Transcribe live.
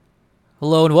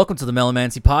Hello and welcome to the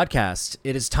Melomancy Podcast.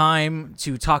 It is time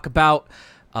to talk about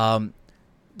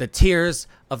the tears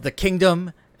of the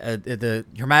kingdom. Her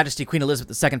Majesty Queen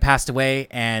Elizabeth II passed away,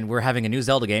 and we're having a new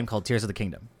Zelda game called Tears of the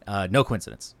Kingdom. No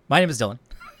coincidence. My name is Dylan.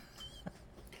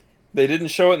 They didn't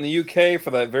show it in the UK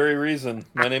for that very reason.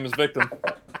 My name is Victim.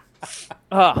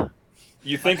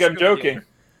 You think I'm joking?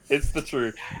 It's the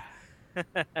truth.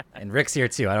 And Rick's here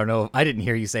too. I don't know. I didn't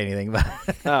hear you say anything about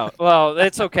it. Oh, well,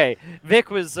 it's okay. It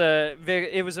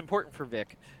was important for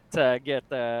Vic to get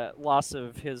the loss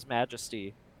of His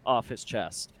Majesty off his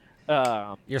chest.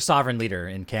 Your sovereign leader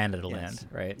in Canada land,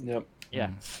 right? Yep. Yeah.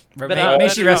 May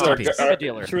she rest in peace.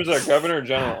 She was our Governor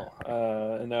General.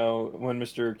 And now, when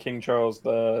Mr. King Charles,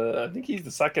 I think he's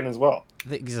the second as well. I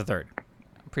think he's the third.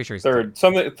 I'm pretty sure he's third.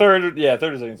 Third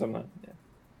or second, something. Yeah.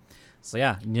 So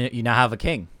yeah, you now have a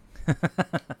king.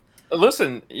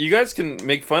 Listen, you guys can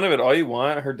make fun of it all you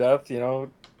want. Her death,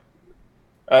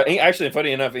 actually,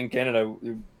 funny enough, in Canada,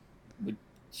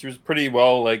 she was pretty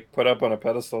well put up on a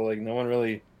pedestal. Like no one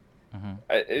really. Mm-hmm.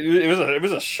 It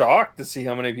was a shock to see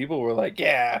how many people were like,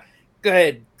 "Yeah,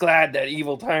 good, glad that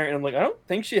evil tyrant." And I'm like, I don't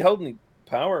think she held any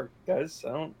power, guys.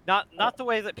 I don't. Not the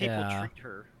way that people treat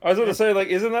her. I was going to say,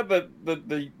 isn't that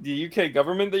the UK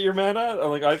government that you're mad at? I'm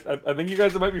like, I think you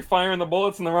guys might be firing the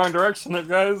bullets in the wrong direction,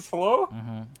 guys. Hello?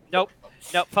 Mm-hmm. Nope.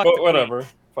 Fuck. But whatever.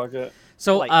 Fuck it.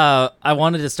 So I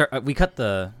wanted to start. We cut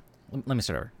the. Let me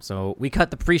start over. So we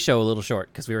cut the pre-show a little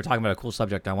short because we were talking about a cool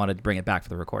subject. I wanted to bring it back for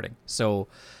the recording. So,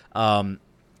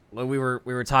 we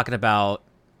were talking about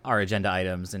our agenda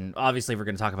items, and obviously we're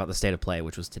going to talk about the state of play,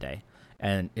 which was today,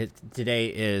 and today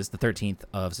is the 13th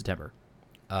of September.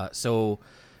 So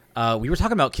we were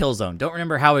talking about Killzone. Don't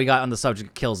remember how we got on the subject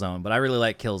of Killzone, but I really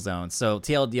like Killzone. So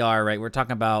TLDR, right? We're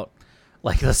talking about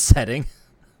the setting.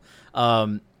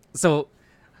 So.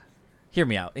 Hear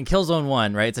me out. In Killzone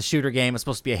 1, right, it's a shooter game. It's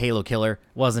supposed to be a Halo killer.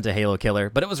 Wasn't a Halo killer,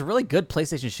 but it was a really good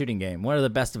PlayStation shooting game. One of the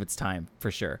best of its time,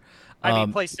 for sure. I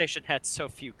mean, PlayStation had so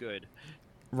few good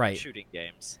shooting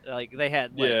games. They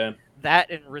had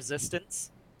that and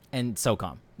Resistance. And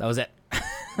SOCOM. That was it.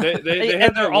 They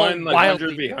had their one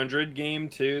 100v100 game,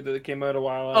 too, that came out a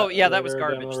while ago. Oh, yeah, that was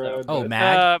garbage, though. Oh,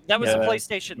 MAG? That was a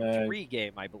PlayStation 3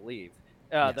 game, I believe,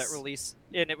 that released.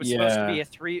 And it was supposed to be a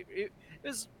 3... It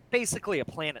was basically a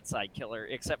planet-side killer,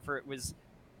 except for it was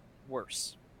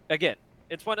worse. Again,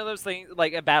 it's one of those things,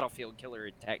 like a Battlefield killer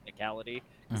in technicality,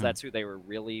 because that's who they were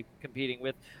really competing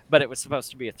with, but it was supposed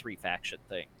to be a 3-faction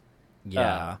thing.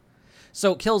 Yeah.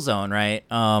 So Killzone, right?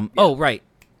 Oh, right.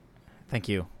 Thank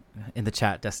you. In the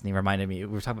chat, Destiny reminded me,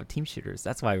 we were talking about team shooters.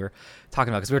 That's why we were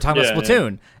talking about, because we were talking about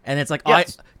Splatoon. Yeah. And it's like,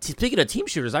 speaking of team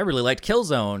shooters, I really liked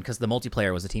Killzone, because the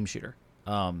multiplayer was a team shooter.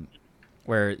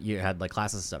 Where you had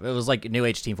classes and stuff. It was like New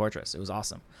Age Team Fortress. It was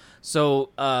awesome. So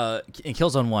in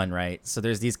Killzone 1, right? So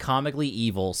there's these comically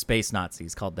evil space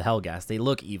Nazis called the Helghast. They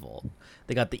look evil.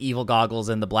 They got the evil goggles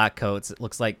and the black coats. It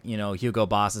looks like, Hugo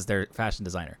Boss is their fashion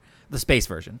designer. The space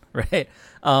version, right?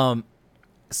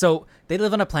 So they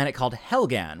live on a planet called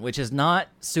Helghan, which is not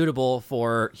suitable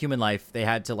for human life. They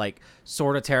had to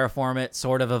sort of terraform it,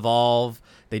 sort of evolve.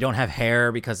 They don't have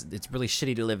hair because it's really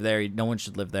shitty to live there. No one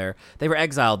should live there. They were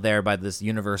exiled there by this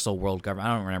universal world government.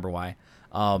 I don't remember why.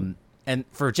 And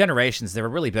for generations, they were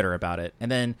really bitter about it. And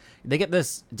then they get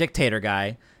this dictator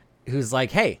guy who's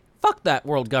like, hey, fuck that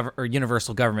or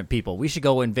universal government people. We should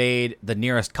go invade the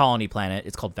nearest colony planet.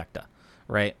 It's called Vecta,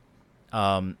 right?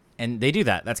 And they do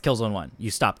that. That's Killzone 1.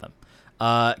 You stop them.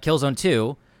 Killzone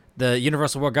 2, the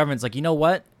universal world government's like, you know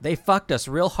what? They fucked us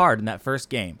real hard in that first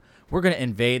game. We're going to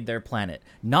invade their planet.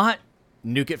 Not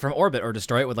nuke it from orbit or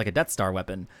destroy it with a Death Star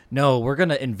weapon. No, we're going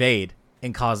to invade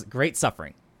and cause great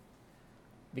suffering.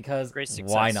 Because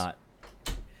why not?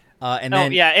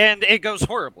 And it goes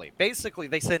horribly. Basically,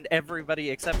 they send everybody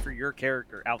except for your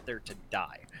character out there to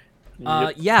die.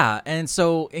 Yeah, and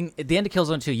so at the end of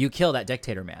Killzone 2, you kill that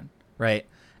dictator man, right?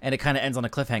 And it kind of ends on a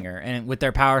cliffhanger. And with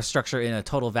their power structure in a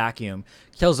total vacuum,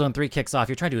 Killzone 3 kicks off.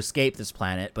 You're trying to escape this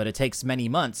planet, but it takes many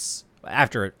months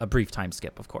after a brief time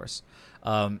skip, of course.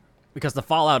 Because the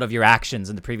fallout of your actions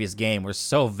in the previous game were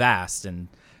so vast and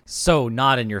so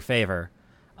not in your favor.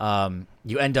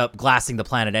 You end up glassing the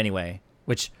planet anyway,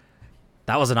 which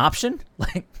that was an option?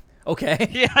 Okay.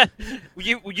 Yeah.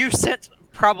 You sent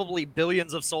probably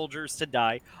billions of soldiers to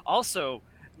die. Also,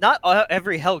 not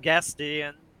every Helghast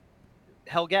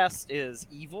is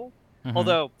evil. Mm-hmm.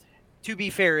 Although, to be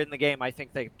fair, in the game, I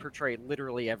think they portray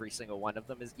literally every single one of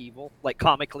them as evil,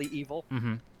 comically evil.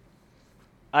 Mm-hmm.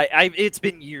 It's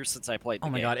been years since I played the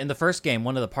game. Oh my god, in the first game,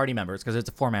 one of the party members, because it's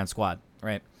a 4-man squad,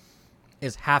 right,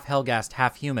 is half Helghast,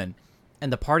 half human,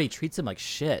 and the party treats him like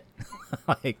shit.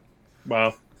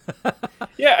 Wow.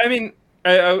 Yeah, I mean,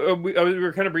 we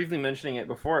were kind of briefly mentioning it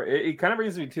before. It kind of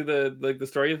brings me to the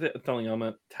story of the telling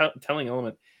element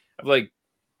of like,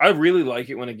 I really like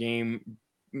it when a game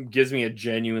gives me a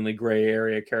genuinely gray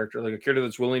area character, like a character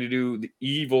that's willing to do the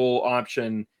evil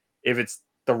option if it's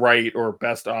the right or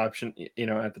best option,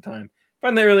 at the time. I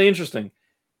find that really interesting,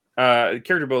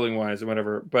 character building wise or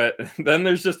whatever. But then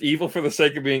there's just evil for the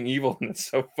sake of being evil, and it's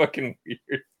so fucking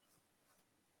weird.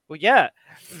 Well, yeah,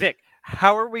 Vic.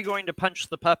 How are we going to punch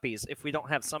the puppies if we don't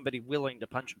have somebody willing to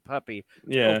punch a puppy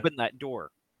to open that door?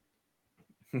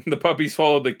 The puppies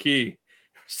follow the key.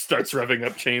 Starts revving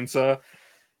up chainsaw.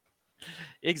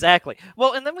 Exactly.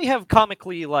 Well, and then we have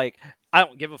comically, like, I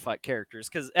don't give a fuck characters,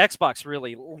 because Xbox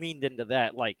really leaned into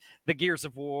that, like the Gears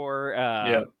of War,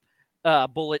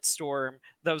 Bulletstorm,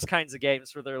 those kinds of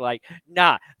games where they're like,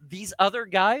 nah, these other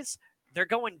guys, they're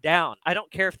going down. I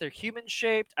don't care if they're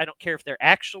human-shaped. I don't care if they're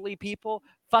actually people.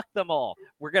 Fuck them all.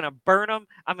 We're going to burn them.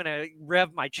 I'm going to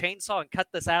rev my chainsaw and cut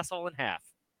this asshole in half.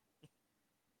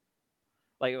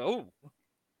 Like, oh.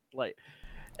 Like,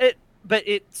 it, but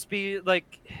it's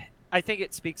like, I think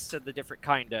it speaks to the different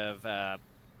kind of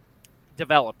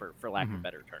developer, for lack of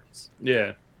better terms.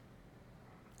 Yeah.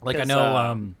 Like, I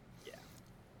know,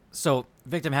 so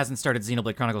Victim hasn't started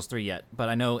Xenoblade Chronicles 3 yet, but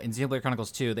I know in Xenoblade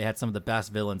Chronicles 2, they had some of the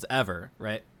best villains ever,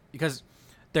 right? Because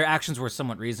their actions were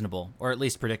somewhat reasonable, or at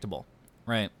least predictable.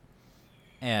 Right,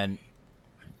 and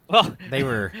well, they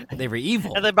were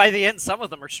evil, and then by the end, some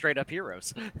of them are straight up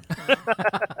heroes.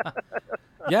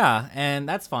 Yeah, and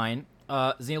that's fine.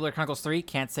 Xenoblade Chronicles 3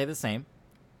 can't say the same.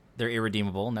 They're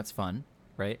irredeemable, and that's fun,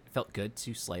 right? It felt good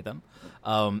to slay them.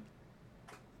 Where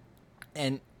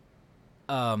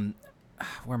am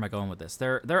I going with this?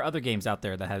 There are other games out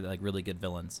there that had like really good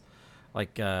villains,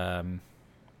 like I'm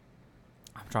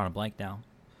drawing a blank now.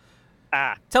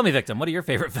 Tell me, Victim, what are your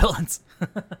favorite villains?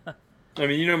 I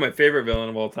mean, my favorite villain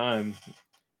of all time.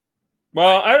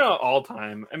 Well, I don't know all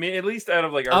time. I mean, at least out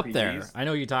of like RPGs. Up there. I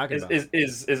know what you're talking about.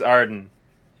 Is Ardyn.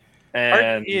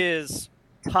 And Ardyn is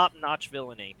top-notch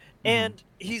villainy. And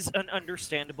he's an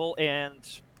understandable and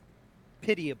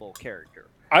pitiable character.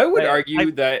 I would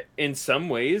argue that in some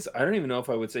ways, I don't even know if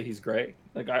I would say he's gray.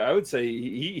 Like, I would say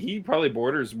he probably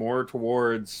borders more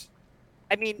towards...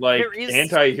 I mean, like there is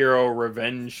anti-hero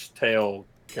revenge tale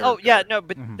character. Oh yeah, no,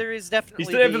 but there is definitely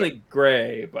he's definitely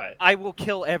gray, but I will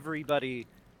kill everybody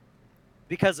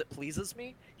because it pleases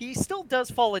me. He still does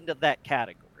fall into that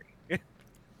category.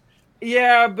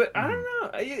 Yeah, but I don't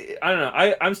know. I don't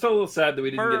know. I'm still a little sad that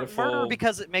we didn't get a full murder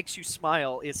because it makes you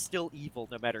smile is still evil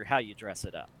no matter how you dress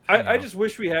it up. I just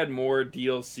wish we had more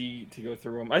DLC to go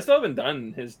through him. I still haven't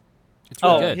done his. It's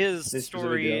really good. His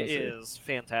story is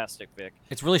fantastic, Vic.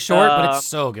 It's really short, but it's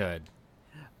so good.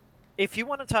 If you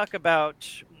want to talk about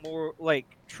more, like,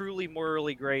 truly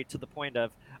morally gray to the point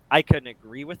of I couldn't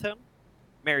agree with him,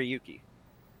 Mariyuki.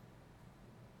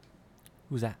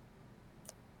 Who's that?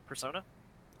 Persona?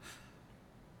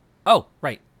 Oh,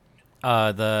 right.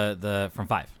 The from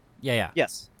 5. Yeah.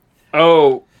 Yes.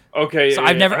 Oh, okay. So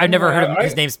I've never heard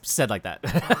his name said like that.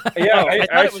 Yeah,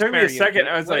 I took me a second.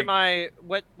 I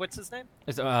was what's his name?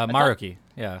 It's Maruki.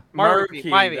 Yeah. Maruki.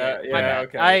 Yeah,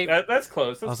 okay. That's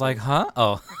close. I was like, huh?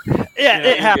 Oh. Yeah,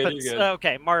 it happens.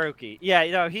 Okay, Maruki.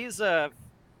 Yeah, he's a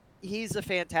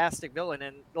fantastic villain,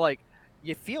 and like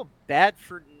you feel bad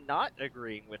for not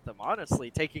agreeing with them,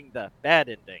 honestly, taking the bad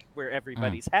ending where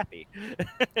everybody's happy.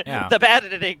 Yeah. The bad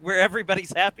ending where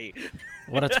everybody's happy.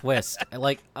 What a twist.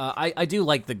 I do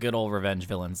like the good old revenge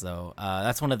villains, though.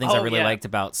 That's one of the things I really liked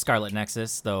about Scarlet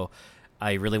Nexus, though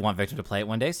I really want Victor to play it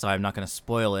one day, so I'm not going to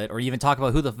spoil it or even talk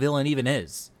about who the villain even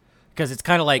is. Because it's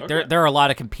kind of like there are a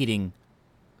lot of competing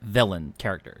villain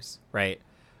characters, right?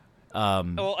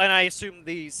 Well, and I assume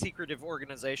the secretive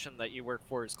organization that you work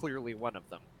for is clearly one of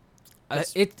them.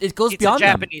 It goes beyond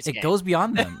them. It goes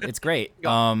beyond them. It's great.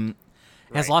 It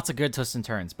has lots of good twists and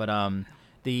turns, but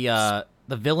the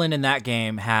villain in that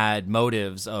game had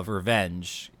motives of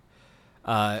revenge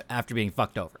after being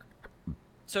fucked over.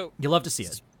 So you love to see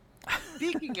it.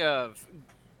 Speaking of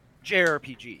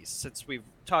JRPGs, since we've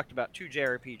talked about 2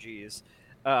 JRPGs,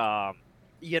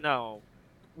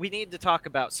 we need to talk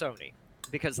about Sony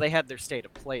because they had their state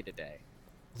of play today.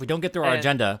 If we don't get through our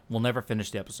agenda, we'll never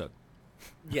finish the episode.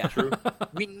 Yeah, true.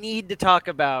 We need to talk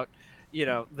about,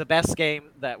 the best game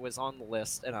that was on the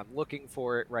list, and I'm looking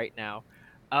for it right now.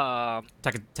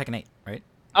 Tekken 8, right?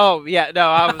 Oh, yeah. No,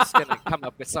 I was going to come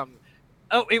up with some.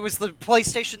 Oh, it was the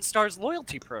PlayStation Stars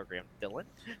loyalty program, Dylan.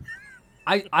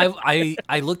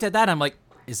 I looked at that. I'm like,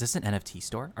 is this an NFT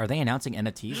store? Are they announcing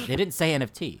NFTs? They didn't say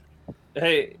NFT.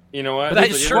 Hey, you know what? But they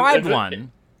described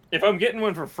one. If I'm getting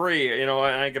one for free,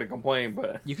 I ain't gonna complain.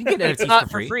 But you can get NFTs it's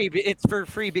not for free. It's for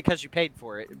free because you paid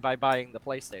for it by buying the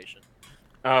PlayStation.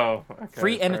 Oh, okay,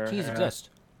 free NFTs exist.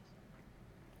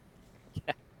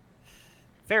 Yeah.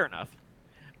 Fair enough.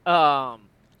 But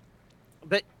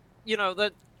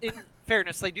that in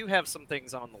fairness, they do have some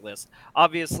things on the list.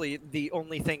 Obviously, the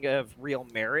only thing of real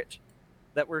merit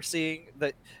that we're seeing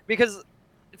because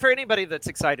for anybody that's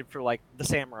excited for like the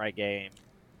Samurai game,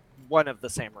 one of the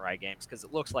Samurai games, because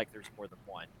it looks like there's more than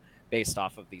one based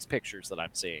off of these pictures that I'm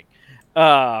seeing.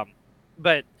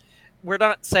 But we're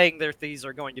not saying that these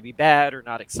are going to be bad or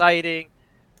not exciting,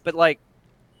 but like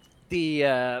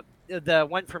the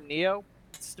one from Neo,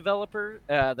 its developer,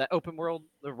 the open world,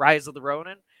 the Rise of the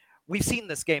Ronin, we've seen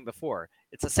this game before.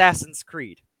 It's Assassin's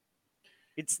Creed.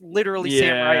 It's literally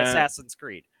Samurai Assassin's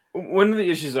Creed. One of the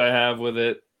issues I have with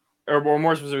it, or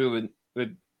more specifically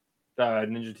with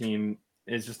Ninja Team,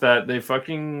 is just that they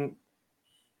fucking,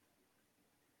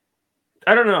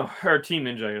 I don't know, or Team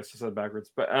Ninja, I guess I said backwards,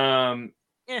 but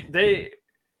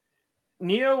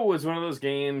Neo was one of those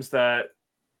games that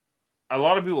a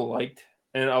lot of people liked,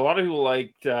 and a lot of people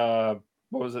liked what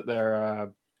was it there,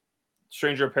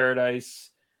 Stranger of Paradise,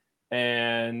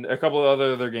 and a couple of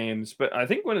other games. But I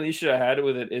think one of the issues I had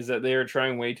with it is that they are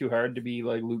trying way too hard to be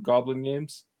like Loot Goblin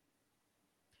games.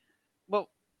 Well,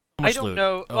 I don't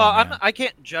know. Well, I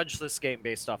can't judge this game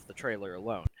based off the trailer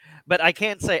alone, but I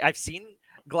can say I've seen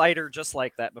Glider just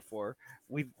like that before.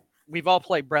 We've all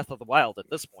played Breath of the Wild at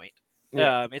this point.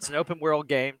 Yeah. It's an open world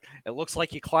game. It looks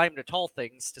like you climb to tall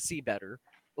things to see better.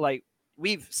 Like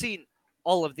we've seen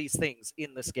all of these things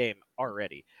in this game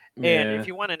already. Yeah. And if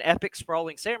you want an epic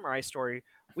sprawling samurai story,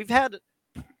 we've had.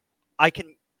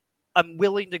 I'm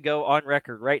willing to go on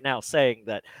record right now saying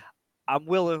that I'm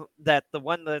willing that the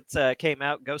one that came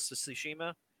out, Ghost of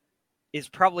Tsushima, is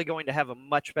probably going to have a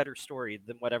much better story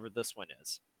than whatever this one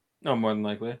is. No, more than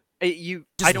likely. I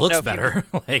don't looks know better.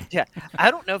 Yeah,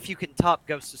 I don't know if you can top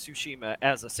Ghost of Tsushima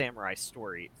as a samurai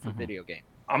story for video game.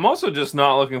 I'm also just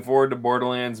not looking forward to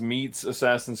Borderlands meets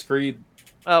Assassin's Creed.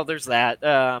 Oh, there's that.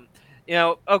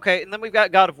 Okay, and then we've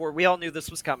got God of War. We all knew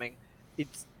this was coming.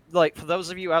 It's like, for those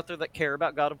of you out there that care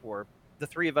about God of War, the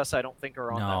three of us I don't think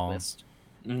are on that list.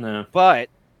 No. But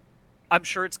I'm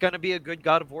sure it's going to be a good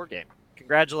God of War game.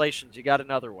 Congratulations, you got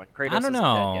another one. Kratos I don't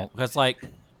know, because like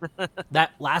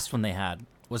that last one they had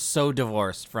was so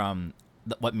divorced from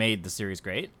what made the series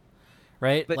great,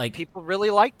 right? But like people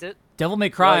really liked it. Devil May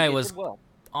Cry was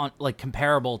on like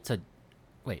comparable to.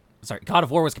 God of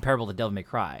War was comparable to Devil May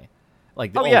Cry,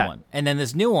 like the old one. And then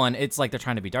this new one, it's like they're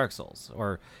trying to be Dark Souls,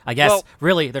 or I guess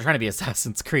really they're trying to be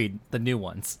Assassin's Creed, the new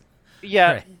ones.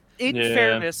 Yeah. Right. In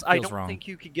fairness, I don't think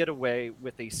you could get away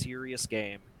with a serious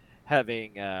game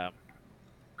having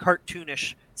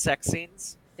cartoonish sex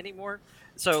scenes anymore.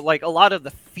 So, like, a lot of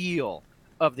the feel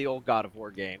of the old God of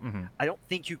War game, I don't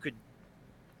think you could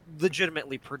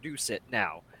legitimately produce it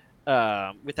now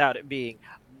without it being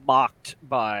mocked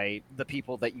by the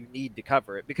people that you need to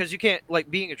cover it. Because you can't,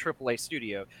 like, being a AAA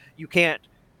studio, you can't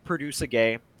produce a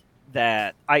game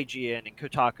that IGN and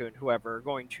Kotaku and whoever are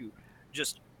going to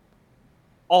just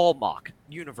all mock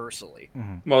universally.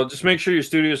 Well, just make sure your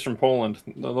studio's from Poland.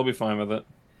 They'll be fine with it.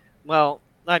 Well,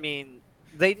 I mean,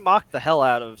 they mocked the hell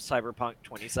out of Cyberpunk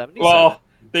 2077. Well,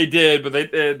 they did, but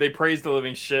they praised the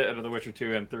living shit out of The Witcher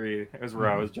 2 and 3. Is where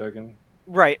I was joking.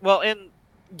 Right. Well, and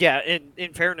yeah,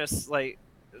 in fairness, like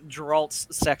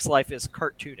Geralt's sex life is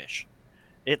cartoonish.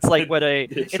 It's like what a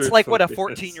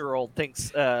 14-year-old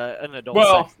thinks an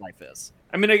adult sex life is.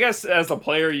 I mean, I guess as a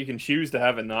player, you can choose to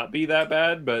have it not be that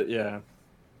bad, but yeah.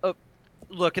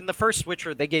 Look, in the first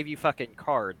Witcher, they gave you fucking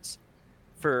cards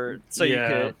you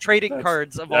could trading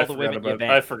cards of all the women you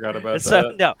banged. I forgot about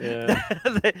that. No. Yeah.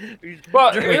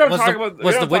 Well, we don't talk about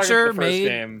was the Witcher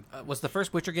made? Was the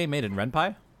first Witcher game made in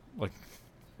Ren'Py? Like,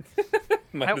 I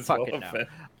don't fucking know.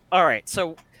 All right,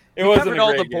 so we covered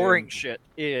all the boring shit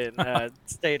in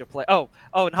State of Play. Oh,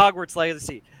 and Hogwarts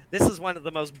Legacy. This is one of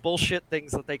the most bullshit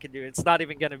things that they can do. It's not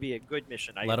even going to be a good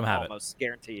mission. Let them have almost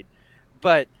guaranteed.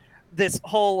 But this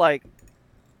whole like.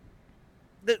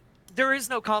 There is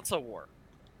no console war.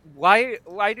 Why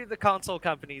do the console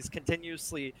companies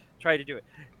continuously try to do it?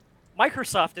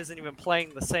 Microsoft isn't even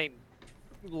playing the same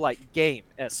like game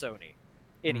as Sony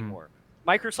anymore.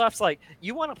 Microsoft's like,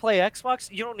 you want to play Xbox?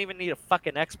 You don't even need a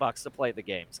fucking Xbox to play the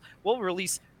games. We'll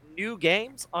release new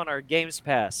games on our Games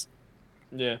Pass.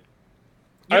 Yeah.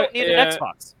 You don't need an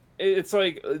Xbox. It's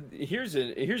like here's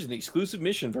an exclusive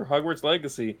mission for Hogwarts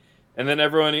Legacy. And then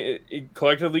everyone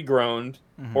collectively groaned,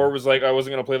 or was like, I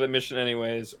wasn't going to play that mission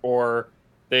anyways, or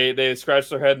they scratched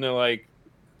their head and they're like,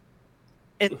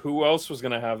 who else was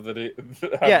going to have the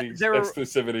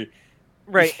exclusivity?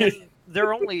 Right. And there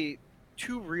are only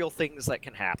two real things that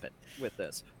can happen with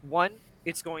this. One,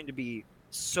 it's going to be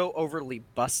so overly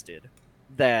busted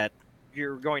that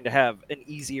you're going to have an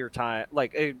easier time,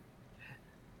 like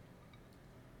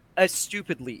a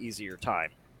stupidly easier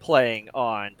time playing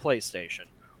on PlayStation.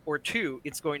 Or two,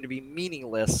 it's going to be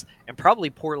meaningless and probably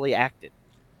poorly acted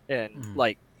and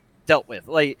like dealt with.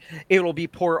 Like it'll be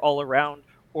poor all around,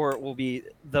 or it will be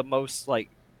the most like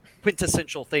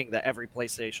quintessential thing that every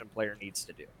PlayStation player needs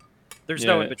to do. There's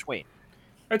no in between.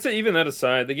 I'd say even that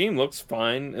aside, the game looks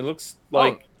fine. It looks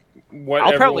like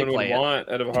what everyone would want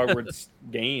out of a Hogwarts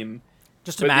game.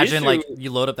 Just imagine like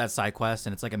you load up that side quest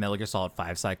and it's like a Metal Gear Solid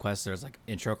 5 side quest. There's like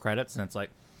intro credits and it's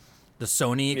like the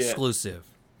Sony exclusive,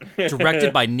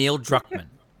 directed by Neil Druckmann.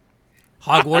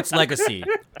 Hogwarts Legacy,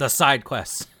 the side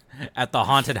quest at the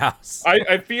haunted house.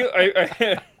 I feel like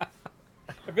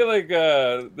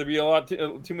there'd be a lot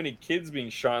too many kids being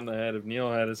shot in the head if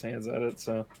Neil had his hands at it.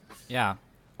 So yeah,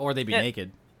 or they'd be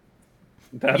naked.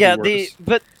 But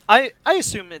I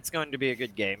assume it's going to be a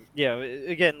good game. Yeah,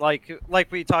 again, like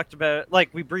we talked about, like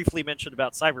we briefly mentioned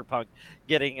about Cyberpunk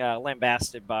getting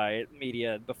lambasted by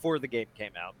media before the game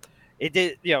came out. It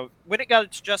did, when it got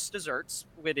its just desserts,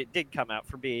 when it did come out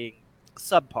for being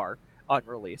subpar on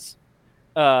release,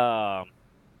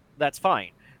 that's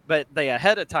fine. But the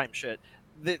ahead of time shit,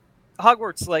 the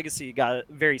Hogwarts Legacy got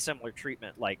very similar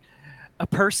treatment. Like a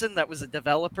person that was a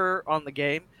developer on the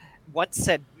game once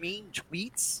said mean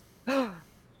tweets.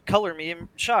 Color me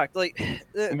shocked. Like,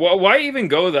 why even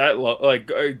go that low?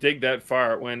 Like, dig that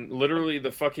far when literally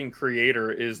the fucking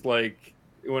creator is like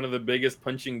one of the biggest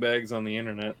punching bags on the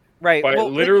internet. Right. By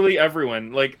literally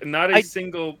everyone. Like, not a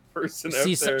single person out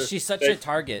there. She's such a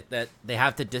target that they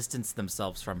have to distance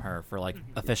themselves from her for like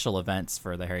official events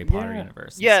for the Harry Potter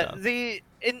universe. Yeah.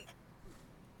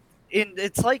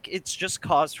 It's like it's just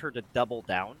caused her to double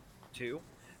down too,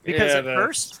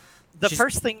 because the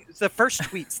first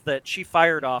tweets that she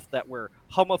fired off that were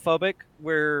homophobic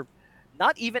were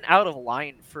not even out of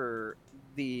line for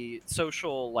the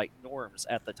social like norms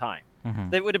at the time.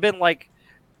 They would have been like,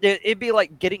 it'd be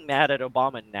like getting mad at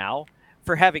Obama now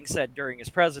for having said during his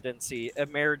presidency, a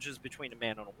marriage is between a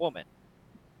man and a woman.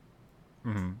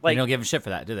 Like, they don't give a shit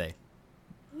for that, do they?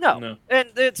 No. And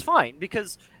it's fine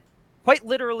because quite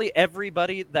literally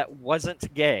everybody that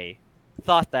wasn't gay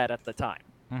thought that at the time.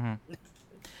 And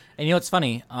you know what's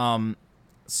funny?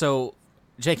 So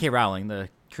J.K. Rowling, the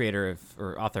creator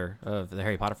or author of the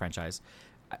Harry Potter franchise,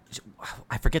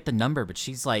 I forget the number, but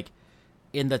she's like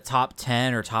in the top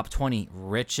 10 or top 20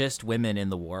 richest women in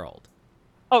the world.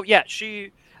 Oh yeah,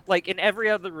 she like in every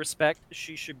other respect,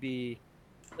 she should be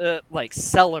like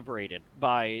celebrated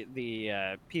by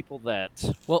the people that.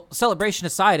 Well, celebration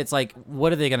aside, it's like,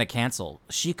 what are they going to cancel?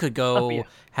 She could go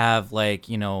have like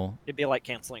it'd be like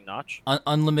canceling Notch.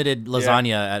 Unlimited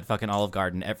lasagna at fucking Olive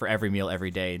Garden for every meal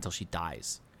every day until she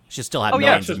dies. She'll still have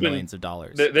millions and millions of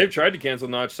dollars. They've tried to cancel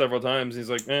Notch several times. He's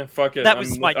like, fuck it. That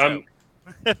was my joke.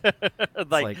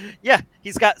 like,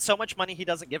 he's got so much money he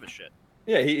doesn't give a shit.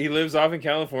 Yeah, he lives off in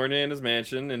California in his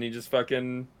mansion, and he just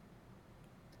fucking.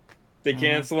 They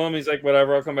cancel him. He's like,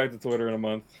 whatever. I'll come back to Twitter in a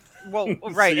month. Well,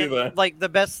 right. And, like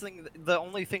the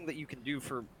only thing that you can do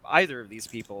for either of these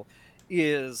people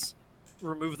is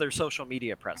remove their social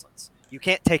media presence. You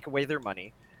can't take away their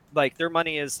money. Like their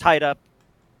money is tied up.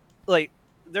 Like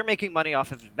they're making money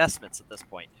off of investments at this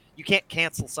point. You can't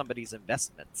cancel somebody's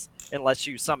investments unless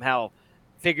you somehow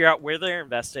figure out where they're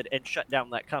invested and shut down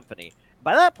that company.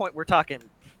 By that point, we're talking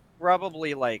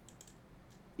probably like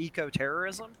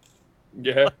eco-terrorism.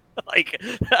 Yeah. Like,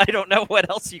 I don't know what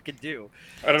else you can do.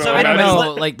 I don't know. So I don't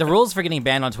know. Like, the rules for getting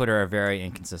banned on Twitter are very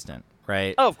inconsistent,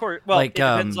 right? Oh, of course. Well, like, it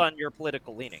depends on your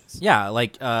political leanings. Yeah,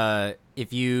 like,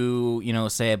 if you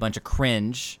say a bunch of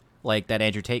cringe, like that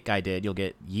Andrew Tate guy did, you'll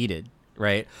get yeeted,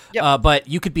 right? Yep. But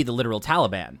you could be the literal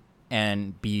Taliban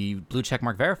and be blue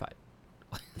checkmark verified.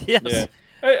 Yes. Yeah.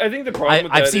 I think the problem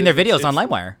with I've seen their videos on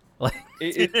LimeWire.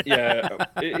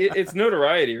 It's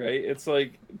notoriety, right? It's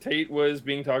like Tate was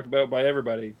being talked about by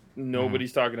everybody.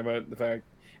 Nobody's talking about the fact,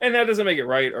 and that doesn't make it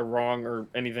right or wrong or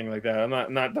anything like that.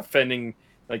 I'm not defending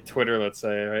like Twitter, let's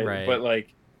say, right? But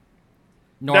like,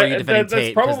 nor are you defending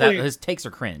Tate because his takes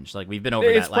are cringe. Like we've been over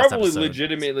that last episode. It's probably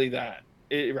legitimately that,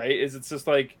 right? It's just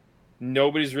like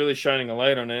nobody's really shining a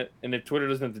light on it, and if Twitter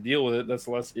doesn't have to deal with it, that's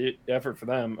less effort for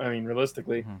them. I mean,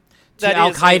 realistically. To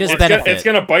Al Qaeda's benefit, it's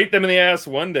going to bite them in the ass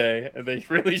one day, and they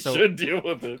really should deal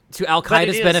with it. To Al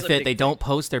Qaeda's benefit, they don't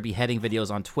post their beheading videos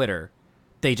on Twitter.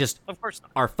 They just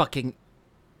are fucking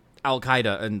Al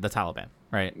Qaeda and the Taliban,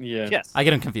 right? Yeah. Yes. I get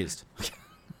them confused.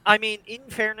 I mean, in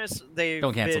fairness, they've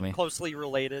Don't cancel been me. closely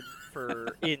related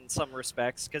in some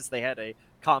respects because they had a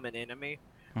common enemy.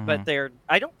 But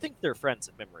I don't think they're friends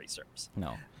if memory serves.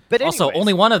 No. But also,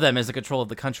 only one of them is the control of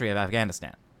the country of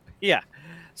Afghanistan. Yeah.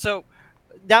 So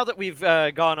now that we've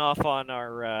gone off on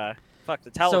our fuck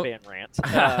the Taliban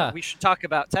rant, we should talk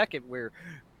about Tekken, where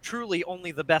truly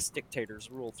only the best dictators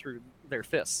rule through their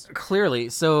fists. Clearly.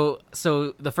 So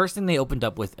the first thing they opened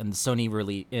up with in the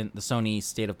Sony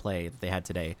State of Play that they had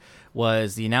today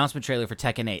was the announcement trailer for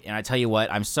Tekken 8. And I tell you what,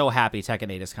 I'm so happy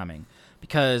Tekken 8 is coming,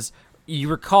 because you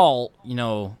recall,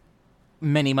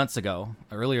 many months ago,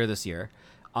 earlier this year,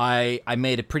 I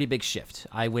made a pretty big shift.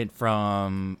 I went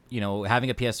from,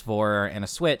 having a PS4 and a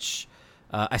Switch.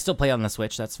 I still play on the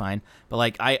Switch, that's fine.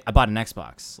 But, I bought an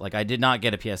Xbox. I did not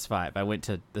get a PS5. I went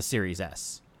to the Series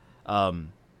S.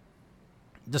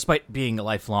 Despite being a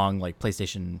lifelong,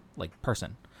 PlayStation,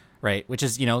 person, right? Which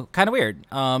is, kind of weird.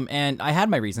 And I had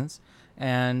my reasons.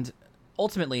 And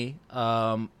ultimately,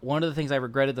 one of the things I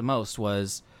regretted the most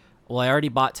was, I already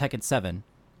bought Tekken 7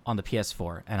 on the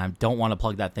PS4, and I don't want to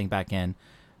plug that thing back in.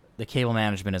 The cable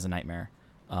management is a nightmare.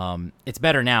 It's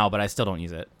better now, but I still don't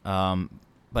use it.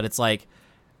 But it's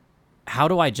how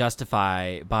do I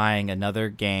justify buying another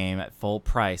game at full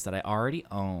price that I already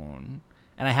own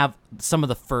and I have some of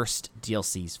the first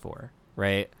DLCs for,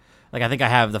 right? I think I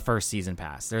have the first season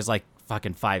pass. There's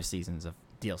fucking 5 seasons of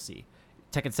DLC.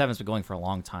 Tekken 7's been going for a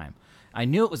long time. I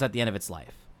knew it was at the end of its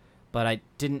life, but I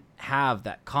didn't have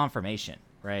that confirmation,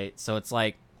 right? So it's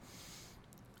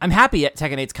I'm happy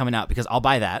Tekken 8's coming out because I'll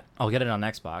buy that. I'll get it on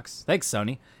Xbox. Thanks,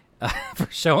 Sony, for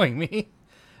showing me.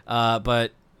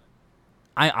 But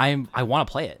I want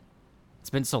to play it. It's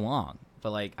been so long.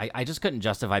 But, I just couldn't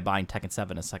justify buying Tekken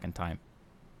 7 a second time.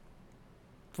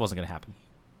 It wasn't going to happen.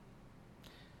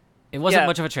 It wasn't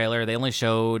much of a trailer. They only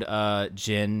showed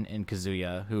Jin and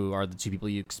Kazuya, who are the 2 people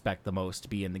you expect the most to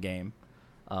be in the game.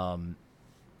 And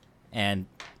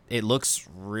it looks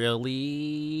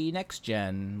really next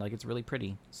gen. It's really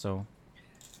pretty. So,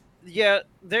 yeah,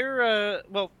 they're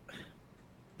like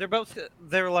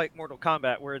Mortal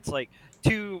Kombat, where it's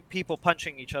 2 people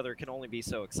punching each other can only be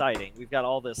so exciting. We've got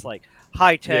all this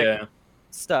high tech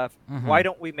stuff. Mm-hmm. Why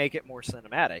don't we make it more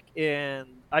cinematic? And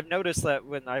I've noticed that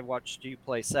when I watched you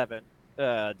play 7,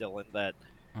 Dylan, that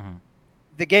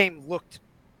the game looked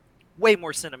way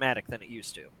more cinematic than it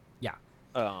used to. Yeah.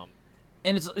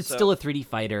 And it's still a 3D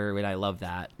fighter, and I love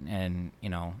that. And,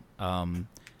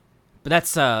 but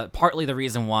that's partly the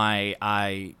reason why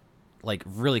I,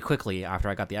 really quickly after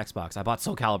I got the Xbox, I bought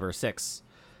Soul Calibur 6,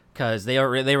 because they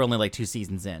were only 2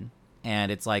 seasons in.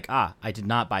 And it's I did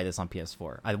not buy this on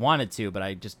PS4. I wanted to, but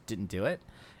I just didn't do it.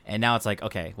 And now it's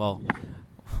okay, well,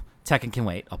 Tekken can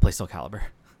wait. I'll play Soul Calibur,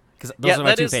 because those are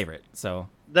my 2 favorite. So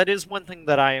that is one thing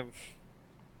that I am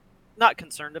not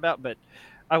concerned about, but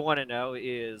I want to know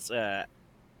is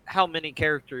how many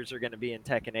characters are going to be in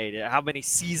Tekken 8? How many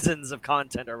seasons of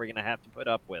content are we going to have to put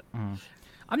up with?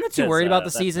 I'm not too worried about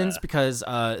the seasons, because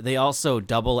they also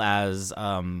double as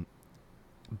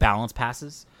balance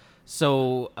passes.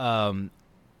 So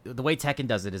the way Tekken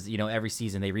does it is, every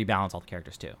season they rebalance all the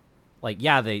characters too.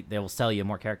 They will sell you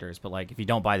more characters, but if you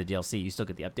don't buy the DLC, you still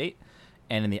get the update.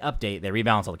 And in the update, they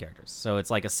rebalance all the characters. So it's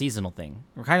a seasonal thing.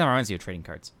 It kind of reminds you of trading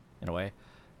cards in a way.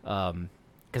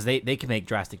 Because they can make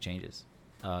drastic changes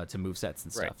to movesets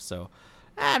and stuff. Right. So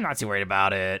I'm not too worried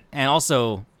about it. And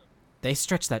also, they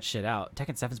stretch that shit out.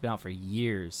 Tekken 7's been out for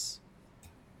years.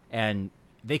 And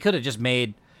they could have just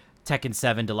made Tekken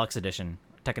 7 Deluxe Edition,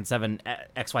 Tekken 7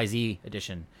 XYZ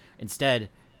Edition. Instead,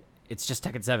 it's just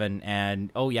Tekken 7,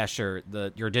 and oh yeah, sure,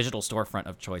 your digital storefront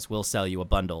of choice will sell you a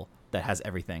bundle that has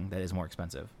everything that is more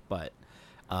expensive, but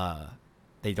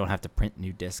they don't have to print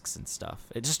new discs and stuff.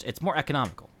 It's more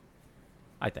economical,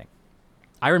 I think.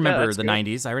 I remember the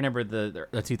 90s. I remember the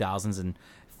 2000s and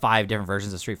 5 different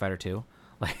versions of Street Fighter 2.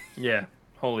 Yeah.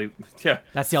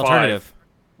 That's the alternative.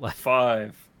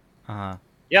 5.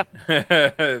 Yeah.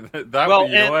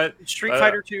 What? Street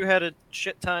Fighter 2 had a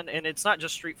shit ton, and it's not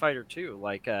just Street Fighter 2.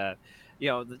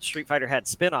 The Street Fighter had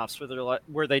spin-offs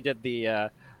where they did the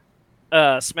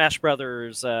Smash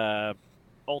Brothers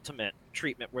Ultimate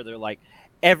treatment, where they're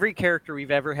every character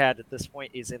we've ever had at this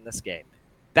point is in this game.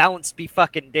 Balance be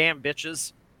fucking damn,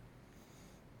 bitches.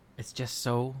 It's just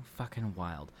so fucking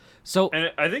wild. So,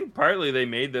 and I think partly they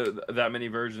made that many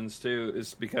versions too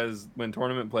is because when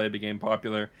tournament play became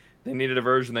popular, they needed a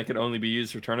version that could only be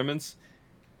used for tournaments.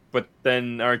 But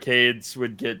then arcades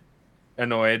would get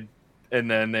annoyed, and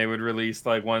then they would release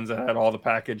ones that had all the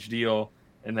package deal,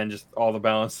 and then just all the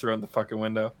balance thrown out the fucking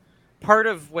window. Part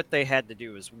of what they had to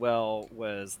do as well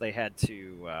was they had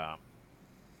to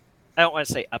I don't want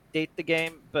to say update the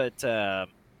game, but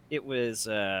it was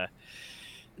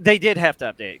they did have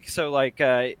to update. So like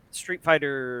Street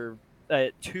Fighter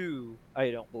 2,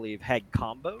 I don't believe had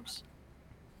combos.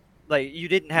 Like you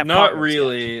didn't have not combos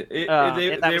really.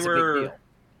 They were.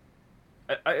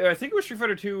 I think it was Street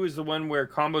Fighter 2 was the one where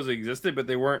combos existed, but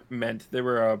they weren't meant. They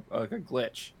were a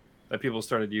glitch that people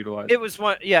started utilizing. It was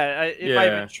one, yeah. It might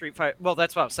have been Street Fighter. Well,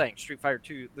 that's what I was saying. Street Fighter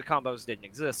 2, the combos didn't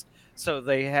exist, so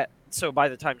they had. So by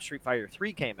the time Street Fighter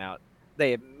 3 came out,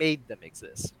 they had made them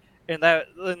exist, and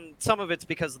some of it's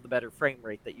because of the better frame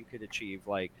rate that you could achieve,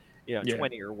 like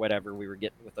 20 or whatever we were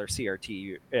getting with our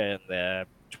CRT in the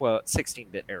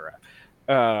 16-bit era.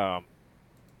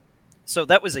 So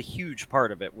that was a huge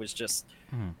part of it. Was just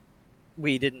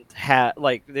we didn't have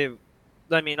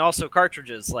also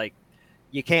cartridges, like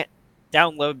you can't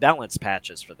download balance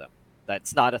patches for them.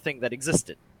 That's not a thing that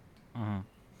existed.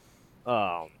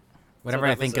 Whenever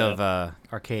I think of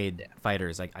arcade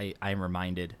fighters, like I'm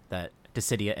reminded that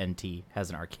Dissidia NT has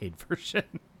an arcade version.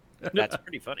 That's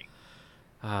pretty funny.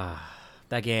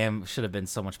 That game should have been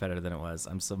so much better than it was.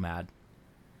 I'm so mad.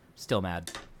 Still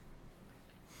mad.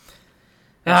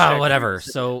 Whatever.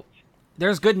 So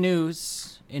there's good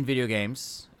news in video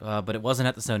games, but it wasn't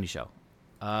at the Sony show.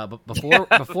 But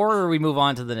before we move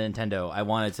on to the Nintendo, I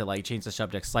wanted to change the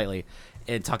subject slightly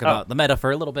and talk about the meta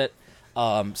for a little bit.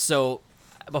 So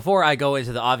before I go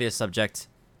into the obvious subject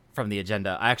from the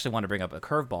agenda, I actually want to bring up a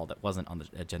curveball that wasn't on the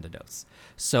agenda notes.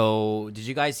 So did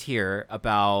you guys hear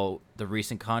about the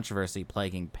recent controversy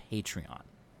plaguing Patreon?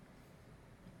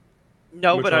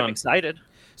 No, but I'm excited.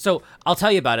 So I'll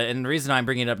tell you about it, and the reason I'm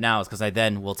bringing it up now is because I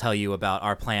then will tell you about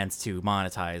our plans to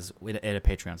monetize in a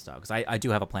Patreon style, because I do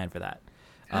have a plan for that.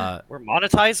 We're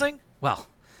monetizing? Well,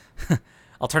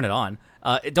 I'll turn it on.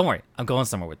 Don't worry, I'm going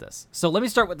somewhere with this. So let me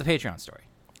start with the Patreon story.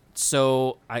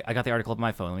 So I got the article up on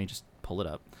my phone. Let me just pull it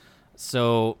up.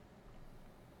 So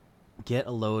get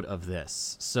a load of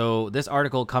this. So this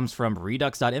article comes from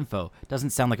redux.info.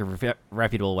 Doesn't sound like a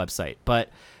reputable website, but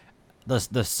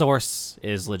the source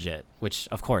is legit, which,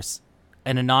 of course,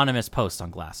 an anonymous post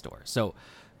on Glassdoor. So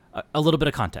a little bit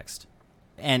of context.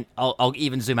 And I'll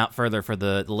even zoom out further for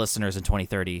the listeners in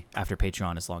 2030 after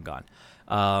Patreon is long gone.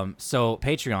 So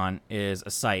Patreon is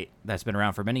a site that's been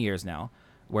around for many years now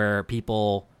where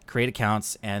people create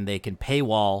accounts and they can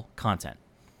paywall content.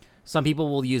 Some people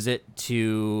will use it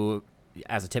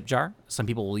as a tip jar. Some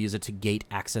people will use it to gate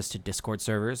access to Discord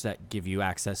servers that give you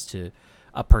access to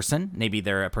a person. Maybe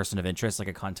they're a person of interest, like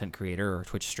a content creator or a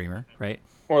Twitch streamer, right?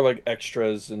 Or like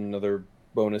extras and other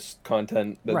bonus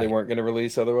content that they weren't going to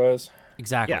release otherwise.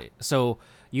 Exactly. Yeah. So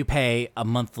you pay a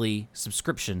monthly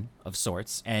subscription of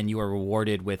sorts, and you are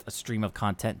rewarded with a stream of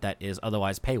content that is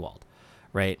otherwise paywalled,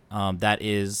 right? That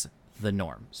is the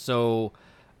norm. So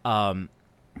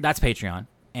that's Patreon.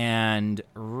 And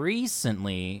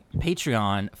recently,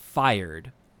 Patreon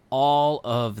fired all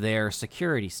of their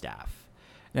security staff.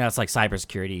 Now, it's like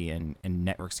cybersecurity and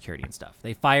network security and stuff.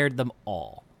 They fired them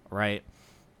all, right?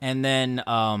 And then,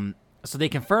 so they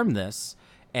confirmed this,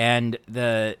 and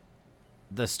the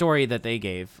story that they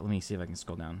gave, let me see if I can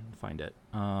scroll down and find it.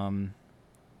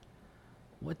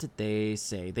 What did they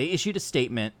say? They issued a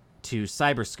statement to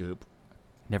Cyberscoop.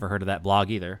 Never heard of that blog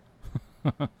either.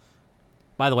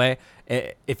 By the way,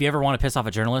 if you ever want to piss off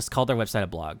a journalist, call their website a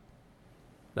blog.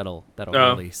 That'll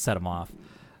really set them off.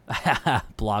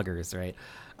 Bloggers, right?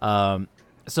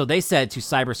 So they said to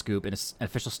Cyberscoop in an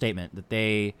official statement that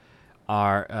they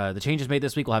are the changes made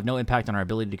this week will have no impact on our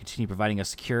ability to continue providing a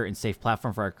secure and safe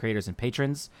platform for our creators and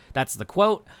patrons. That's the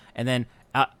quote. And then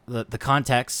the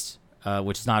context,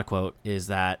 which is not a quote, is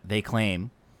that they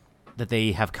claim that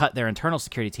they have cut their internal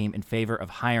security team in favor of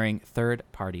hiring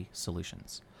third-party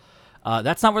solutions.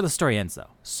 That's not where the story ends, though.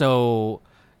 So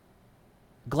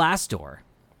Glassdoor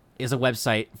is a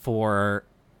website for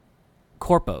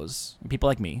corpos, people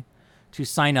like me, to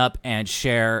sign up and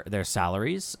share their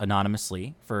salaries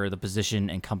anonymously for the position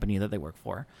and company that they work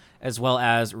for, as well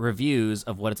as reviews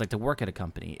of what it's like to work at a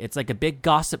company. It's like a big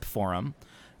gossip forum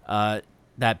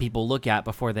that people look at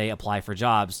before they apply for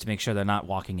jobs to make sure they're not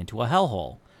walking into a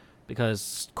hellhole,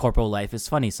 because corpo life is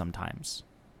funny sometimes,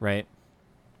 right?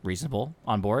 Reasonable?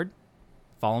 On board?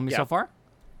 Following me so far?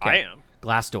 Okay. I am.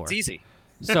 Glassdoor. It's easy.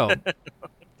 So,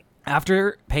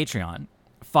 after Patreon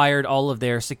fired all of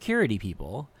their security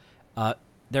people,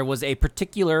 there was a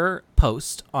particular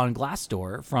post on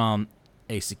Glassdoor from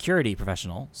a security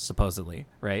professional, supposedly,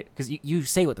 right? Because you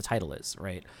say what the title is,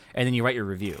 right? And then you write your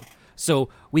review. So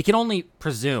we can only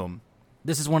presume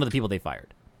this is one of the people they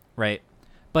fired, right?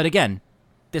 But again,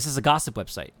 this is a gossip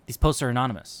website. These posts are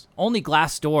anonymous. Only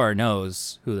Glassdoor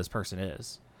knows who this person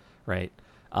is, right?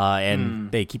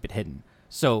 and they keep it hidden.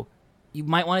 So you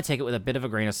might want to take it with a bit of a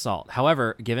grain of salt.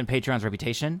 However, given Patreon's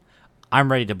reputation,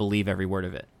 I'm ready to believe every word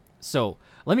of it. So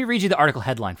let me read you the article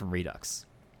headline from Redux,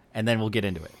 and then we'll get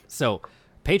into it. So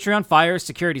Patreon fires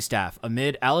security staff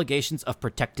amid allegations of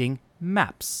protecting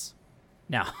maps.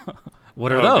 Now,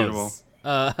 what are those?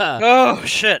 Oh,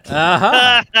 shit.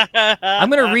 I'm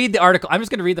going to read the article. I'm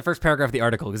just going to read the first paragraph of the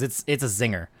article because it's a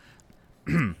zinger.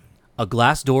 A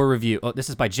Glassdoor review. Oh, this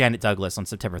is by Janet Douglas on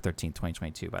September 13th,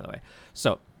 2022, by the way.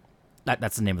 So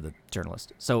that's the name of the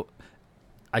journalist. So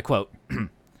I quote.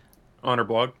 On her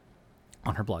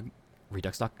blog,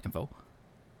 redux.info.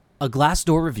 A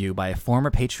Glassdoor review by a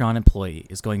former Patreon employee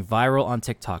is going viral on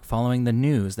TikTok following the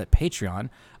news that Patreon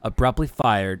abruptly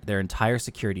fired their entire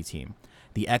security team.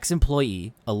 The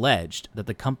ex-employee alleged that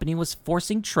the company was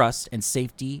forcing trust and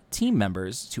safety team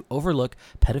members to overlook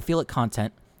pedophilic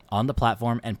content on the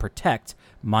platform and protect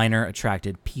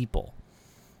minor-attracted people.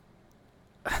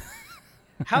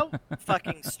 How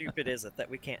fucking stupid is it that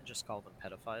we can't just call them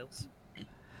pedophiles?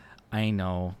 I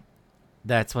know.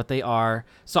 That's what they are.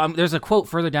 So there's a quote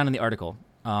further down in the article.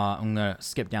 I'm going to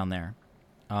skip down there.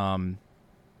 On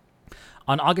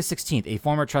August 16th, a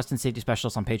former trust and safety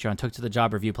specialist on Patreon took to the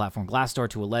job review platform Glassdoor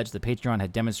to allege that Patreon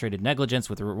had demonstrated negligence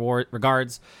with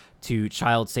regards to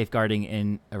child safeguarding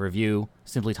in a review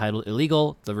simply titled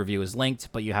Illegal. The review is linked,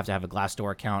 but you have to have a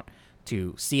Glassdoor account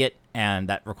to see it, and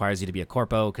that requires you to be a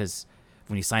corpo because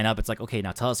when you sign up, it's like, okay,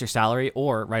 now tell us your salary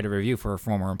or write a review for a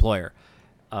former employer.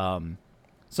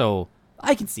 So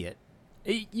I can see it.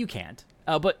 You can't.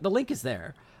 But the link is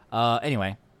there.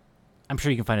 Anyway, I'm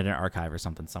sure you can find it in an archive or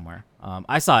something somewhere.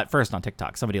 I saw it first on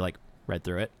TikTok. Somebody read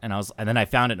through it, and then I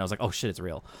found it, and I was like, oh shit, it's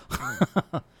real.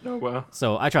 Oh wow.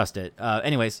 So I trust it.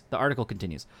 Anyways, the article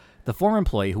continues. The former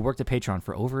employee who worked at Patreon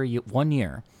for over 1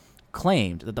 year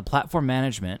claimed that platform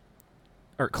management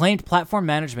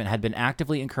had been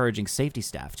actively encouraging safety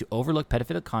staff to overlook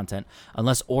pedophilic content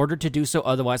unless ordered to do so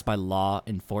otherwise by law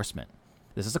enforcement.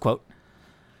 This is a quote.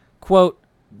 Quote,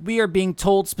 we are being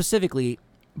told specifically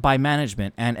by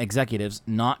management and executives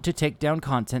not to take down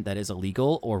content that is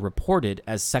illegal or reported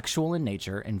as sexual in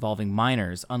nature involving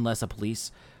minors unless the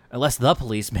police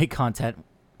make content.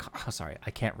 Sorry,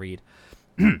 I can't read.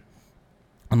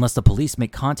 Unless the police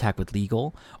make contact with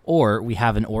legal or we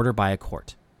have an order by a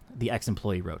court. The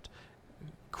ex-employee wrote,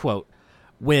 quote,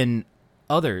 when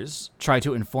others try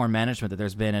to inform management that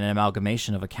there's been an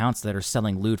amalgamation of accounts that are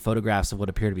selling lewd photographs of what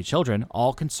appear to be children,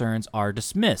 all concerns are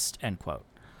dismissed, end quote.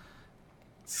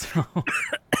 So,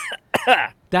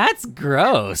 that's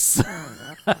gross.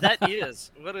 That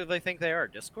is. What do they think they are,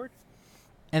 Discord?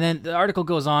 And then the article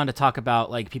goes on to talk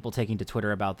about people taking to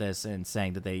Twitter about this and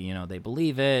saying that they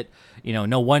believe it.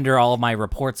 No wonder all of my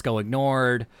reports go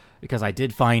ignored because I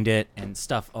did find it and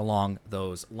stuff along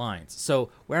those lines.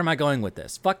 So where am I going with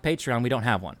this? Fuck Patreon. We don't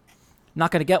have one. Not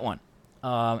going to get one.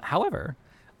 However,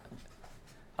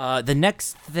 the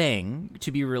next thing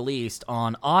to be released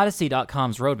on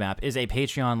Odyssey.com's roadmap is a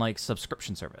Patreon-like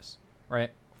subscription service, right?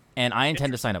 And I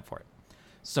intend to sign up for it.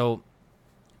 So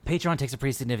Patreon takes a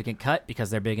pretty significant cut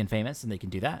because they're big and famous and they can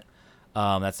do that.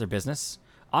 That's their business.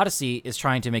 Odyssey is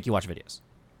trying to make you watch videos.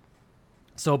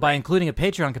 So by including a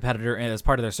Patreon competitor as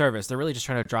part of their service, they're really just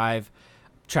trying to drive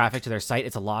traffic to their site.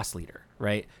 It's a loss leader,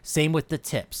 right? Same with the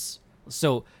tips.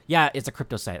 So yeah, it's a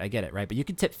crypto site. I get it, right? But you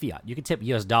can tip fiat. You can tip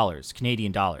US dollars,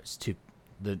 Canadian dollars to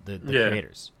the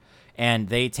creators. And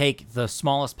they take the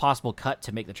smallest possible cut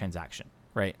to make the transaction,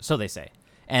 right? So they say.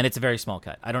 And it's a very small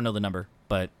cut. I don't know the number,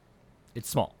 but it's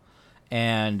small.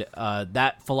 And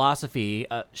that philosophy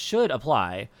should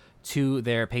apply to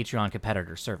their Patreon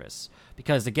competitor service.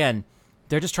 Because again,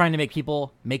 they're just trying to make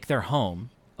people make their home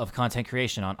of content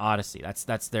creation on Odyssey.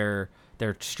 That's their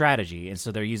strategy. And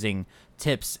so they're using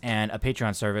tips and a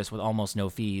Patreon service with almost no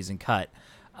fees and cut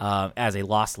as a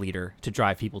loss leader to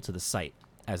drive people to the site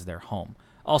as their home.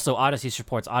 Also, Odyssey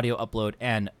supports audio upload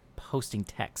and posting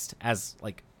text as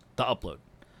the upload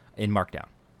in Markdown.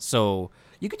 So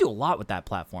you can do a lot with that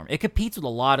platform. It competes with a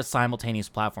lot of simultaneous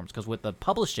platforms because with the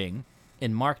publishing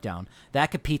in Markdown,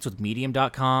 that competes with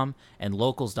Medium.com and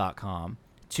Locals.com,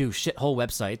 two shithole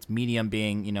websites, Medium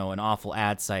being, an awful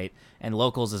ad site, and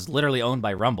Locals is literally owned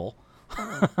by Rumble,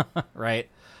 right?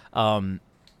 And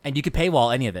you could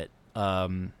paywall any of it,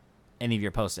 any of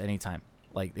your posts at any time.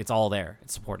 It's all there.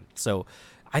 It's supported. So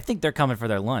I think they're coming for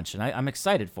their lunch, and I'm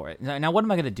excited for it. Now, what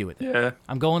am I going to do with it? Yeah.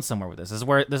 I'm going somewhere with this.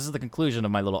 This is the conclusion of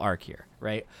my little arc here,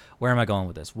 right? Where am I going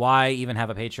with this? Why even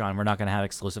have a Patreon? We're not going to have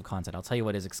exclusive content. I'll tell you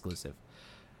what is exclusive.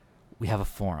 We have a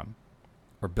forum.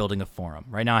 We're building a forum.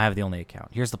 Right now, I have the only account.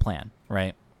 Here's the plan,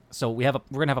 right? So we're going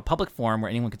to have a public forum where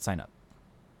anyone can sign up.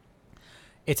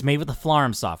 It's made with the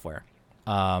Flarm software.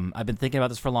 I've been thinking about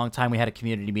this for a long time. We had a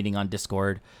community meeting on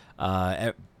Discord.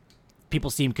 People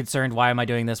seem concerned. Why am I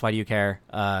doing this? Why do you care?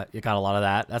 You got a lot of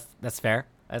that. That's fair.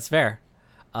 That's fair.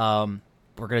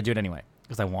 We're gonna do it anyway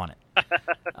because I want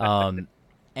it.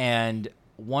 And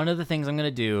one of the things I'm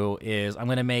gonna do is I'm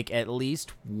gonna make at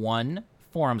least one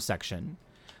forum section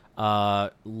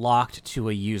locked to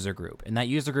a user group, and that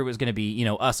user group is gonna be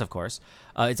us, of course.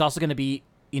 It's also gonna be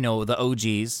the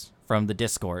OGs from the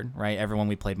Discord, right? Everyone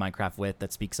we played Minecraft with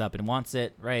that speaks up and wants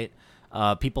it, right?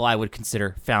 People I would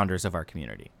consider founders of our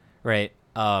community. Right,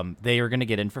 they are going to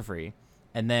get in for free,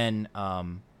 and then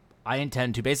I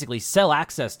intend to basically sell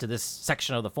access to this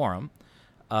section of the forum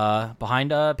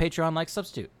behind a Patreon-like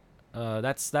substitute.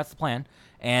 That's the plan,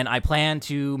 and I plan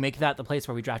to make that the place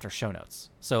where we draft our show notes.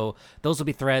 So those will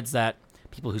be threads that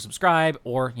people who subscribe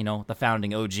or the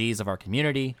founding OGs of our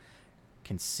community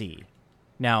can see.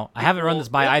 Now, I haven't run this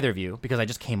by either of you because I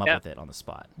just came up with it on the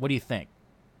spot. What do you think?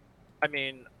 I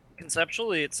mean,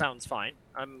 conceptually, it sounds fine.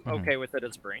 I'm okay with it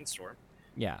as a brainstorm.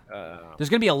 Yeah. There's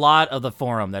going to be a lot of the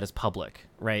forum that is public,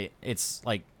 right? It's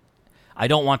like, I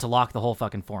don't want to lock the whole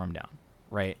fucking forum down,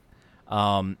 right?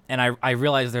 And I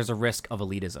realize there's a risk of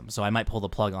elitism, so I might pull the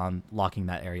plug on locking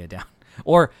that area down.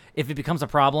 Or if it becomes a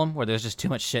problem where there's just too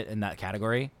much shit in that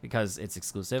category because it's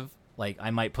exclusive, like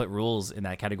I might put rules in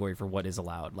that category for what is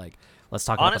allowed. Like, let's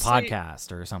talk about the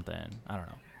podcast or something. I don't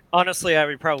know. Honestly, I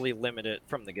would probably limit it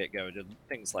from the get-go to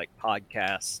things like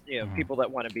podcasts. People that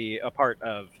want to be a part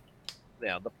of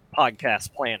the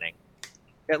podcast planning,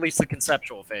 at least the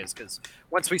conceptual phase, because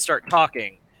once we start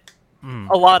talking,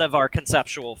 a lot of our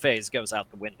conceptual phase goes out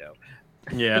the window.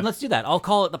 Yeah. Then let's do that. I'll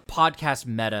call it the podcast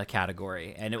meta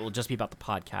category, and it will just be about the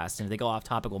podcast. And if they go off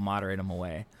topic, we'll moderate them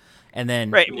away. And then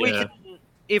we can,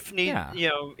 if need,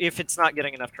 if it's not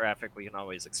getting enough traffic, we can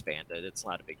always expand it. It's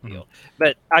not a big deal.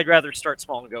 But I'd rather start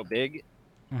small and go big,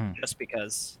 just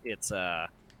because it's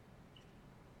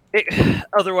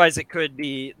otherwise it could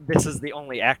be this is the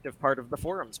only active part of the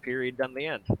forums period done the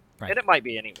end, and it might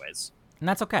be anyways. And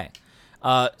that's okay.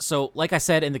 So, like I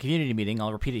said in the community meeting,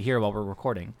 I'll repeat it here while we're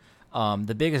recording.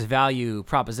 The biggest value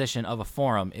proposition of a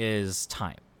forum is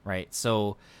time, right?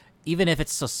 So even if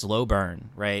it's a slow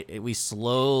burn, right? We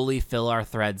slowly fill our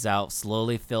threads out,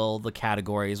 slowly fill the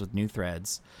categories with new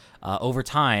threads. Over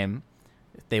time,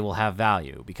 they will have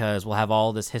value because we'll have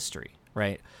all this history,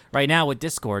 right? Right now with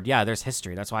Discord, there's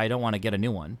history. That's why I don't want to get a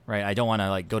new one, right? I don't want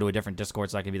to go to a different Discord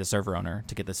so I can be the server owner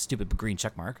to get this stupid green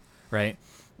check mark, right?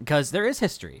 Because there is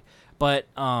history. But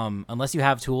unless you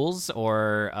have tools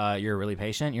or you're really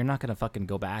patient, you're not going to fucking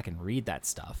go back and read that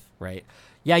stuff, right?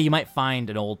 Yeah, you might find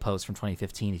an old post from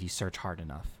 2015 if you search hard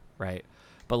enough, right?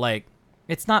 But,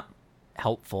 it's not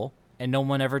helpful, and no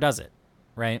one ever does it,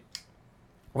 right?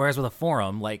 Whereas with a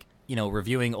forum,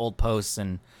 reviewing old posts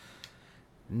and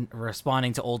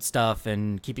responding to old stuff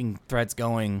and keeping threads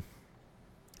going,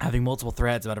 having multiple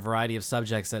threads about a variety of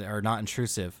subjects that are not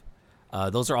intrusive,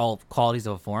 those are all qualities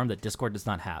of a forum that Discord does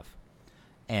not have.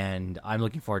 And I'm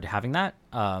looking forward to having that.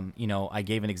 I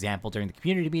gave an example during the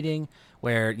community meeting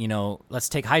where, let's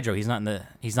take Hydro. He's not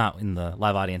in the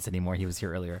live audience anymore. He was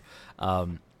here earlier.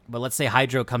 But let's say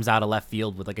Hydro comes out of left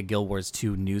field with a Guild Wars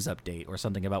 2 news update or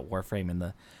something about Warframe in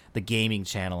the gaming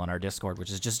channel on our Discord,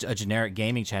 which is just a generic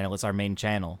gaming channel. It's our main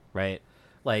channel, right?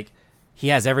 He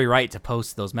has every right to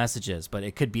post those messages, but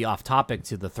it could be off topic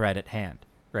to the thread at hand,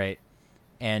 right?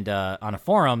 And on a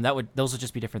forum, those would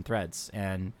just be different threads,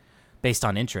 and based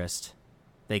on interest,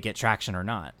 they get traction or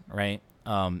not, right?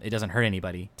 It doesn't hurt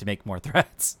anybody to make more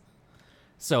threads.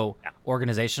 So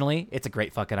organizationally, it's a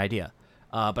great fucking idea.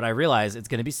 But I realize it's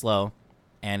going to be slow,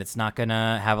 and it's not going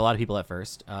to have a lot of people at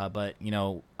first. But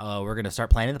we're going to start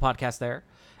planning the podcast there,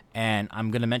 and I'm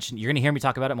going to mention, you're going to hear me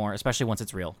talk about it more, especially once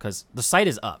it's real, because the site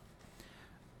is up.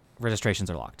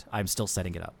 Registrations are locked. I'm still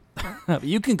setting it up.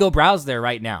 You can go browse there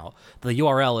right now. The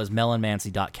URL is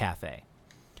melonmancy.cafe.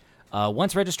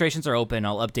 Once registrations are open,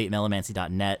 I'll update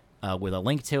melonmancy.net with a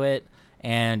link to it,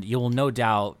 and you'll no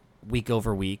doubt week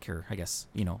over week, or I guess,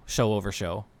 show over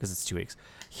show, because it's 2 weeks,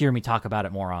 hear me talk about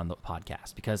it more on the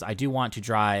podcast, because I do want to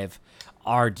drive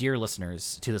our dear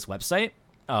listeners to this website,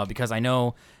 because I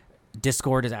know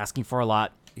Discord is asking for a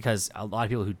lot, because a lot of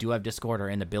people who do have Discord are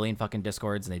in a billion fucking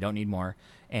Discords, and they don't need more,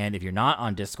 and if you're not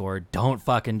on Discord, don't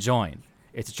fucking join.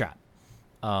 It's a trap.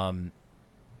 Don't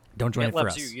join it for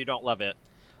us. You don't love it.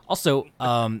 Also,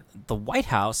 the White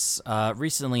House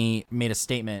recently made a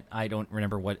statement. I don't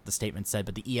remember what the statement said,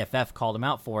 but the EFF called them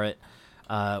out for it,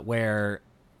 where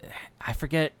I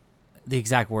forget the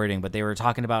exact wording, but they were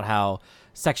talking about how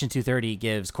Section 230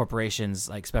 gives corporations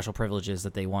special privileges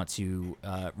that they want to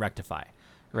rectify,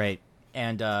 right?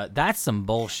 And that's some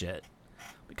bullshit.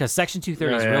 Because Section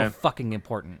 230 is real fucking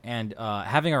important. And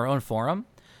having our own forum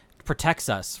protects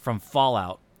us from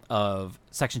fallout of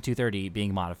Section 230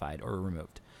 being modified or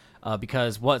removed.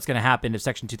 Because what's going to happen if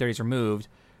Section 230 is removed,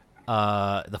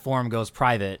 the forum goes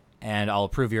private, and I'll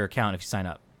approve your account if you sign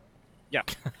up. Yeah.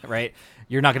 Right?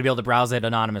 You're not going to be able to browse it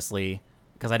anonymously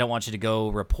because I don't want you to go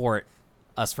report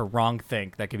us for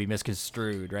wrongthink that could be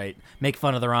misconstrued, right? Make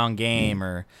fun of the wrong game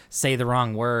or say the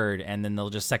wrong word, and then they'll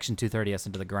just Section 230 us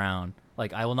into the ground.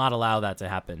 Like, I will not allow that to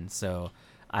happen, so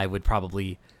I would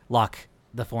probably lock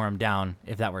the forum down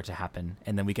if that were to happen,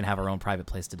 and then we can have our own private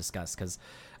place to discuss, because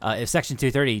if Section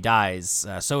 230 dies,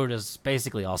 so does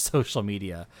basically all social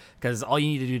media, because all you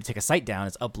need to do to take a site down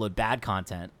is upload bad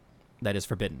content that is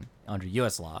forbidden under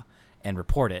U.S. law and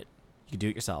report it. You can do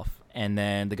it yourself, and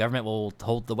then the government will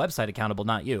hold the website accountable,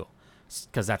 not you,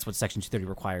 because that's what Section 230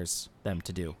 requires them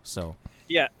to do. So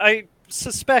yeah, I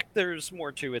suspect there's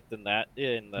more to it than that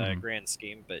in the grand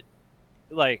scheme, but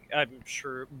like, I'm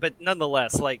sure, but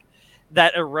nonetheless, like,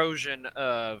 that erosion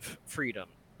of freedom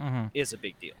is a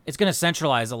big deal. It's going to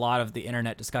centralize a lot of the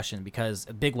internet discussion, because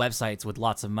big websites with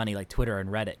lots of money like Twitter and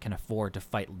Reddit can afford to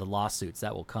fight the lawsuits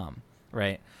that will come,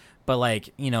 right? But like,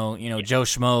 Joe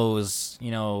Schmo's,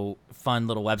 fun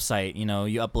little website,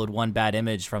 you upload one bad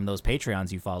image from those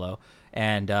Patreons you follow,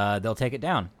 and they'll take it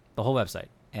down, the whole website.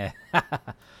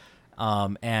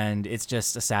 And it's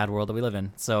just a sad world that we live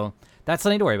in. So that's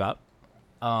something to worry about.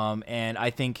 And I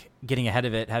think getting ahead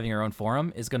of it, having your own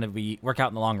forum, is going to work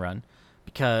out in the long run,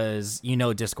 because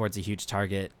Discord's a huge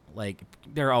target. Like,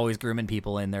 they're always grooming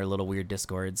people in their little weird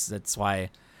Discords. That's why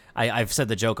I've said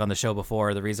the joke on the show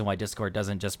before. The reason why Discord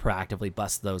doesn't just proactively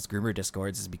bust those groomer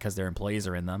Discords is because their employees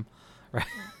are in them. Right?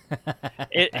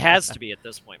 It has to be at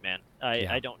this point, man.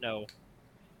 I don't know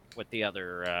what the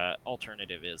other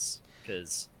alternative is,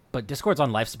 because... But Discord's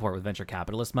on life support with venture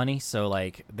capitalist money, so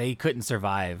like they couldn't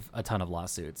survive a ton of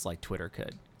lawsuits like Twitter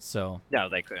could. So no,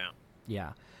 they couldn't.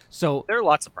 Yeah. So there are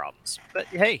lots of problems, but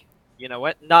hey, you know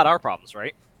what? Not our problems,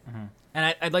 right?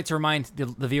 And I'd like to remind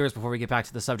the viewers before we get back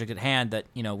to the subject at hand that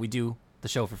we do the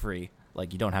show for free.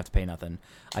 Like, you don't have to pay nothing.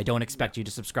 I don't expect you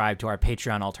to subscribe to our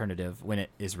Patreon alternative when it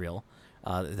is real.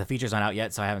 The feature's not out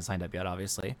yet, so I haven't signed up yet,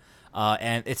 obviously.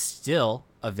 And it's still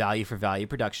a value for value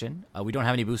production. We don't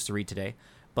have any boosts to read today.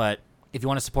 But if you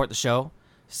want to support the show,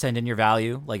 send in your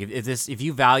value. Like, if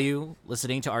you value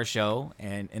listening to our show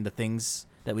and the things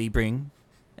that we bring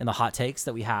and the hot takes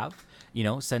that we have,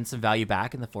 send some value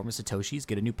back in the form of Satoshis.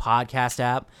 Get a new podcast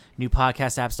app,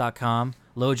 newpodcastapps.com.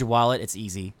 Load your wallet. It's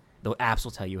easy. The apps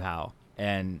will tell you how.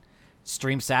 And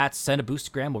stream sats, send a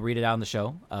boostagram. We'll read it out on the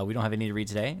show. We don't have any to read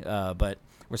today, but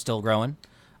we're still growing.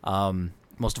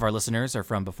 Most of our listeners are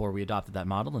from before we adopted that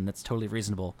model, and that's totally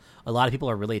reasonable. A lot of people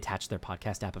are really attached to their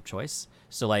podcast app of choice.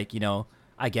 So, like,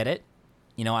 I get it.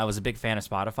 I was a big fan of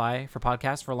Spotify for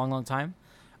podcasts for a long, long time.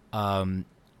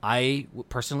 I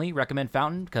personally recommend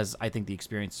Fountain because I think the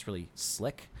experience is really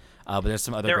slick. But there's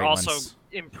some other great ones.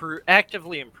 They're also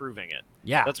actively improving it.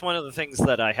 Yeah. That's one of the things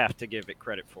that I have to give it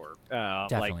credit for.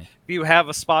 Definitely. Like, if you have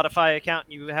a Spotify account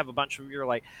and you have a bunch of them, you're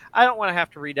like, I don't want to have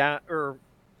to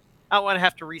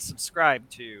resubscribe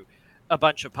to a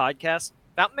bunch of podcasts.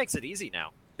 Fountain makes it easy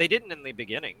now. They didn't in the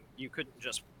beginning. You couldn't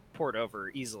just port over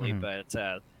easily, but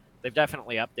they've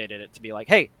definitely updated it to be like,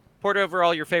 hey, port over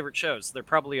all your favorite shows. They're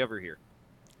probably over here.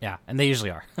 Yeah, and they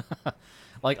usually are.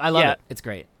 Like, I love it. It's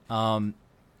great.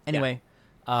 Anyway,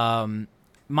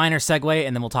 minor segue,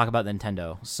 and then we'll talk about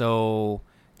Nintendo. So,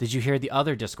 did you hear the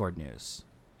other Discord news?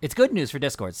 It's good news for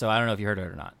Discord, so I don't know if you heard it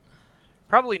or not.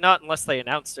 Probably not unless they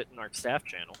announced it in our staff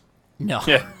channel. No.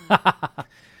 Yeah.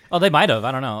 Well, they might have.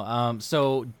 I don't know.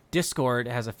 So Discord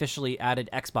has officially added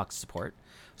Xbox support,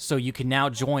 so you can now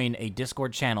join a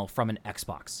Discord channel from an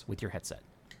Xbox with your headset.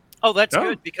 Oh, that's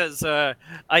good, because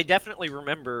I definitely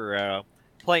remember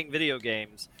playing video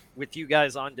games with you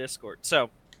guys on Discord. So,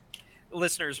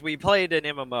 listeners, we played an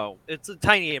MMO. It's a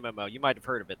tiny MMO. You might have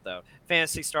heard of it, though.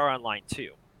 Phantasy Star Online 2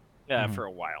 for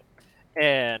a while.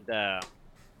 And I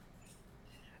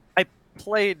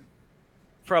played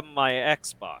from my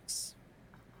Xbox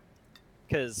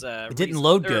because it didn't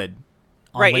load good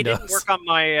on right, Windows. It didn't work on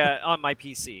my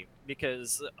PC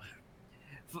because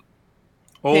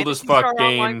old as fuck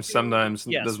game sometimes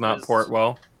does not port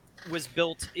well. Was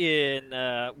built in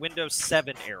Windows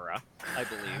 7 era, I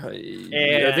believe.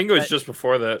 I think it was just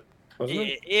before that, wasn't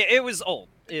it? It was old,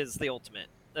 is the ultimate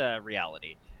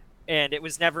reality. And it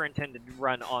was never intended to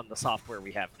run on the software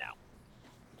we have now.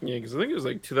 Yeah, because I think it was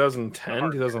like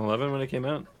 2010, 2011 when it came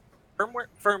out.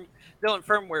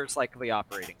 Firmware is like the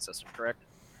operating system, correct?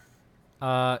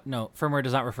 No, firmware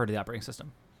does not refer to the operating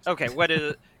system. Okay, what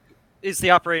is it? Is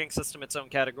the operating system its own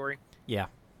category? Yeah.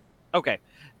 Okay.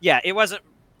 Yeah, it wasn't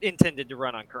intended to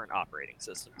run on current operating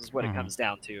systems, is what it comes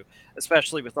down to,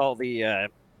 especially with all the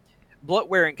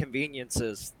bloatware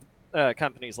inconveniences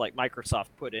companies like Microsoft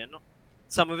put in.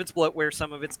 Some of it's bloatware,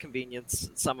 some of it's convenience,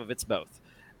 some of it's both.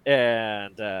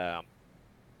 And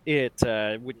it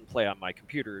wouldn't play on my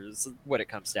computer is what it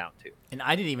comes down to. And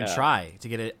I didn't even try to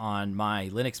get it on my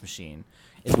Linux machine.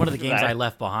 It's one of the games I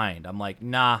left behind. I'm like,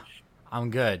 nah, I'm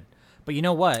good. But you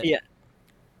know what? Yeah.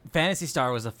 Phantasy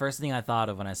Star was the first thing I thought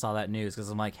of when I saw that news,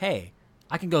 because I'm like, hey,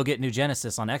 I can go get New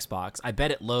Genesis on Xbox. I bet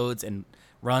it loads and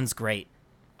runs great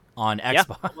on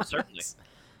Xbox. Yeah, almost certainly.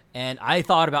 And I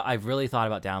really thought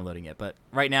about downloading it. But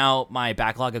right now, my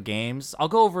backlog of games, I'll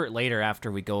go over it later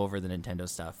after we go over the Nintendo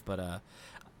stuff. But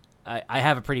I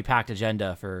have a pretty packed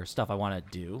agenda for stuff I want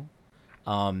to do.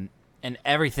 And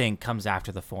everything comes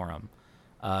after the forum.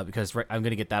 Because I'm going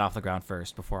to get that off the ground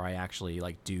first before I actually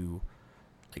do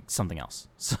something else.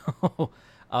 So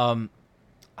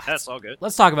that's all good.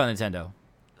 Let's talk about Nintendo.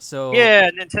 So yeah,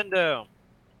 Nintendo.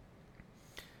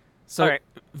 So right.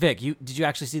 Vic, did you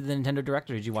actually see the Nintendo Direct,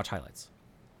 or did you watch highlights?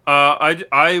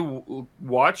 I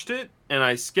watched it, and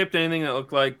I skipped anything that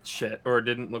looked like shit or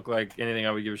didn't look like anything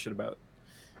I would give a shit about.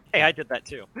 Hey, I did that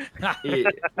too.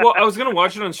 Well, I was gonna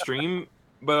watch it on stream,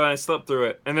 but I slept through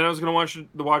it, and then I was gonna watch the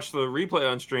replay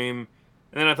on stream,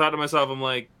 and then I thought to myself, I'm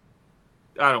like,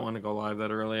 I don't want to go live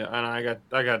that early, and I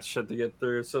got shit to get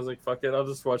through, so I was like, fuck it, I'll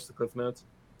just watch the Cliff Notes.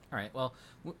 All right, well,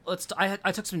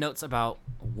 I took some notes about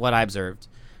what I observed.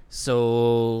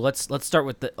 So let's start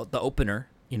with the opener.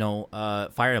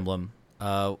 Fire Emblem.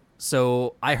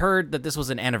 So I heard that this was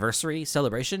an anniversary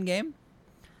celebration game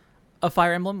of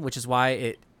Fire Emblem, which is why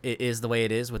it is the way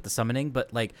it is with the summoning.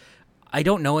 But I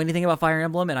don't know anything about Fire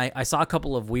Emblem, and I saw a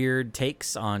couple of weird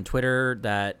takes on Twitter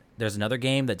that there's another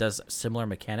game that does similar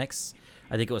mechanics.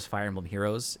 I think it was Fire Emblem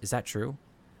Heroes. Is that true?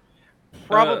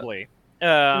 Probably.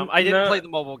 I didn't play the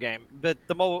mobile game, but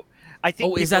the mobile. I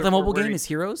think. Oh, is that the mobile game? Is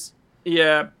Heroes?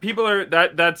 Yeah, people are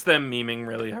that's them memeing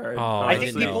really hard. Oh, I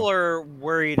think people are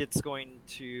worried it's going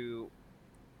to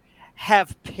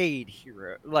have paid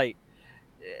hero.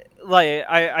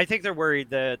 I think they're worried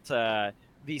that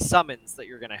the summons that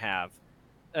you're going to have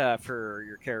for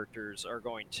your characters are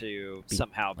going to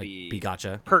somehow be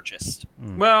gacha purchased.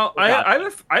 Well, I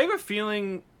have a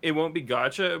feeling it won't be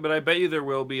gacha, but I bet you there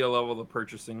will be a level of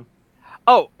purchasing.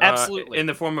 Oh, absolutely. In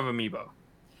the form of amiibo.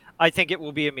 I think it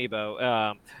will be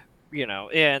amiibo.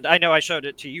 And I know I showed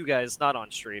it to you guys, not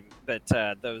on stream, but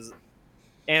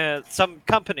some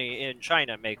company in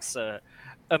China makes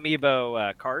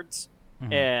amiibo cards,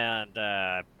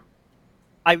 and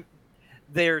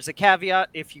there's a caveat: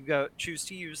 if you choose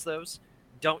to use those,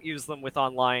 don't use them with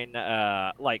online,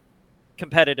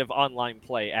 competitive online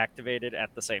play activated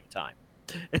at the same time.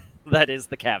 That is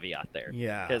the caveat there.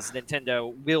 Yeah, because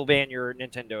Nintendo will ban your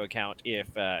Nintendo account if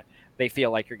they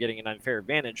feel like you're getting an unfair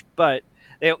advantage, but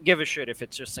they don't give a shit if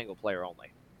it's just single player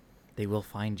only. They will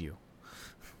find you.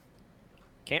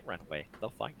 Can't run away.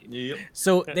 They'll find you. Yep.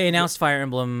 So they announced Fire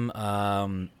Emblem.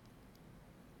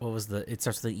 What was it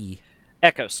starts with the E.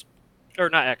 Echoes. Or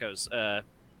not Echoes.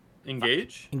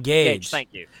 Engage? Engage. Thank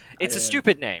you. It's a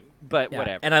stupid name, but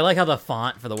whatever. And I like how the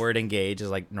font for the word engage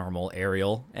is normal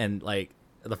Arial, and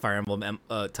the Fire Emblem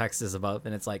text is above,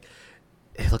 and it's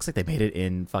it looks like they made it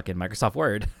in fucking Microsoft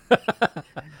Word.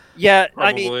 Yeah,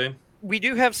 Probably. I mean, we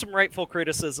do have some rightful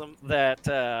criticism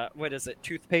that what is it,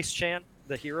 Toothpaste Chan,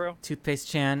 the hero? Toothpaste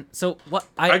Chan. So what?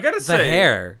 I gotta say, the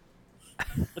hair.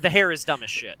 The hair is dumb as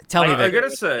shit. Tell me, I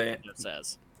gotta say,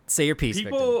 say your piece,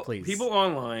 Victor, please. People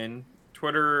online,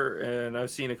 Twitter, and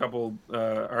I've seen a couple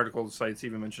article sites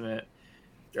even mention it,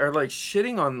 are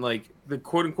shitting on the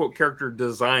quote unquote character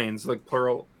designs,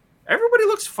 plural. Everybody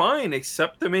looks fine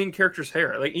except the main character's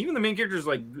hair. Even the main character's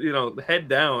head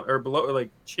down or below,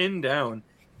 chin down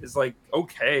is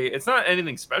okay. It's not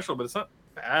anything special, but it's not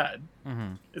bad.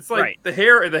 Mm-hmm. It's the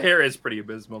hair. The hair is pretty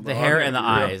abysmal. The hair and the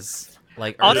eyes,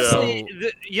 honestly,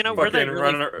 where they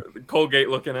running Colgate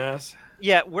looking ass.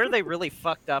 Yeah, where they really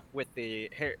fucked up with the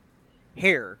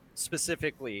hair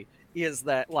specifically is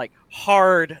that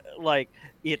hard,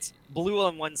 it's blue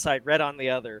on one side, red on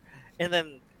the other, and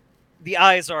then the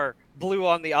eyes are blue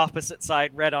on the opposite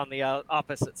side, red on the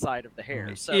opposite side of the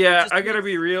hair. So yeah, I gotta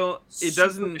be real. It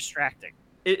doesn't distracting.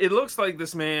 It looks like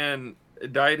this man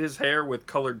dyed his hair with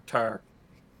colored tar.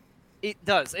 It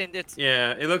does, and it's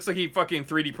it looks like he fucking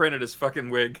 3D printed his fucking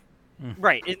wig.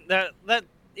 Right.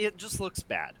 It just looks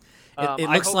bad. It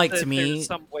looks like to me there's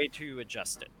some way to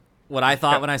adjust it. What I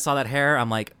thought when I saw that hair, I'm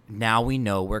like, now we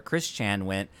know where Chris Chan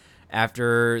went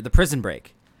after the prison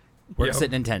break. Works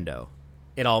at Nintendo.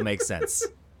 It all makes sense.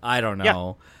 I don't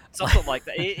know. Something like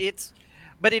that.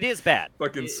 But it is bad.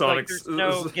 Fucking Sonic,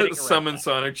 summon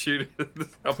Sonic shoot.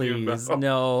 Please,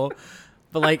 no.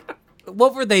 But like,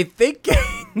 what were they thinking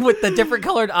with the different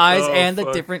colored eyes and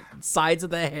the different sides of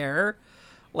the hair?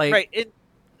 Like, right.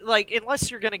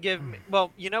 Unless you're gonna give me,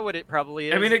 well, you know what it probably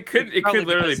is. I mean, it could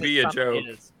literally be a joke.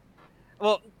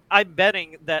 Well, I'm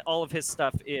betting that all of his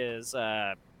stuff is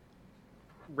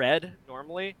red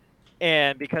normally,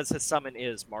 and because his summon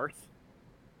is Marth.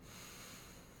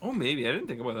 Oh, maybe. I didn't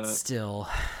think about that. Still.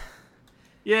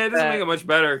 Yeah, it doesn't make it much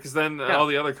better, because then all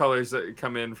the other colors that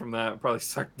come in from that probably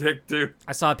suck dick, too.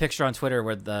 I saw a picture on Twitter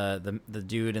where the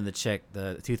dude and the chick,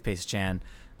 the toothpaste Chan,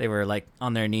 they were, like,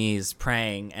 on their knees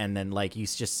praying, and then, like, you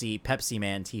just see Pepsi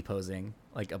Man T-posing,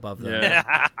 like, above them.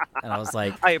 Yeah. And I was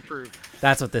like... I approve.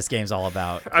 That's what this game's all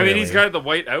about. Clearly. I mean, he's got the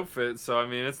white outfit, so, I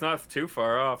mean, it's not too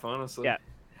far off, honestly. Yeah.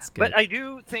 But I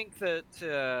do think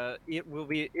that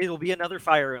it'll be another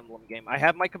Fire Emblem game. I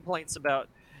have my complaints about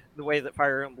the way that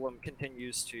Fire Emblem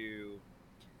continues to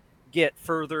get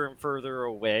further and further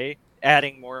away,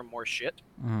 adding more and more shit.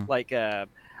 Mm-hmm. Like,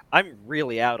 I'm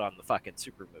really out on the fucking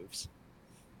super moves.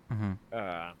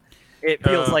 Mm-hmm. It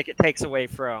feels like it takes away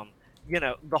from,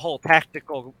 the whole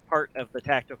tactical part of the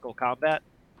tactical combat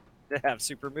to have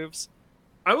super moves.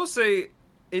 I will say,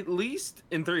 at least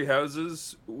in Three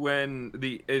Houses, when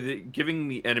the giving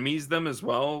the enemies them as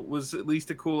well was at least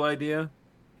a cool idea.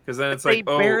 Because then it's they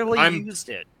barely used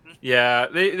it. Yeah,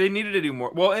 they needed to do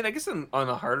more. Well, and I guess on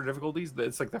the harder difficulties,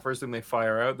 it's like the first thing they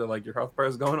fire out. They're like, your health bar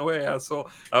is going away, asshole.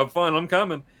 Have fun, I'm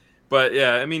coming. But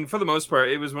yeah, I mean, for the most part,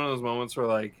 it was one of those moments where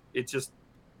like it just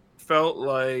felt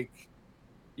like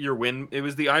your win. It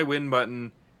was the I win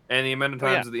button, and the amount of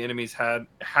times that the enemies had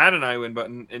an I win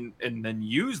button and then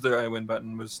used their I win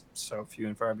button was so few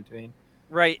and far between.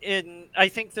 Right, and I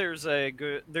think there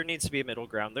needs to be a middle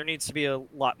ground. There needs to be a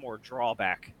lot more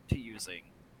drawback to using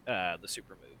the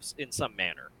super moves in some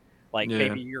manner. Like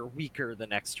maybe you're weaker the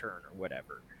next turn or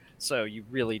whatever. So you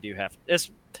really do have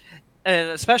and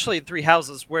especially in Three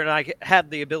Houses where I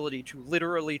had the ability to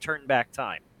literally turn back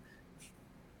time.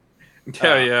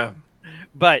 Yeah.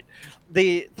 But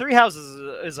the Three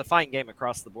Houses is a fine game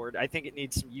across the board. I think it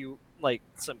needs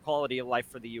some quality of life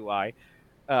for the UI.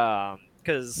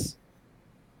 Because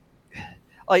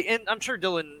and I'm sure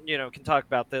Dylan, can talk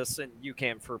about this, and you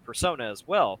can for Persona as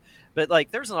well. But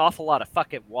there's an awful lot of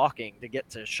fucking walking to get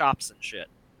to shops and shit.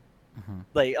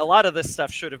 Mm-hmm. A lot of this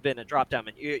stuff should have been a drop down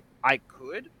menu. I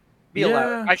could be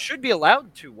allowed. I should be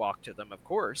allowed to walk to them, of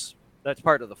course. That's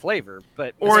part of the flavor.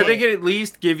 But they could at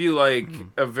least give you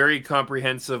a very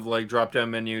comprehensive drop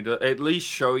down menu to at least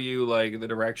show you the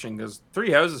direction. Because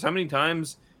Three Houses, how many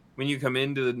times when you come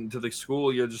into the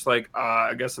school, you're just like,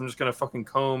 I guess I'm just gonna fucking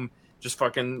comb. Just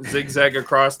fucking zigzag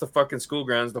across the fucking school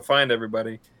grounds to find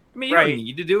everybody. I mean, you don't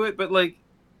need to do it, but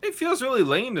it feels really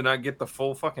lame to not get the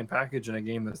full fucking package in a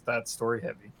game that's that story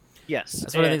heavy. Yes,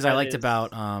 that's one of the things I liked about,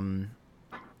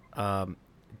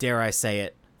 dare I say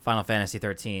it, Final Fantasy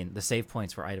 13. The save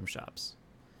points were item shops,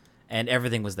 and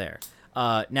everything was there.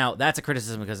 Now that's a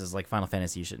criticism because it's Final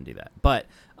Fantasy, you shouldn't do that. But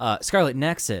Scarlet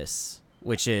Nexus,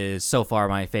 which is so far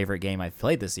my favorite game I've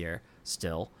played this year,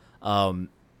 still.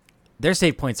 Their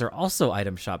save points are also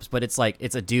item shops, but it's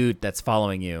it's a dude that's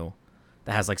following you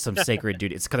that has some sacred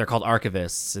duty. They're called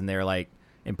archivists, and they're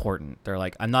important. They're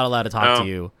I'm not allowed to talk to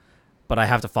you, but I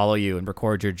have to follow you and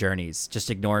record your journeys.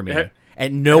 Just ignore me.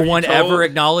 And no one ever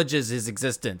acknowledges his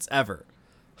existence ever.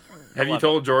 Have you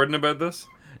told Jordan about this?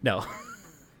 No.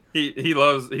 He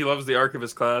loves the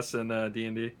archivist class in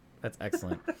D&D. That's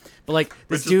excellent. But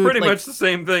this Which dude, is pretty much the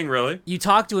same thing, really. You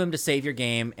talk to him to save your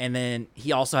game, and then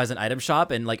he also has an item shop.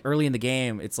 And early in the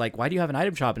game, it's why do you have an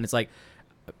item shop? And it's I'm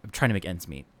trying to make ends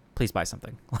meet. Please buy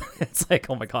something. It's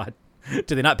oh my god,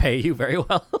 do they not pay you very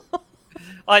well?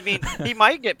 I mean, he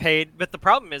might get paid, but the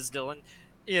problem is, Dylan,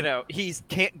 he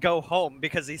can't go home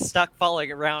because he's stuck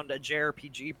following around a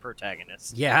JRPG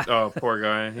protagonist. Yeah. Oh, poor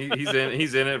guy.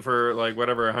 He's in it for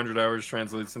whatever 100 hours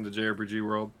translates into JRPG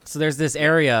world. So there's this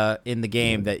area in the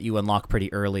game that you unlock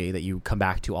pretty early that you come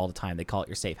back to all the time. They call it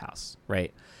your safe house,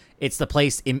 right? It's the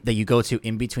place that you go to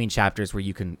in between chapters where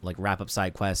you can wrap up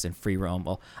side quests and free roam.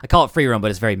 Well, I call it free roam,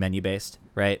 but it's very menu based,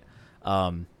 right?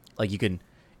 You can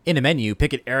in a menu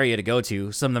pick an area to go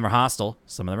to. Some of them are hostile,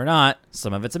 some of them are not.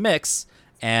 Some of it's a mix.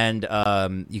 And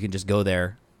you can just go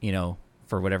there,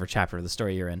 for whatever chapter of the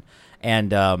story you're in. And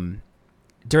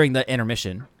during the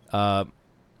intermission,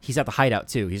 he's at the hideout,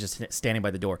 too. He's just standing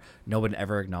by the door. No one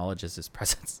ever acknowledges his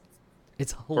presence.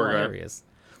 It's hilarious.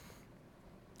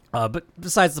 But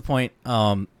besides the point,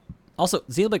 also,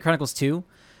 Xenoblade Chronicles 2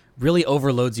 really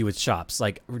overloads you with shops.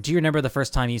 Do you remember the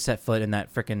first time you set foot in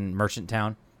that frickin' merchant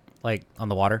town? like on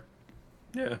the water.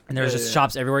 Yeah. And there was just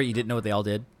shops everywhere. You didn't know what they all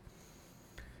did.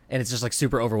 And it's just like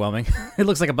super overwhelming. It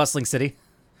looks like a bustling city.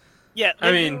 Yeah,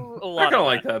 I mean, I kind of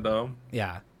like that though.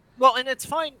 Yeah. Well, and it's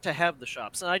fine to have the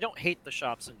shops, and I don't hate the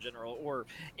shops in general or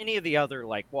any of the other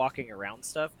like walking around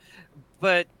stuff.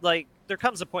 But like, there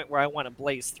comes a point where I want to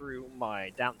blaze through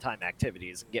my downtime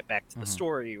activities and get back to the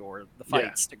story or the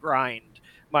fights to grind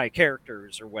my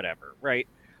characters or whatever, right?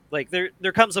 Like, there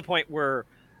comes a point where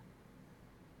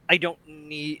I don't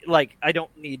need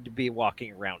to be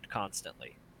walking around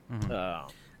constantly.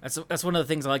 That's one of the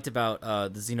things I liked about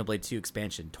the Xenoblade 2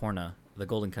 expansion, Torna, the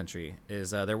Golden Country, is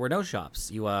there were no shops.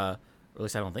 You, or at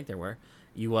least I don't think there were.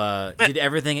 You did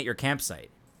everything at your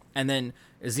campsite. And then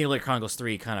Xenoblade Chronicles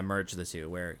 3 kind of merged the two,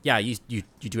 where, yeah, you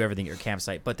do everything at your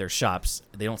campsite, but there's shops.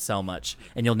 They don't sell much,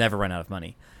 and you'll never run out of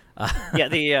money. Yeah,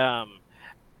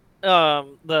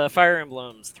 the Fire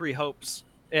Emblem's Three Hopes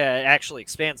actually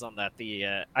expands on that.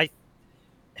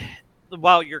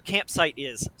 While your campsite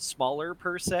is smaller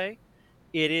per se,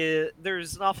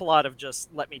 there's an awful lot of just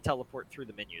let me teleport through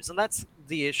the menus, and that's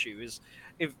the issue. Is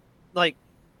if like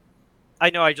I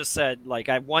know I just said like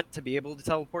I want to be able to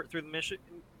teleport through the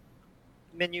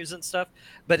menus and stuff,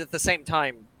 but at the same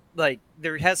time, like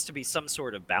there has to be some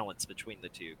sort of balance between the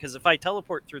two. Because if I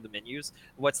teleport through the menus,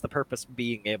 what's the purpose of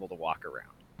being able to walk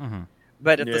around?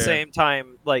 But at the same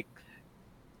time, like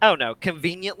I don't know,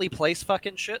 conveniently place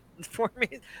fucking shit for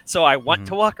me, so I want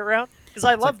to walk around. Because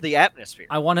I love the atmosphere.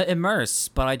 I want to immerse,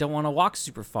 but I don't want to walk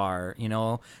super far. You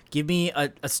know, give me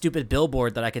a stupid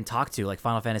billboard that I can talk to, like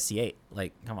Final Fantasy VIII.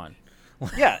 Like, come on.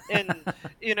 Yeah,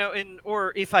 and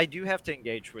or if I do have to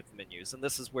engage with menus, and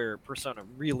this is where Persona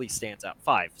really stands out,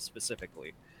 5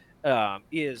 specifically,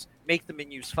 is make the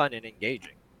menus fun and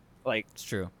engaging. Like, it's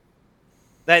true.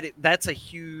 That's a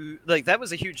huge that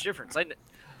was a huge difference. I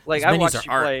watched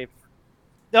you art. play.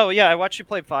 Oh yeah, I watched you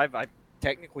play 5. I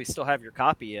technically still have your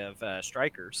copy of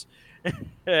Strikers,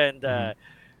 and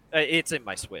it's in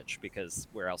my Switch because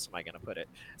where else am I going to put it?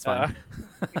 It's fine.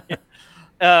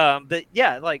 But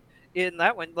yeah, like in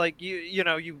that one, like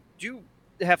you do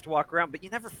have to walk around, but you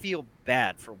never feel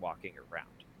bad for walking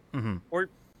around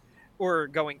or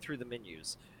going through the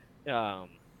menus, and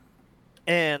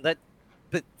that.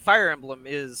 But Fire Emblem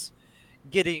is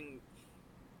getting.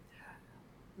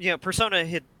 Persona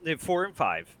hit 4 and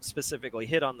 5 specifically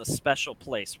hit on the special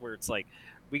place where it's like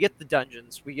we get the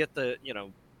dungeons, we get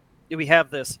we have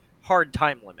this hard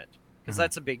time limit because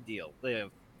that's a big deal.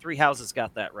 The Three Houses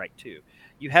got that right too.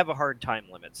 You have a hard time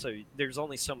limit, so there's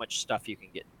only so much stuff you can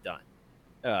get done.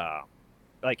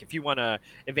 Like if you want to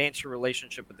advance your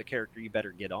relationship with the character, you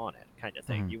better get on it, kind of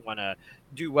thing. You want to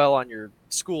do well on your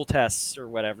school tests or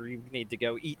whatever, you need to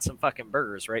go eat some fucking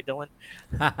burgers, right, Dylan?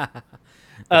 Big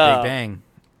Bang.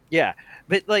 Yeah,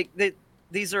 but like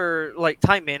these are like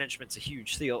time management's a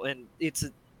huge deal, and it's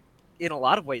in a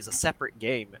lot of ways a separate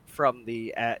game from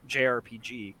the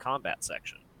JRPG combat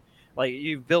section. Like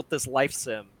you've built this life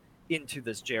sim into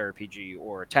this JRPG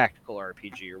or tactical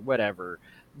RPG or whatever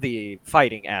the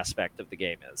fighting aspect of the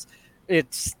game is.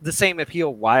 It's the same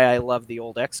appeal why I love the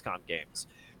old XCOM games,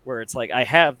 where it's like I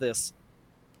have this.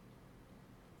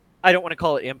 I don't want to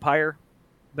call it empire,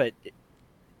 but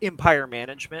empire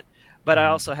management. But I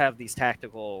also have these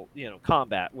tactical,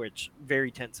 combat, which very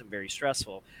tense and very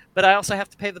stressful. But I also have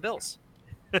to pay the bills.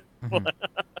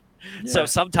 So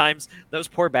sometimes those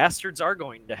poor bastards are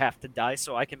going to have to die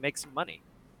so I can make some money.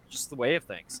 Just the way of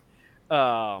things.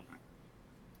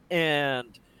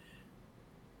 And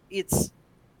it's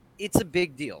a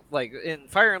big deal. Like, and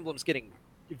Fire Emblem's getting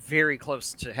very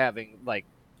close to having, like,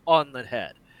 on the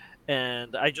head.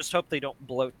 And I just hope they don't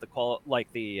bloat the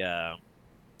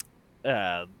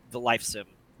life sim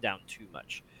down too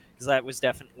much, because that was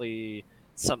definitely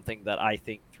something that I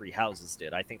think Three Houses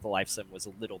did. I think the life sim was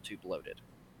a little too bloated.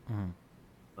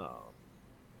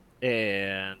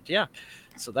 And yeah,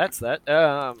 so that's that.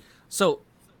 So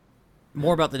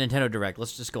more about the Nintendo Direct.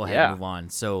 Let's just go ahead and move on.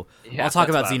 So I'll talk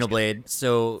about Xenoblade.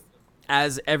 So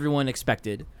as everyone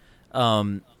expected,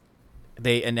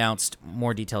 they announced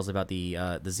more details about the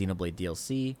Xenoblade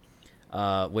DLC.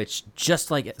 Which,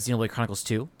 just like Xenoblade Chronicles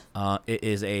 2, it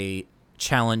is a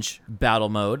challenge battle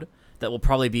mode that will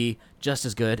probably be just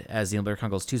as good as Xenoblade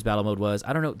Chronicles 2's battle mode was.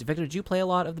 I don't know, Victor, did you play a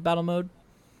lot of the battle mode?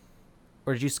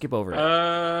 Or did you skip over it?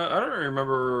 I don't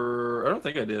remember. I don't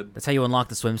think I did. That's how you unlock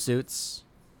the swimsuits?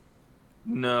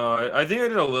 No, I think I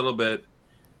did a little bit.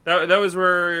 That was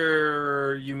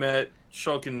where you met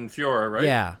Shulk and Fiora, right?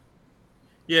 Yeah.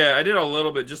 Yeah, I did a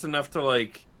little bit, just enough to,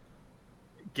 like,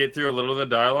 get through a little of the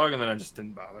dialogue, and then I just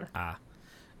didn't bother.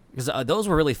 Because those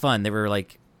were really fun. They were,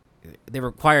 like, they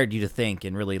required you to think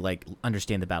and really like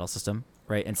understand the battle system,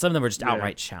 right? And some of them were just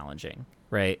outright challenging,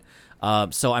 right?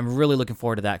 So I'm really looking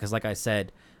forward to that because, like I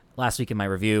said last week in my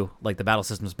review, like the battle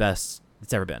system's best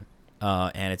it's ever been,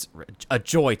 and it's a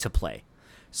joy to play.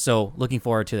 So looking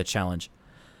forward to the challenge,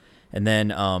 and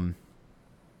then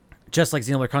just like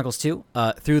Xenoblade Chronicles 2,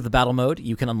 through the battle mode,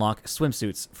 you can unlock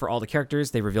swimsuits for all the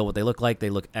characters. They reveal what they look like. They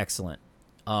look excellent.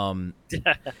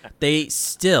 They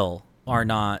still are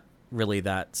not really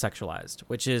that sexualized,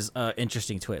 which is an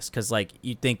interesting twist because like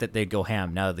you'd think that they'd go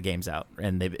ham now that the game's out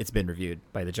and it's been reviewed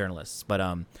by the journalists, but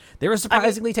they were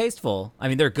surprisingly tasteful. I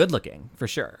mean, they're good looking for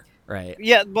sure, right?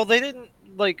 Yeah, well, they didn't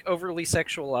like overly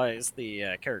sexualize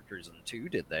the characters in 2,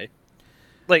 did they?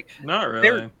 Like, not really.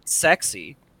 They're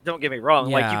sexy. Don't get me wrong.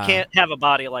 Yeah. Like, you can't have a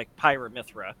body like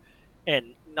Pyra/Mythra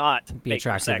and not Be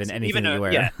attractive in anything you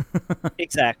wear. Yeah,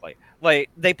 exactly. Like,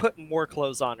 they put more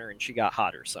clothes on her and she got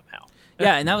hotter somehow.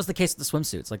 Yeah, and that was the case with the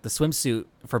swimsuits. Like the swimsuit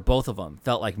for both of them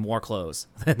felt like more clothes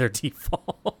than their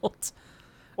default.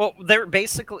 Well, they're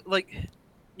basically like,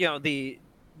 you know, the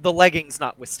leggings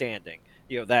notwithstanding,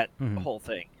 you know, that whole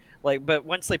thing. Like, but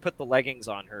once they put the leggings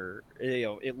on her, you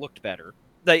know, it looked better.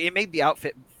 Like, it made the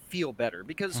outfit feel better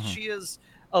because she is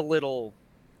a little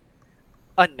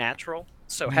unnatural.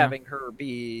 So having her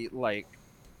be like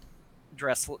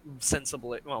dressed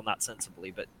sensibly, well, not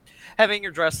sensibly, but having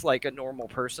her dressed like a normal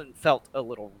person felt a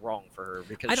little wrong for her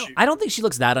because I don't think she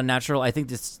looks that unnatural. I think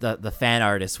this the fan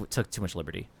artist took too much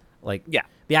liberty. Like,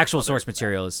 the actual source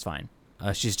material is fine.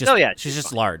 She's just she's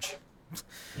just large.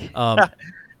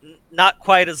 Not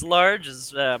quite as large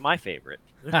as my favorite.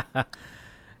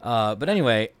 But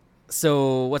anyway,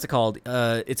 so what's it called?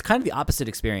 It's kind of the opposite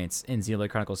experience in Xenoblade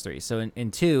Chronicles 3. So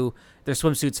in 2, their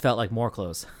swimsuits felt like more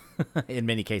clothes in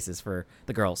many cases for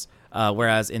the girls,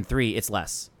 whereas in 3, it's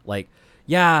less. Like,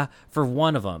 yeah, for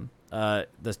one of them,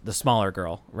 the smaller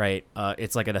girl, right?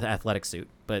 It's like an athletic suit,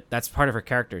 but that's part of her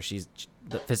character. She's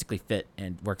physically fit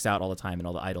and works out all the time in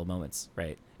all the idle moments,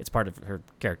 right? It's part of her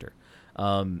character.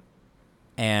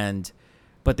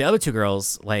 But the other two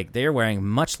girls, like, they're wearing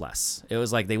much less. It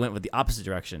was like they went with the opposite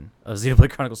direction of Xenoblade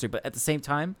Chronicles 3, but at the same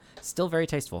time, still very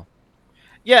tasteful.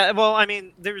 Yeah, well, I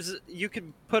mean, you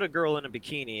could put a girl in a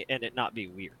bikini and it not be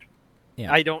weird.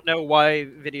 Yeah. I don't know why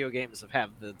video games have had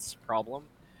this problem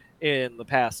in the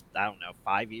past, I don't know,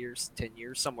 5 years, 10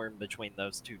 years, somewhere in between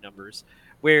those two numbers,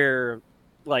 where,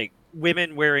 like,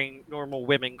 women wearing normal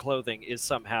women clothing is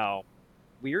somehow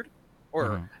weird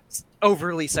or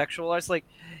overly sexualized. Like,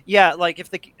 yeah, like,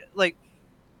 if like,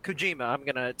 Kojima, I'm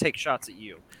going to take shots at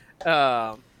you.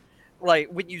 Like,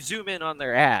 when you zoom in on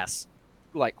their ass,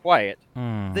 like Quiet,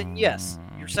 then yes,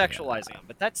 you're sexualizing them,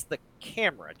 but that's the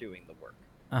camera doing the work.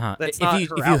 That's if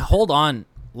you hold on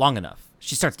long enough,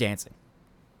 she starts dancing.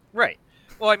 Right.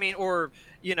 Well, I mean, or,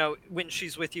 you know, when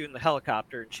she's with you in the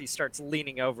helicopter and she starts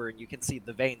leaning over and you can see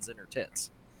the veins in her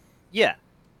tits. Yeah.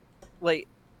 Like,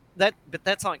 that, but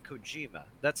that's on Kojima.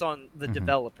 That's on the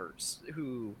developers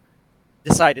who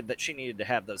decided that she needed to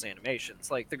have those animations.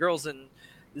 Like, the girls in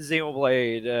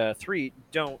Xenoblade 3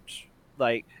 don't,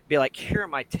 like, be like, here are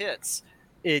my tits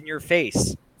in your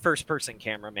face, first-person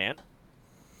camera, man.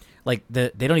 Like, they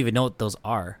don't even know what those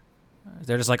are.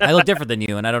 They're just like, I look different than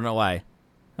you, and I don't know why.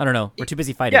 I don't know. We're too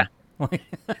busy fighting. Yeah.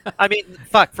 I mean,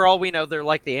 fuck, for all we know, they're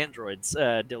like the androids,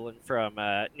 Dylan, from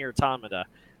Nier Automata.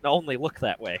 They only look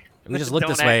that way. We just look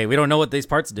this way. We don't know what these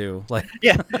parts do. Like,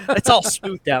 yeah, it's all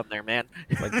smooth down there, man.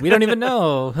 Like, we don't even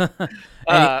know.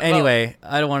 Anyway,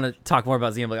 I don't want to talk more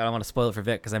about Xenoblade. I don't want to spoil it for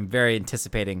Vic because I'm very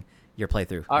anticipating your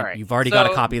playthrough. All right. You've already got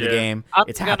a copy of the game.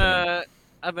 It's happening.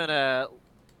 I'm gonna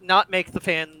not make the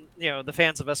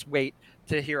fans of us wait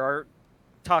to hear our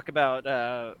talk about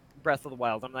Breath of the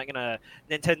Wild. I'm not gonna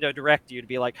Nintendo Direct you to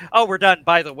be like, oh, we're done,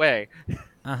 by the way.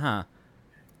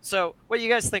 So, what do you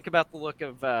guys think about the look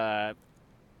of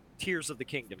Tears of the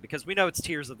Kingdom? Because we know it's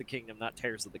Tears of the Kingdom, not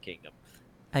Tears of the Kingdom.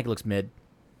 I think it looks mid.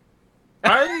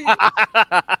 I'm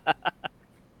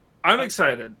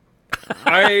excited.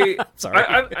 Sorry. It's one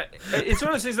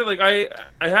of those things that, like,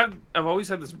 I've always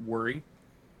had this worry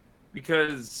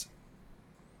because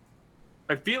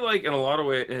I feel like in a lot of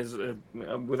ways,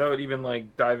 without even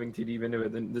like diving too deep into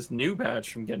it, this new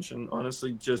patch from Genshin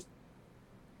honestly just,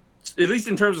 at least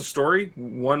in terms of story,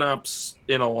 one-ups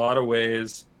in a lot of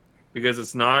ways because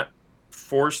it's not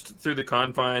forced through the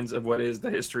confines of what is the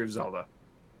history of Zelda.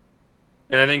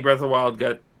 And I think Breath of the Wild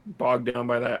got bogged down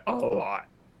by that a lot.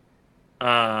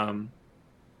 And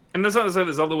that's not to say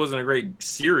that Zelda wasn't a great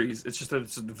series. It's just that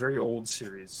it's a very old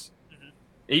series.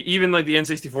 Even like the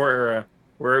N64 era,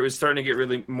 where it was starting to get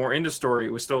really more into story,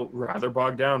 it was still rather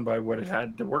bogged down by what it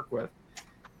had to work with.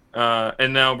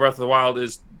 And now Breath of the Wild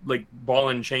is like ball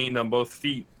and chained on both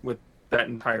feet with that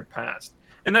entire past.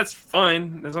 And that's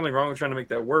fine. There's nothing wrong with trying to make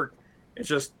that work. It's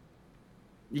just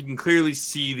you can clearly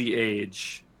see the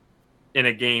age in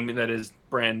a game that is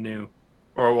brand new,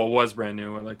 or was brand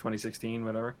new in like 2016,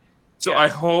 whatever. So I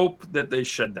hope that they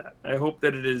shed that. I hope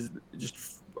that it is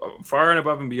just far and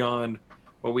above and beyond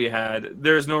what we had.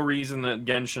 There's no reason that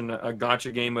Genshin, a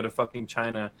gacha game out of fucking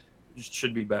China,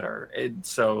 should be better.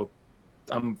 So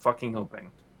I'm fucking hoping.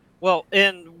 Well,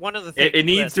 and one of the things it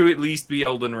needs to at least be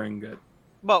Elden Ring good.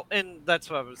 Well, and that's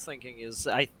what I was thinking is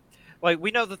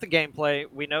we know that the gameplay,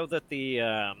 we know that the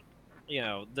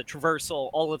the traversal,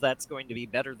 all of that's going to be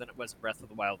better than it was in Breath of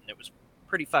the Wild, and it was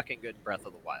pretty fucking good in Breath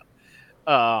of the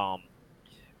Wild.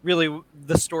 Really,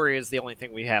 the story is the only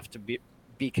thing we have to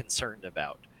be concerned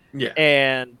about. Yeah,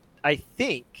 and I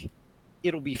think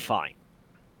it'll be fine.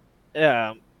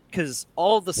 Because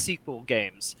all the sequel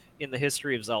games in the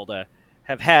history of Zelda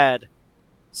have had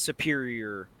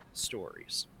superior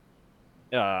stories.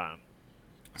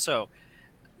 So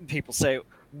people say,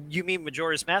 you mean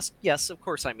Majora's Mask? Yes, of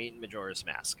course I mean Majora's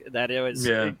Mask. That is,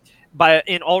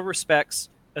 in all respects,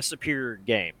 a superior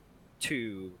game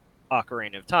to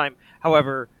Ocarina of Time.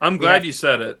 However, I'm glad you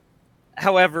said it.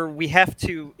 However, we have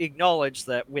to acknowledge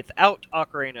that without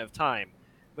Ocarina of Time,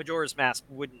 Majora's Mask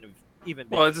wouldn't have even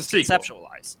been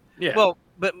conceptualized. Yeah. Well,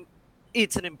 but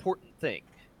it's an important thing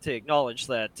to acknowledge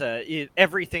that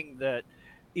everything that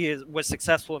was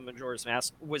successful in Majora's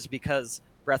Mask was because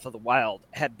Breath of the Wild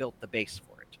had built the base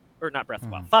for it. Or not Breath of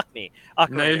the Wild. Fuck me.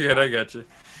 No, you're good. I got you.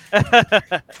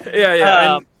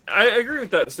 Yeah. I agree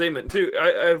with that statement too.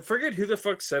 I forget who the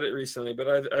fuck said it recently,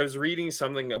 but I was reading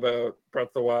something about Breath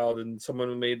of the Wild, and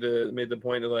someone made the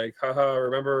point of like, haha,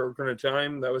 remember Ocarina of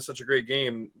Time? That was such a great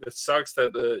game. It sucks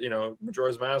that the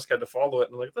Majora's Mask had to follow it.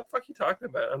 And I'm like, what the fuck are you talking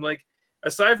about? I'm like,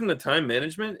 aside from the time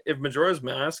management, if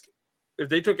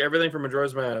they took everything from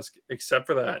Majora's Mask except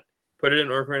for that, put it in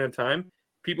Ocarina of Time,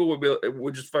 people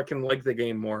would just fucking like the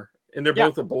game more. And they're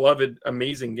both beloved,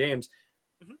 amazing games.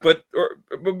 But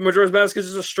Majora's Mask is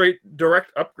just a straight direct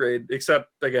upgrade,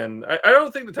 except again, I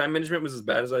don't think the time management was as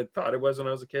bad as I thought it was when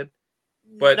I was a kid.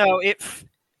 But no,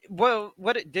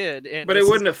 what it did, but it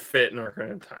wouldn't have fit in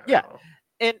Ocarina of Time. Yeah,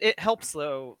 and it helps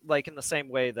though, like in the same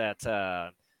way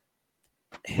that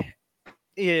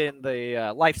in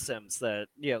the life sims that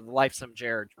the life sim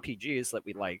JRPGs that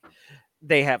we like,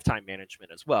 they have time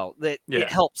management as well. It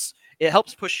helps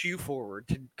push you forward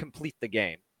to complete the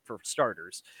game. For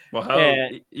starters, well,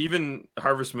 even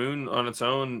Harvest Moon on its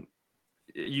own,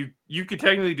 you could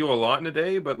technically do a lot in a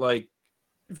day, but like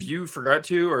if you forgot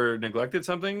to or neglected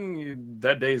something,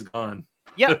 that day is gone.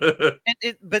 Yeah,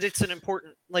 but it's an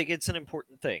important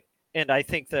thing, and I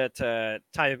think that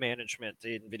time management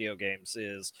in video games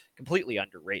is completely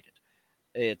underrated.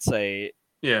 It's adding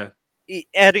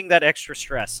that extra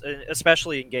stress,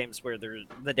 especially in games where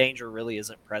the danger really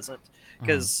isn't present,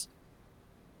 because.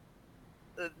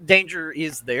 Danger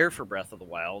is there for Breath of the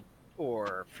Wild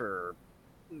or for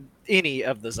any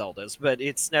of the Zeldas, but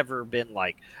it's never been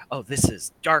like, oh, this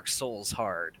is Dark Souls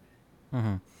hard.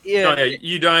 You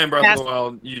die in Breath of the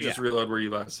Wild, you just reload where you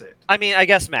last saved. I mean, I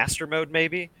guess Master Mode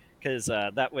maybe, because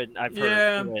that would I've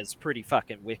heard was pretty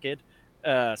fucking wicked,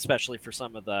 especially for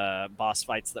some of the boss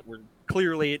fights that were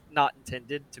clearly not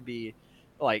intended to be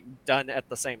like done at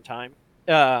the same time.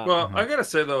 Well, I gotta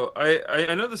say though,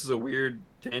 I know this is a weird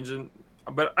tangent.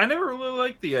 But I never really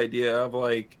liked the idea of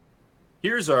like,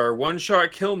 here's our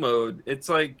one-shot kill mode. It's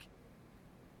like,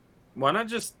 why not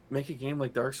just make a game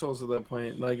like Dark Souls at that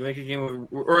point? Like make a game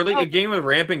a game with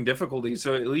ramping difficulty,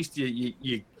 so at least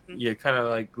you kind of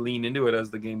like lean into it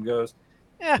as the game goes.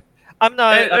 Yeah, I'm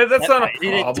not. That's not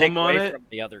a problem on it. From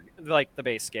the other, like the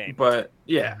base game, but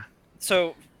yeah.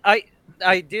 So I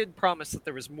did promise that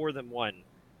there was more than one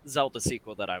Zelda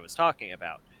sequel that I was talking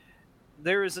about.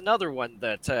 There is another one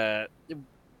that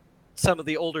some of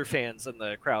the older fans in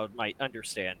the crowd might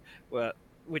understand,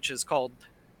 which is called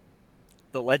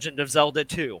The Legend of Zelda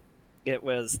 2. It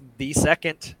was the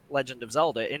second Legend of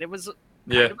Zelda, and it was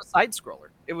kind of a side-scroller.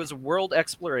 It was a world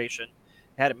exploration,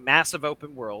 had a massive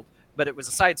open world, but it was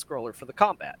a side-scroller for the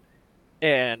combat.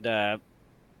 And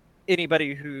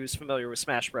anybody who's familiar with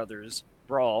Smash Brothers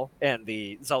Brawl and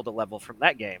the Zelda level from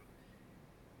that game,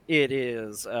 it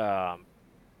is...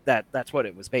 that's what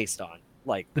it was based on,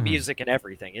 like the music and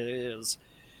everything. It is,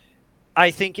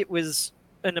 I think it was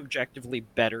an objectively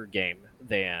better game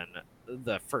than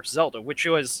the first Zelda, which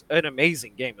was an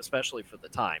amazing game, especially for the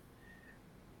time.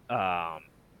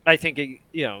 I think a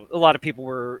lot of people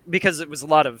were, because it was a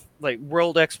lot of like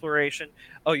world exploration.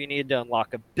 Oh, you needed to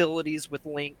unlock abilities with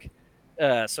Link.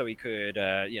 so he could,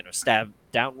 stab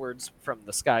downwards from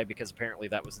the sky, because apparently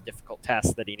that was a difficult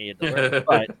task that he needed to learn.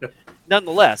 But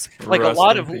nonetheless, like a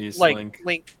lot of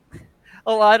Link,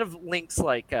 a lot of Link's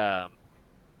like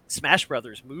Smash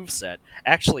Brothers moveset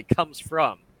actually comes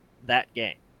from that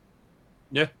game.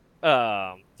 Yeah.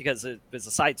 Because it was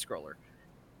a side scroller.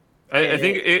 I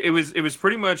think it was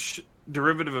pretty much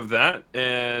derivative of that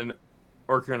and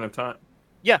Ocarina of Time.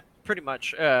 Yeah, pretty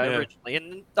much originally,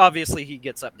 and obviously he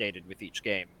gets updated with each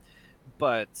game.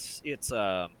 But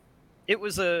I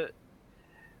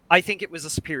think it was a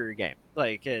superior game.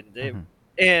 Like,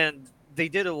 and they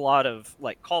did a lot of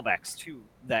like callbacks to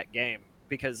that game,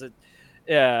 because it,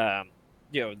 the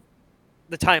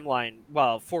timeline,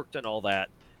 while forked and all that,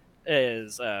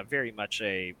 is very much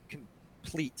a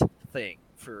complete thing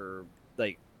for,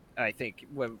 like, I think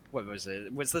what was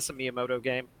it? Was this a Miyamoto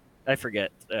game? I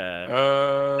forget.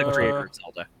 The creator of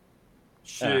Zelda.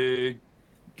 Shigeru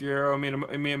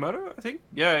Miyamoto, I think.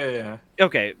 Yeah.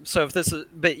 Okay, so if this is,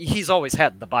 but he's always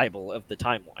had the Bible of the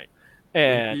timeline.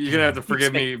 And you're gonna have to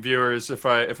forgive me, viewers, if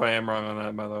I am wrong on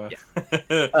that, by the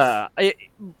way.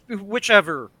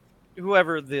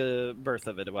 Whoever the birth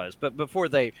of it was, but before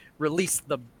they released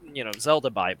the Zelda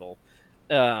Bible,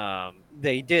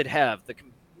 they did have the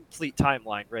complete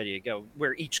timeline ready to go,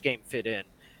 where each game fit in,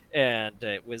 and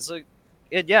it was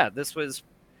this was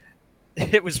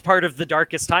part of the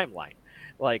darkest timeline.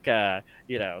 Like,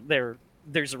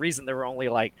 there's a reason there were only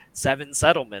like 7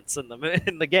 settlements in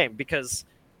the game, because,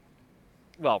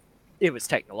 well, it was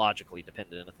technologically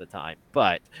dependent at the time,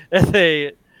 but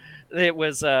it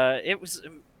was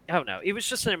I don't know. It was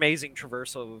just an amazing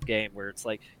traversal game, where it's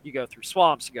like you go through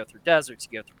swamps, you go through deserts,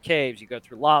 you go through caves, you go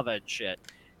through lava and shit,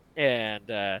 and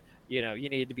you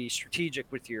need to be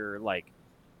strategic with your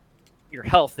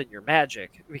health and your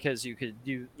magic, because you could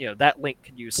do that Link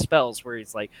could use spells where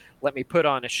he's like, let me put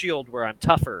on a shield where I'm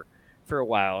tougher for a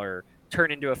while, or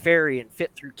turn into a fairy and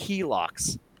fit through key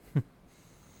locks,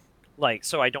 like,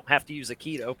 so I don't have to use a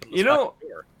key to open the door.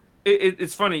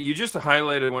 It's funny. You just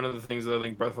highlighted one of the things that I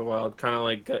think Breath of the Wild kind of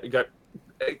like got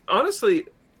honestly,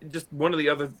 just one of the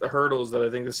other hurdles that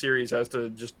I think the series has to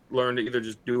just learn to either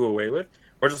just do away with,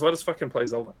 or just let us fucking play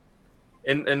Zelda.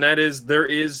 And that is, there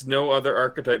is no other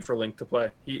archetype for Link to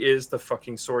play. He is the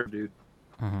fucking sword dude.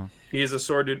 Mm-hmm. He is a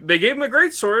sword dude. They gave him a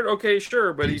great sword, okay,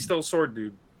 sure, but he's still sword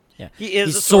dude. Yeah,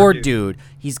 he's a sword dude.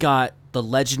 He's got the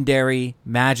legendary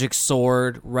magic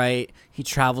sword, right? He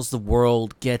travels the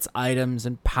world, gets items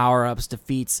and power-ups,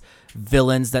 defeats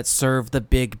villains that serve the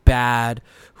big bad,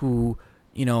 who,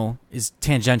 is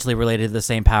tangentially related to the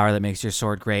same power that makes your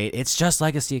sword great. It's just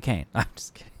like a Sea of Cain. I'm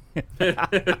just kidding.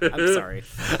 I'm sorry.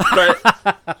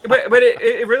 but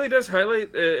it really does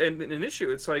highlight an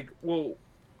issue. It's like, well,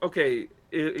 okay,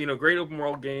 great open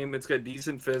world game. It's got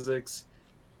decent physics.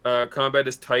 Combat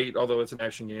is tight, although it's an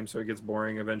action game, so it gets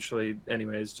boring eventually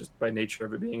anyways, just by nature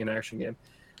of it being an action game.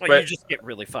 Well, but you just get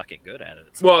really fucking good at it.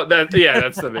 Well, that's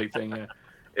the big thing, yeah.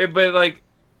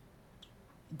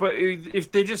 But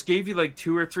if they just gave you like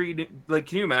 2 or 3, like,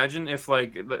 can you imagine if,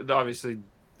 like, obviously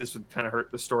this would kind of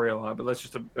hurt the story a lot, but let's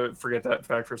just forget that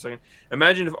fact for a second.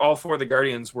 Imagine if all 4 of the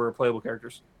Guardians were playable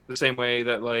characters, the same way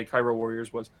that, like, Hyrule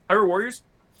Warriors was. Hyrule Warriors,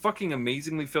 fucking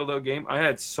amazingly filled out game. I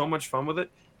had so much fun with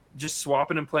it, just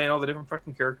swapping and playing all the different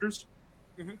fucking characters.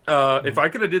 Mm-hmm. If I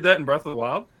could have did that in Breath of the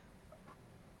Wild,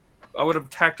 I would have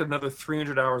tacked another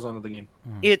 300 hours onto the game.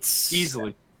 It's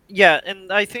easily. Yeah,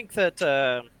 and I think that,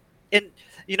 and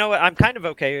you know what, I'm kind of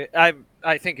okay.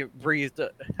 I think it breathed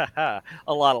a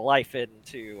lot of life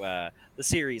into the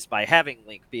series by having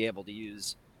Link be able to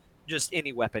use just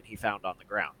any weapon he found on the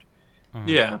ground. Mm-hmm.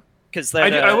 Yeah, because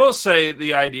I will say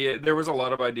the idea, there was a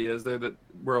lot of ideas there that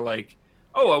were like,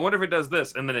 oh, I wonder if it does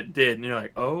this, and then it did, and you're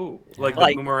like, oh, like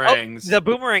the boomerangs. The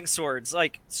boomerang swords,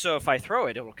 like, so if I throw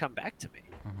it, it'll come back to me.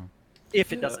 Mm-hmm.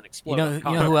 If it doesn't explode. You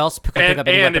know who else could pick up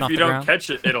any weapon off the ground? And if you don't catch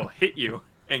it, it'll hit you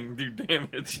and do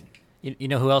damage. You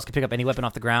know who else could pick up any weapon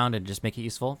off the ground and just make it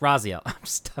useful? Raziel. I'm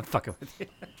just fucking with you.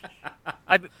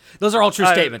 Those are all true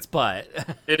statements, but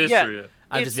it is true. Yeah.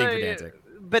 I'm just being pedantic.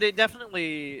 But it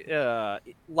definitely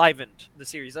livened the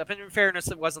series up. And in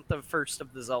fairness, it wasn't the first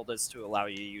of the Zeldas to allow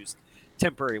you to use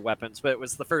temporary weapons, but it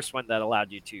was the first one that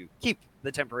allowed you to keep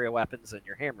the temporary weapons in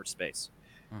your hammer space.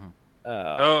 Mm-hmm.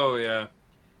 Oh yeah,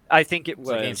 I think it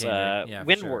was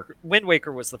Wind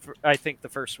Waker was I think the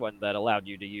first one that allowed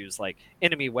you to use like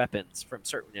enemy weapons from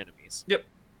certain enemies. Yep,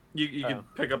 you could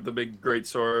pick up the big great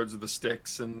swords or the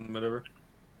sticks and whatever.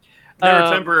 They were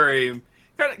temporary,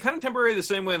 kind of temporary, the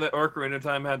same way that Ocarina of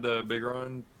Time had the Big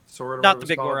Goron sword. Or not the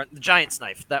Big Goron, the Giant's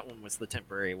Knife. That one was the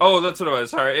temporary one. Oh, that's what it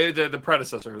was. Sorry, the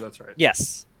predecessor. That's right.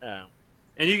 Yes.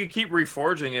 And you could keep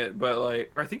reforging it, but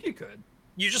like I think you could.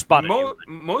 You just bought it.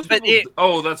 Most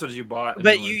people. That's what you bought.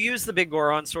 But you used the big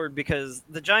Goron sword because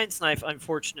the Giant's Knife,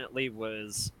 unfortunately,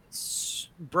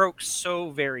 broke so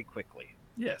very quickly.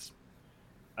 Yes.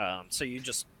 So you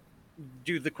just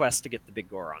do the quest to get the big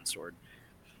Goron sword.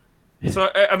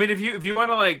 So I mean, if you want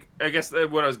to like, I guess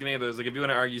what I was getting at is like, if you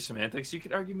want to argue semantics, you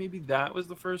could argue maybe that was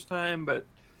the first time, but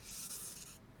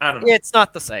I don't know. It's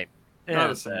not the same. Not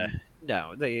the same.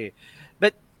 No,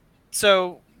 but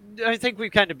so. I think we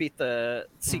kind of beat the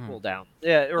sequel down.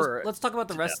 Yeah, let's talk about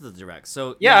the rest of the direct.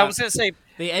 So I was gonna say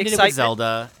they ended it with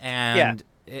Zelda, and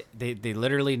they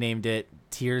literally named it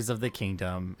Tears of the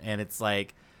Kingdom, and it's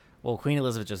like, well, Queen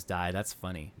Elizabeth just died. That's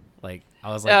funny. Like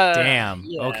I was like, damn.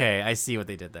 Yeah. Okay, I see what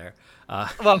they did there.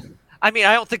 Well, I mean,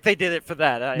 I don't think they did it for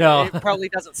that. No, it probably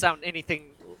doesn't sound anything.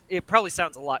 It probably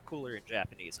sounds a lot cooler in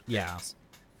Japanese. Yeah.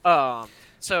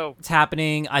 So it's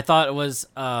happening. I thought it was.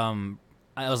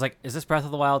 I was like, is this Breath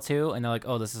of the Wild 2? And they're like,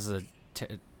 oh, this is a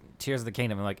Tears of the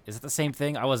Kingdom. I'm like, is it the same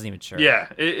thing? I wasn't even sure. Yeah,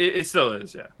 it still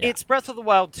is, yeah. It's Breath of the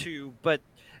Wild 2, but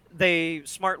they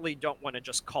smartly don't want to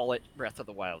just call it Breath of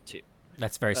the Wild 2.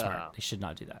 That's very smart. They should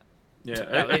not do that.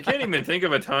 Yeah, I can't even think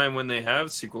of a time when they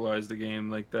have sequelized the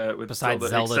game like that with Besides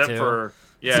Zelda except 2. For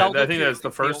Zelda I think that's the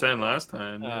first and last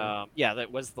time. Yeah, that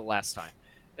was the last time.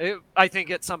 I think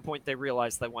at some point they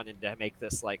realized they wanted to make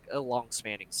this like a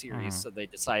long-spanning series, so they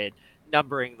decided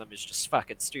numbering them is just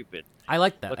fucking stupid. I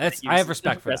like that. I have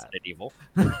respect for Resident Evil.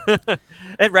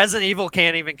 And Resident Evil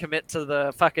can't even commit to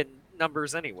the fucking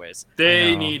numbers anyways.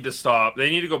 They need to stop. They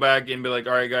need to go back and be like,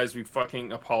 all right, guys, we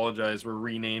fucking apologize. We're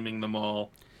renaming them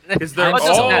all. Because they're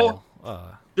all...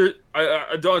 I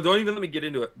don't even let me get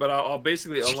into it, but I'll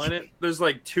basically outline it. There's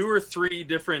like 2 or 3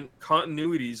 different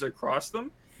continuities across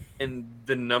them, and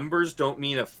the numbers don't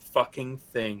mean a fucking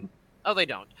thing. Oh, they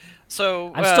don't.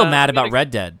 So I'm still mad about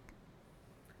Red Dead.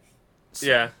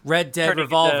 Yeah. Red Dead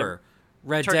Revolver,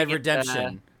 Red Dead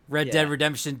Redemption, Red Dead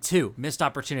Redemption 2. Missed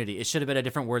opportunity. It should have been a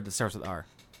different word that starts with R.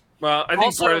 Well, I think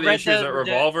also, part of the issue is that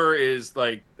Revolver is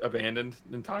like abandoned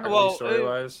entirely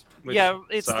story-wise.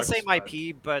 It's the same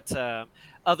IP, but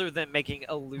other than making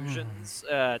allusions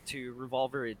to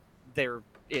Revolver,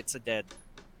 it's a dead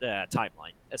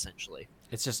timeline essentially.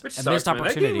 It's just a missed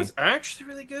opportunity. That game was actually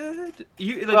really good.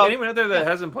 Anyone out there that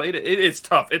hasn't played it, it's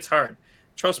tough. It's hard.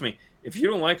 Trust me. If you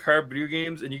don't like hard video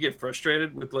games and you get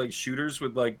frustrated with like shooters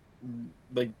with like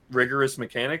rigorous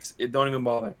mechanics, it don't even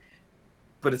bother.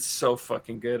 But it's so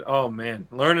fucking good. Oh man,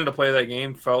 learning to play that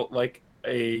game felt like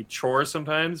a chore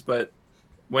sometimes, but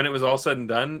when it was all said and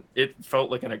done, it felt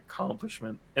like an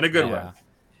accomplishment in a good way.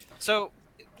 So,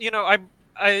 I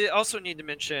also need to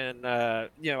mention, I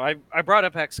brought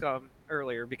up XCOM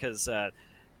earlier because, you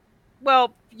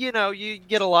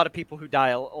get a lot of people who die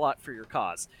a lot for your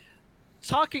cause.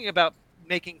 Talking about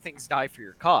making things die for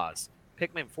your cause,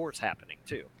 Pikmin 4 is happening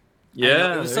too.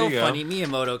 Yeah, it was so funny.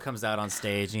 Miyamoto comes out on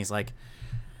stage and he's like,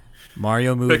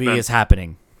 Mario movie is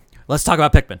happening. Let's talk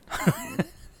about Pikmin.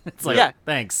 It's like,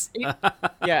 thanks.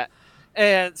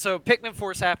 And so Pikmin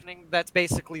 4 is happening. That's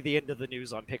basically the end of the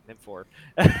news on Pikmin 4.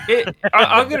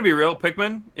 I'm going to be real.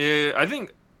 Pikmin,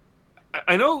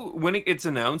 I know when it gets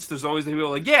announced, there's always the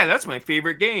people like, yeah, that's my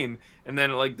favorite game. And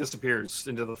then it like disappears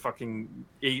into the fucking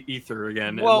ether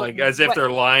again. Well, and, as if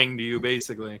they're lying to you,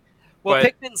 basically. Well,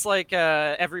 Pikmin's like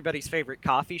everybody's favorite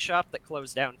coffee shop that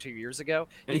closed down 2 years ago.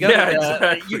 You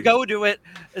go you go to it,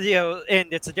 and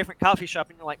it's a different coffee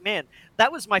shop, and you're like, man,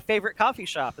 that was my favorite coffee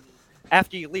shop. And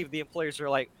after you leave, the employees are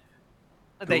like,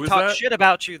 they talk shit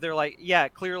about you. They're like, yeah,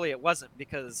 clearly it wasn't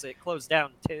because it closed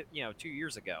down 2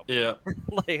 years ago. Yeah.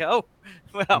 Like, oh,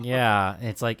 well. Yeah,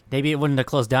 it's like maybe it wouldn't have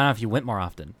closed down if you went more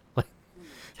often.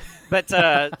 But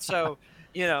so.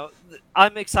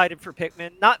 I'm excited for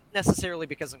Pikmin, not necessarily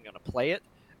because I'm going to play it,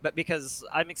 but because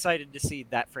I'm excited to see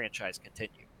that franchise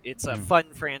continue. It's a fun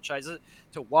franchise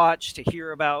to watch, to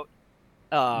hear about.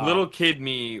 Little kid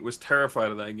me was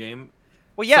terrified of that game.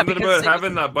 Well, yeah, something about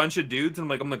having a bunch of dudes,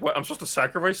 and I'm like, what? I'm supposed to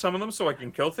sacrifice some of them so I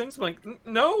can kill things? I'm like,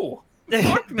 no.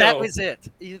 Fuck no. That was it.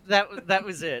 That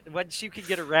was it. Once you could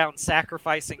get around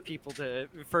sacrificing people to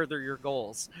further your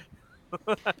goals.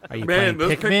 Are you playing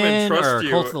Pikmin or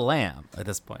Cult of the Lamb at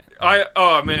this point?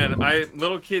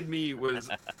 Little kid me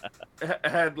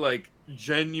had like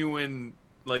genuine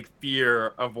like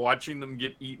fear of watching them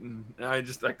get eaten. I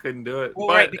couldn't do it. Well,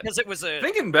 right, because it was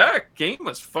thinking back, game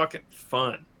was fucking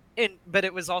fun. But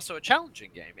it was also a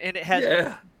challenging game, and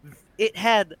it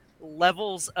had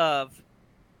levels of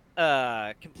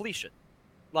completion.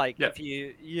 Like if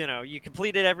you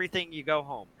completed everything, you go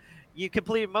home. You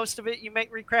complete most of it, you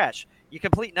make recrash. You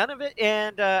complete none of it,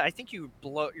 and I think your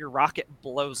rocket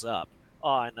blows up.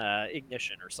 on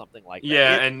ignition or something like that.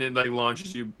 Yeah, and it like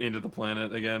launches you into the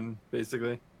planet again,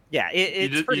 basically. Yeah,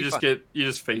 it's pretty fun. You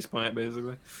just faceplant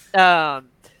basically.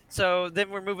 So then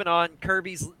we're moving on.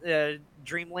 Kirby's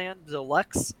Dreamland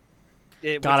Deluxe.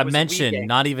 Gotta mention,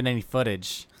 not even any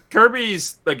footage.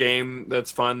 Kirby's a game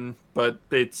that's fun, but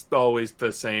it's always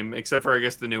the same, except for I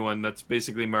guess the new one that's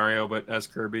basically Mario but as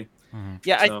Kirby. Mm-hmm.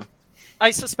 Yeah, so.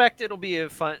 I suspect it'll be a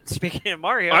fun. Speaking of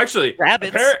Mario, actually,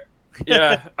 rabbits.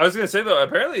 Yeah, I was gonna say though.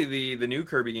 Apparently, the new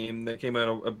Kirby game that came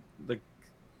out like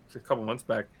a couple months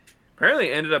back, apparently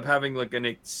ended up having like an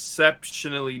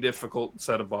exceptionally difficult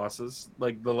set of bosses.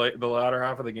 Like the latter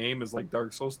half of the game is like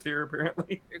Dark Souls tier.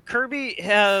 Apparently,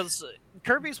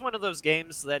 Kirby's one of those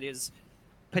games that is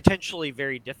potentially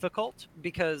very difficult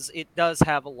because it does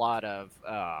have a lot of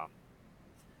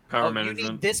power management.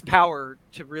 You need this power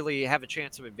to really have a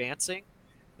chance of advancing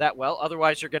that well.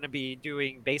 Otherwise, you're going to be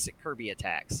doing basic Kirby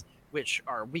attacks, which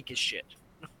are weak as shit.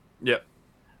 Yep.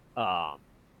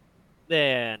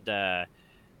 And I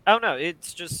don't know.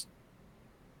 It's just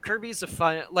Kirby's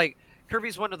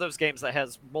Kirby's one of those games that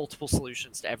has multiple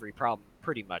solutions to every problem.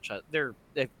 Pretty much, there are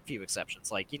a few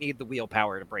exceptions. Like you need the wheel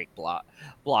power to break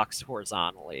blocks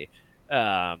horizontally,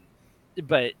 but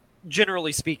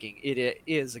generally speaking, it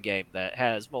is a game that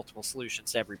has multiple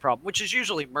solutions to every problem, which is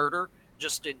usually murder,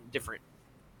 just in different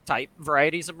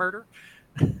varieties of murder.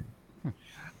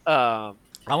 I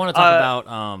want to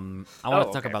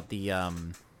talk about the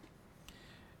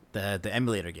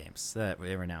emulator games that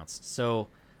were announced. So.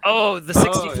 Oh, the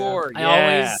 64. Yeah.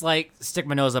 I always like stick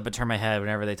my nose up and turn my head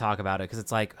whenever they talk about it because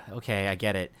it's like, okay, I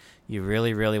get it. You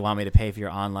really, really want me to pay for your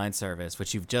online service,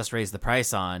 which you've just raised the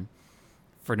price on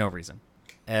for no reason.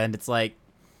 And it's like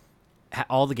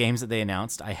all the games that they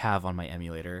announced, I have on my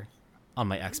emulator on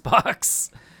my Xbox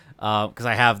because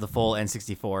I have the full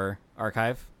N64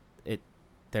 archive.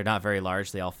 They're not very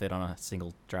large. They all fit on a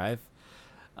single drive.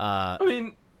 I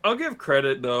mean, I'll give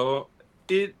credit though.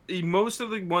 Most of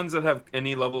the ones that have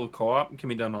any level of co-op can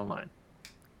be done online.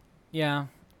 Yeah,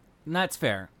 and that's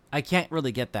fair. I can't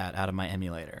really get that out of my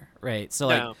emulator, right? So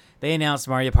like they announced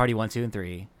Mario Party 1, 2, and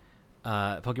 3,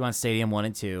 Pokemon Stadium 1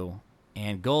 and 2,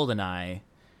 and GoldenEye,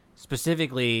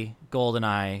 specifically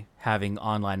GoldenEye having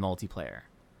online multiplayer.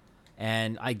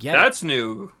 And I get that's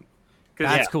new.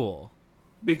 That's cool.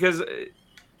 Because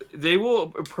they will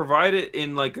provide it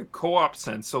in like a co-op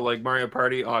sense. So like Mario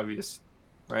Party, obvious,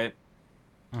 right?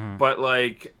 Mm-hmm. But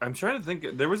like, I'm trying to think.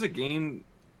 There was a game.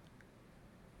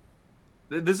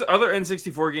 There's other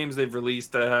N64 games they've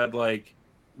released that had like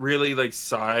really like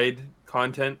side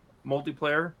content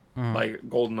multiplayer, like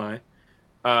GoldenEye.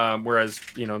 Whereas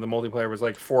the multiplayer was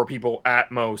like 4 people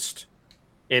at most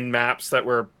in maps that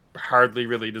were hardly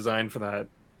really designed for that.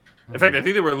 In fact, I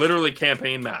think they were literally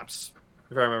campaign maps,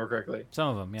 if I remember correctly. Some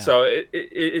of them, yeah. So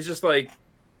it's just like.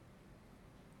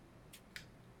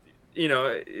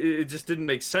 It just didn't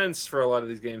make sense for a lot of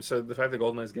these games. So the fact that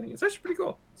GoldenEye is getting it's actually pretty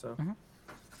cool. So,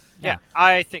 yeah,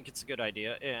 I think it's a good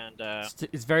idea, and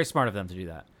it's very smart of them to do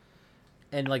that.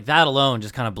 And like that alone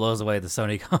just kind of blows away the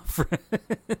Sony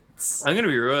conference. I'm gonna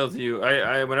be real with you.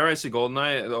 I whenever I see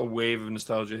GoldenEye, a wave of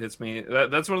nostalgia hits me.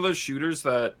 That's one of those shooters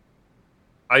that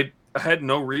I had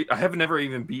I have never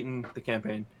even beaten the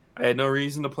campaign. I had no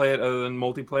reason to play it other than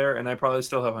multiplayer, and I probably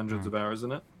still have hundreds of hours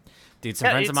in it. Dude,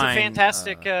 some friends of mine. It's a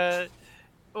fantastic. And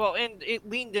it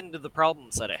leaned into the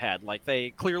problems that it had. Like they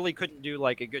clearly couldn't do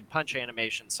like a good punch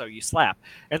animation, so you slap,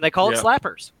 and they call it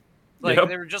slappers. Like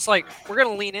they were just like, we're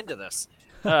gonna lean into this.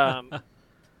 And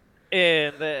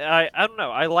I don't know.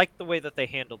 I like the way that they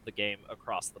handled the game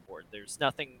across the board. There's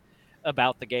nothing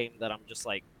about the game that I'm just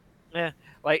like,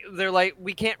 Like they're like,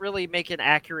 we can't really make an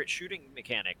accurate shooting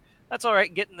mechanic. That's all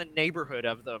right. Get in the neighborhood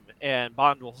of them, and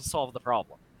Bond will solve the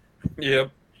problem.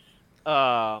 Yep.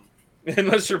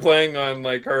 Unless you're playing on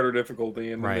like harder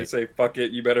difficulty, and then they say, "Fuck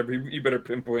it, you better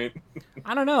pinpoint."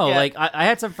 I don't know. Yeah. Like I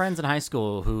had some friends in high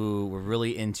school who were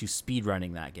really into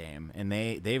speedrunning that game, and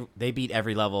they beat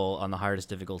every level on the hardest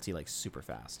difficulty like super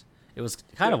fast. It was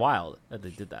kind of wild that they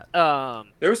did that.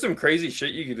 There was some crazy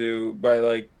shit you could do by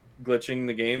like glitching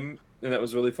the game, and that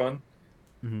was really fun.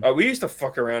 Mm-hmm. We used to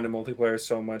fuck around in multiplayer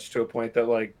so much to a point that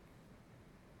like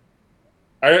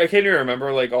I can't even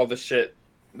remember like all the shit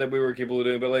that we were capable of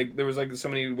doing, but like there was like so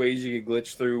many ways you could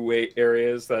glitch through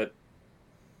areas that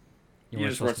you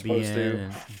just weren't supposed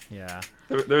to. Yeah,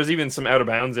 there was even some out of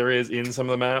bounds areas in some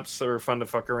of the maps that were fun to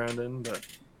fuck around in. But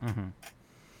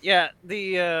yeah,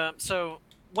 so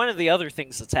one of the other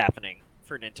things that's happening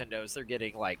for Nintendo is they're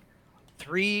getting like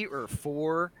 3 or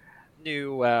 4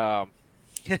 new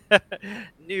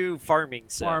new farming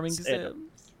sims.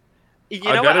 You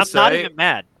know what? I'm not even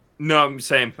mad. No,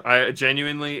 same. I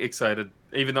genuinely excited.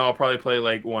 Even though I'll probably play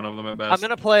like one of them at best. I'm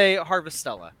gonna play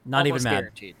Harvestella. Not even mad.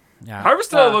 Guaranteed. Yeah.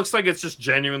 Harvestella looks like it's just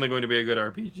genuinely going to be a good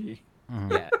RPG.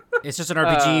 Mm-hmm. Yeah. It's just an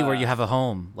RPG where you have a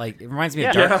home. Like, it reminds me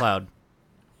of Dark Cloud.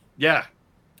 Yeah.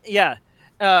 Yeah.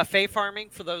 Fae farming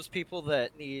for those people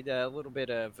that need a little bit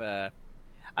of I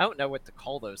don't know what to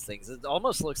call those things. It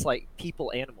almost looks like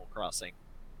People Animal Crossing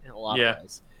in a lot of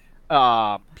ways.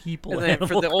 People and then Animal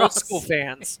for the Crossing. old school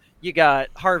fans, you got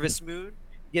Harvest Moon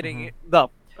getting the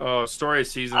Story of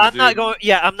Seasons. I'm not going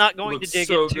to dig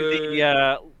so into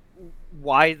the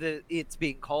why it's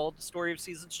being called Story of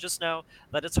Seasons. Just know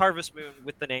that it's Harvest Moon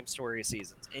with the name Story of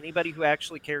Seasons. Anybody who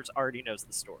actually cares already knows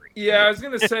the story. Yeah, I was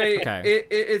gonna say Okay.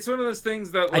 it's one of those things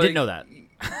that like, I didn't know that.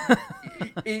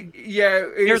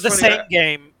 They're the same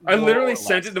game. I literally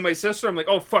sent it to my sister. I'm like,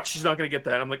 oh fuck, she's not gonna get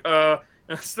that. I'm like,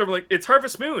 so I'm like, it's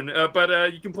Harvest Moon,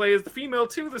 but you can play as the female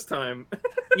too this time.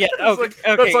 Yeah, okay.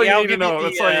 That's all you I'll need to give know. you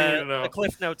That's all you need to know. the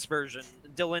Cliff Notes version.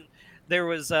 Dylan, there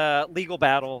was a legal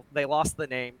battle. They lost the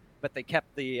name, but they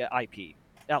kept the IP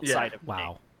outside of the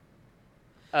name.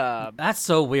 Wow. That's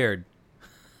so weird.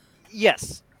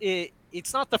 Yes.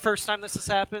 It's not the first time this has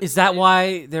happened. Is that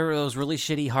why there were those really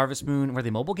shitty Harvest Moon? Were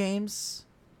they mobile games?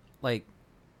 Like,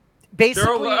 basically,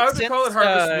 they're allowed to call it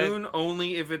Harvest Moon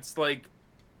only if it's like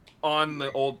on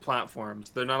the old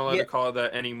platforms. They're not allowed to call it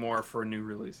that anymore for new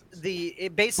releases.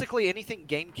 Basically anything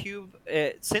GameCube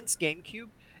since GameCube,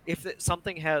 if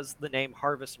something has the name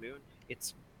Harvest Moon,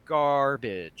 it's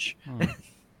garbage.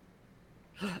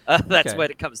 That's what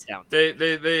it comes down to.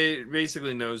 They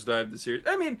basically nosedived the series.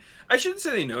 I mean, I shouldn't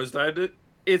say they nosedived it.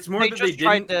 It's more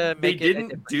that they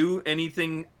didn't do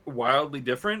anything wildly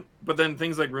different, but then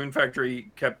things like Rune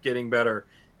Factory kept getting better.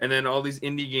 And then all these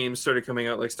indie games started coming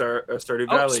out, like Stardew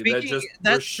Valley, that just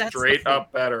were straight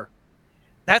up better.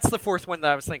 That's the fourth one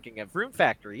that I was thinking of. Rune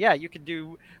Factory. Yeah, you can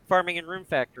do farming in Rune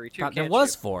Factory too. God, there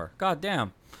was 4. God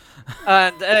damn.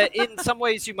 And in some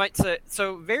ways, you might say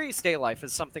so. Various Day Life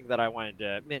is something that I wanted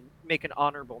to make an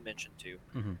honorable mention to,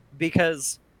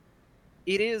 because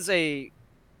it is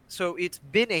it's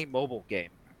been a mobile game.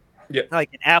 Yeah, like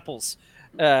in Apple's,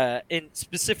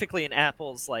 specifically in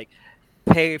Apple's like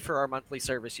pay for our monthly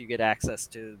service, you get access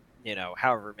to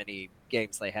however many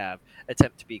games they have.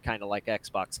 Attempt to be kind of like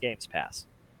Xbox Game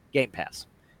Pass.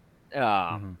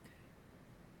 And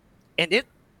it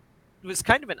was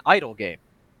kind of an idle game.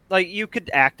 Like, you could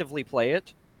actively play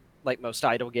it, like most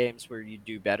idle games where you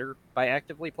do better by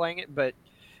actively playing it, but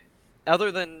other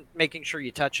than making sure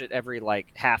you touch it every, like,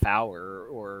 half hour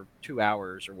or 2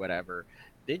 hours or whatever,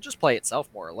 they just play itself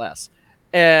more or less.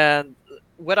 And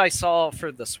what I saw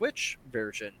for the Switch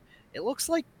version, it looks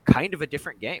like kind of a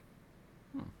different game.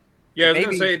 Yeah, I was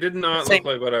going to say, it did not look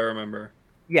like what I remember.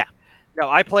 Yeah. No,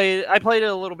 I played it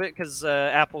a little bit because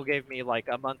Apple gave me like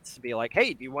a month to be like,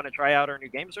 hey, do you want to try out our new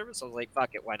game service? I was like,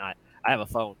 fuck it, why not? I have a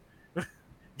phone.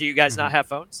 Do you guys not have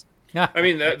phones? Yeah. I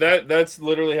mean, that's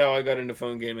literally how I got into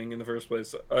phone gaming in the first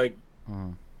place. Like,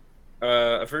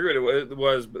 I forget what it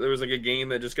was, but there was like a game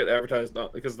that just got advertised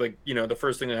because, like, the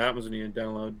first thing that happens when you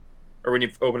download or when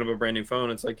you open up a brand new phone,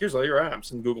 it's like, here's all your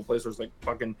apps, and Google Play Store's like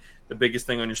fucking the biggest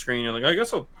thing on your screen. You're like, I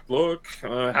guess I'll look.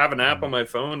 Have an app on my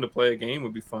phone to play a game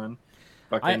would be fun.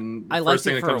 Fucking I first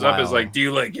thing that comes up is like, do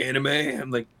you like anime?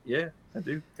 I'm like, yeah, I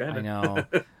do, kind of. I know,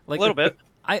 like a little bit.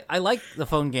 I like the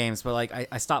phone games, but like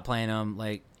I stopped playing them.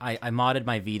 Like I modded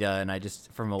my Vita, and I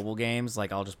just for mobile games,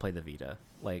 like I'll just play the Vita.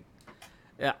 Like,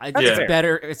 it's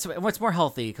better. It's more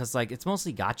healthy because like it's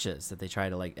mostly gotchas that they try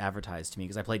to like advertise to me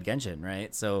because I played Genshin,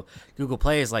 right? So Google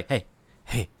Play is like,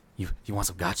 hey, you want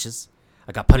some gotchas?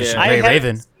 I got Punisher Ray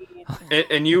Raven.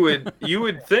 And you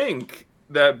would think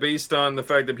that based on the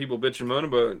fact that people bitch and moan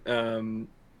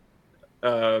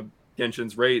about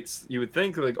Genshin's rates, you would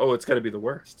think like, oh, it's got to be the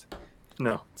worst.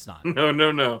 No, it's not.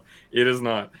 No, it is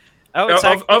not.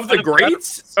 Oh, of the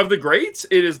greats,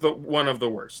 it is one of the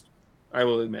worst. I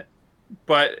will admit.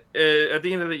 But at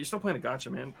the end of the day, you're still playing a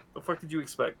gacha, man. The fuck did you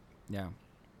expect? Yeah.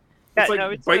 It's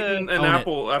like biting an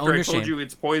apple after I told you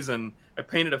it's poison. I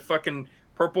painted a fucking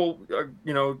purple,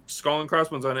 skull and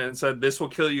crossbones on it and said, this will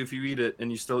kill you if you eat it,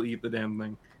 and you still eat the damn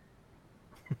thing.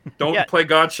 Don't play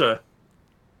gacha.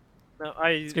 No,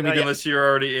 unless you're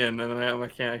already in, and I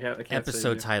can't.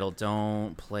 Episode title: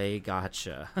 Don't play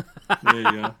gacha. There you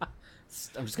go.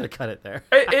 I'm just gonna cut it there.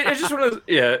 It's just one of those.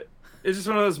 Yeah, it's just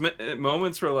one of those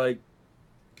moments where like,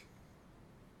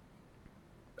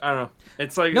 I don't know.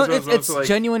 It's like it's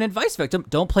genuine advice, victim.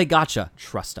 Don't play gacha.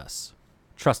 Trust us.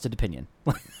 Trusted opinion.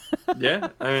 Yeah,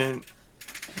 I mean,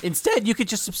 instead you could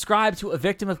just subscribe to A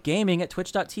Victim of Gaming at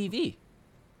Twitch.tv.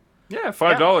 Yeah,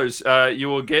 $5. You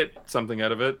will get something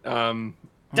out of it.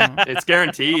 It's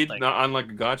guaranteed, not unlike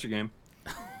a gacha game.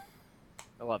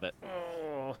 I love it.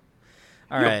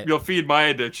 All right. You'll feed my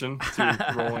addiction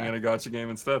to rolling in a gacha game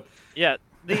instead. Yeah,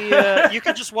 you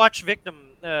could just watch Victim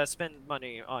spend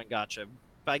money on gacha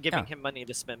by giving him money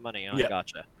to spend money on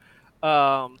gacha.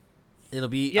 It'll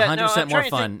be 100% more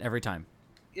fun every time.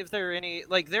 If there are any,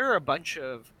 like, there are a bunch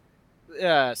of,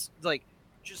 like,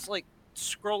 just like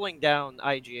scrolling down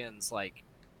IGN's like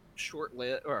shortened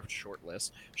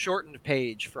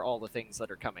page for all the things that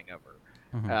are coming over.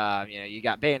 You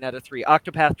got Bayonetta 3,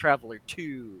 Octopath Traveler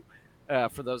 2.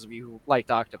 For those of you who liked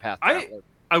Octopath Traveler,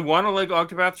 I want to like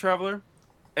Octopath Traveler,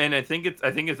 and I think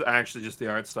it's actually just the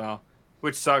art style,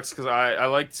 which sucks because I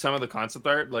liked some of the concept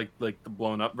art, like the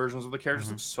blown up versions of the characters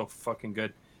look so fucking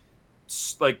good,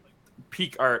 like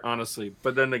peak art honestly.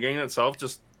 But then the game itself,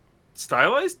 just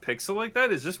stylized pixel like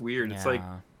that is just weird. Yeah. It's like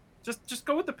just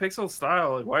go with the pixel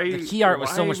style. Like, why the key art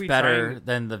was so much better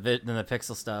than the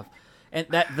pixel stuff, and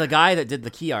that the guy that did the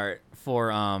key art for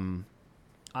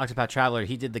Octopath Traveler,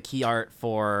 he did the key art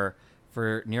for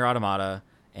Nier Automata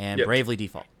and Bravely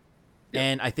Default,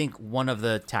 and I think one of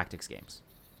the Tactics games,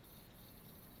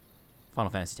 Final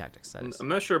Fantasy Tactics. That is. I'm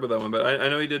not sure about that one, but I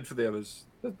know he did for the others.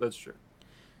 That's true.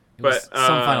 But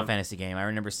some Final Fantasy game, I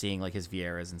remember seeing like his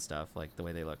Vieras and stuff, like the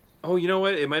way they look. Oh, you know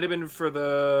what? It might have been for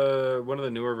one of the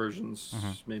newer versions,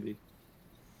 maybe.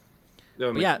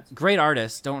 But yeah, great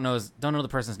artist. Don't know the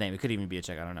person's name. It could even be a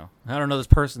chick. I don't know. I don't know this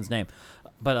person's name,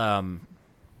 but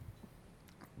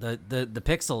the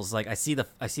pixels, like I see the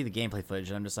gameplay footage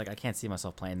and I'm just like, I can't see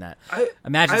myself playing that.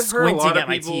 Imagine squinting at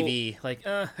my TV, like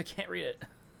I can't read it.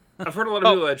 I've heard a lot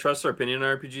of people that trust their opinion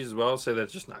on RPGs as well say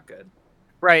that's just not good.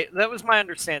 Right, that was my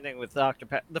understanding with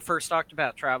the first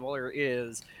Octopath Traveler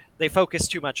is they focused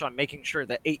too much on making sure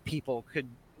that 8 people could,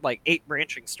 like 8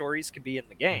 branching stories could be in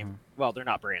the game. Well, they're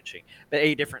not branching, but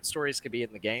 8 different stories could be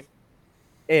in the game,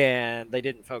 and they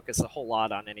didn't focus a whole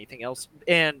lot on anything else.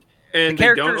 And the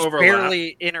characters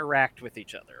barely interact with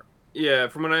each other. Yeah,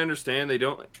 from what I understand, they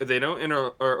don't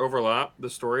overlap the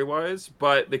story wise,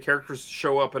 but the characters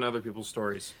show up in other people's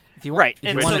stories. If you want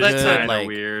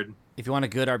weird. If you want a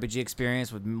good RPG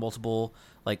experience with multiple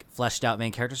like fleshed out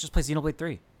main characters, just play Xenoblade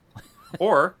 3.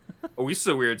 Or, this is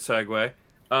a weird segue.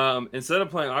 Instead of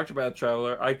playing Octopath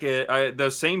Traveler,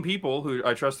 those same people who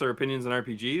I trust their opinions in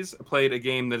RPGs played a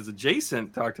game that is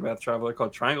adjacent to Octopath Traveler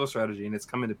called Triangle Strategy, and it's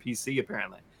coming to PC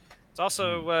apparently. It's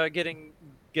also getting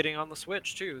on the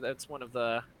Switch too. That's one of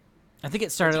the. I think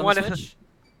it started on the Switch.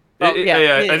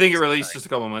 I think it released just a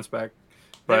couple months back.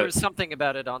 But there was something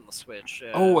about it on the Switch.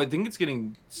 I think it's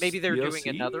getting. Maybe they're doing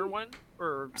another one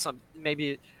or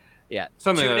maybe. Yeah,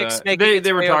 something like that.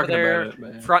 They were talking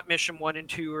about it. Front Mission 1 and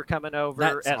 2 are coming over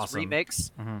That's as awesome.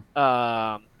 remakes.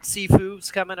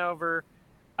 Sifu's coming over.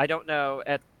 I don't know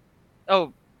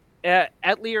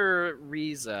Atelier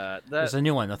Riza. There's a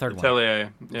new one, the third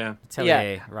Atelier, one.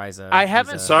 Atelier Riza. I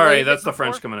haven't. Sorry, that's the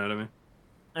French coming out of me.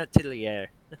 Atelier.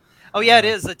 Oh yeah, it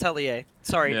is Atelier.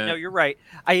 Sorry, no, you're right.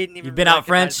 I didn't even. You've been out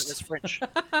French. It was French.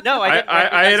 No, I didn't.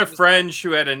 I had a friend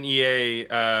who had an EA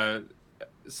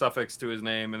suffix to his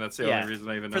name, and that's the only reason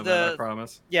I even know that. I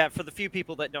promise. Yeah, for the few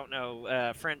people that don't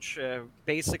know, French,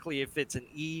 basically, if it's an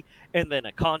E and then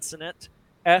a consonant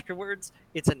afterwards,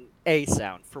 it's an A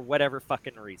sound for whatever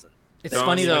fucking reason. It's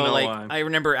funny though, like I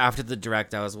remember after the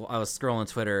direct, I was scrolling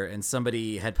Twitter and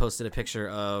somebody had posted a picture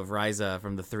of Ryza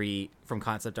from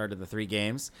concept art of the 3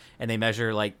 games, and they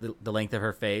measure like the length of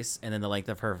her face and then the length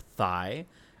of her thigh,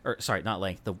 or sorry, not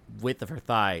length, the width of her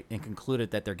thigh, and concluded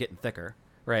that they're getting thicker,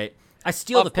 right? I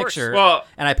steal the picture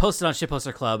and I posted on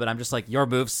Shitposter Club, and I'm just like, your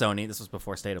move, Sony. This was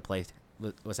before State of Play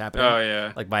was happening. Oh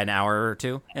yeah, like by an hour or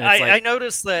two. And it's I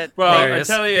noticed that. Well, I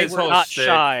tell you, they were not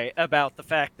shy about the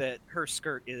fact that her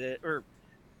skirt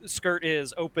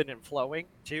is open and flowing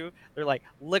too. They're like,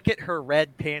 look at her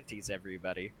red panties,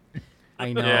 everybody.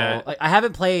 I know. Yeah. Like, I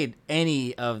haven't played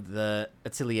any of the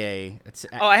Atelier.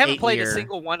 I haven't played a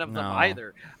single one of them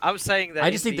either. I was saying that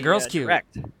I just think the girl's cute.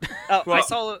 Direct.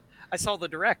 I saw the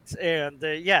direct, and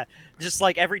just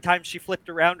like every time she flipped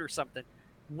around or something,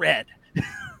 red.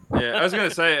 Yeah, I was gonna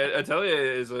say Atelier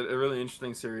is a really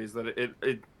interesting series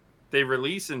that they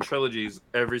release in trilogies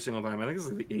every single time. I think it's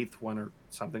like the 8th one or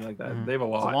something like that. They have a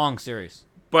lot. It's a long series.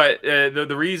 But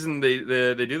the reason they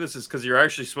do this is because you're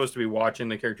actually supposed to be watching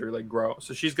the character like grow.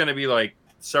 So she's gonna be like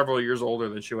several years older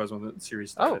than she was when the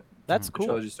series started. Oh, that's cool.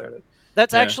 The trilogy started.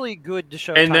 That's actually good to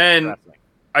show. And then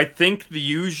I think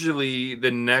usually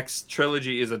the next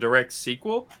trilogy is a direct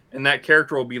sequel, and that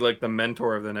character will be like the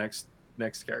mentor of the next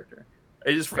character.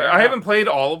 I haven't played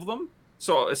all of them,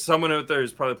 so someone out there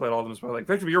who's probably played all of them is probably like,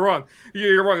 Victor, you're wrong.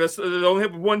 You're wrong. That's it only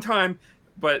happened one time.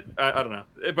 but I don't know.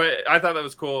 But I thought that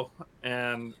was cool,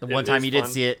 and the one time you did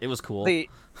see it, it was cool. I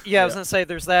was gonna say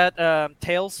there's that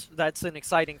Tales. That's an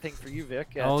exciting thing for you,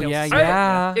 Vic. Oh Tales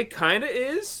yeah. It kind of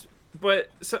is, but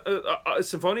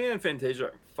Symphonia and Fantasia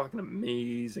are fucking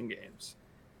amazing games.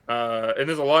 And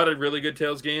there's a lot of really good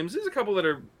Tales games. There's a couple that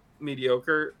are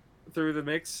mediocre through the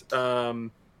mix.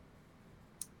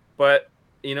 But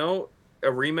you know, a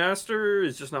remaster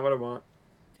is just not what I want.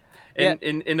 And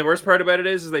the worst part about it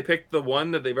is they picked the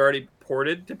one that they've already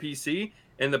ported to PC,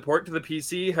 and the port to the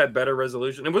PC had better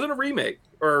resolution. It wasn't a remake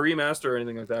or a remaster or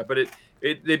anything like that, but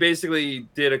they basically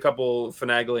did a couple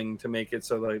finagling to make it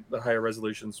so like the higher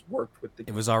resolutions worked with the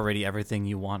game. It was already everything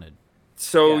you wanted.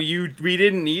 So we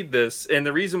didn't need this, and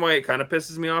the reason why it kind of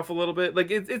pisses me off a little bit,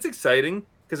 like it's exciting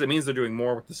because it means they're doing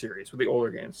more with the series, with the older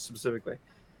games specifically.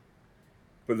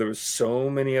 But there was so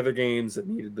many other games that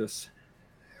needed this.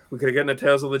 We could have gotten a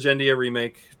Tales of Legendia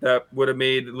remake that would have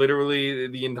made literally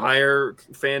the entire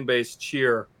fan base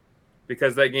cheer,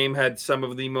 because that game had some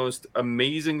of the most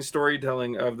amazing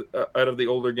storytelling out of the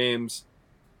older games,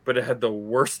 but it had the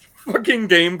worst fucking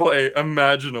gameplay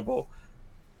imaginable.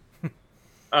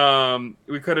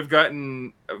 We could have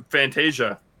gotten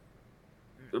Fantasia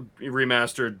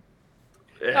remastered.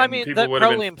 I mean, that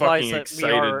probably implies that we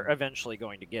are eventually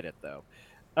going to get it, though.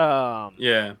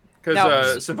 Yeah,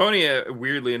 because Symphonia,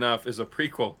 weirdly enough, is a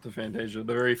prequel to Fantasia,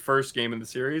 the very first game in the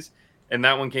series, and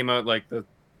that one came out like the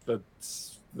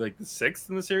sixth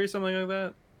in the series, something like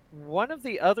that. One of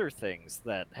the other things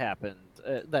that happened,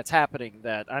 that's happening,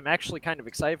 that I'm actually kind of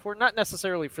excited for, not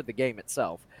necessarily for the game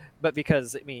itself, but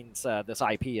because it means this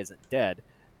IP isn't dead.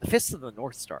 The Fists of the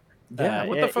North Star. Yeah,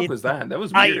 what the fuck was that? That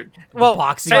was weird. Well,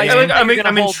 boxing.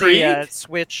 I'm intrigued.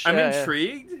 Switch. I'm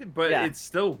intrigued, but it's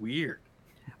still weird.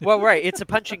 Well, right, it's a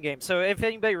punching game. So if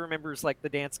anybody remembers like the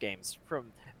dance games from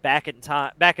back in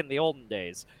the olden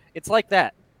days, it's like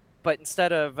that. But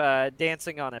instead of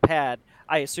dancing on a pad,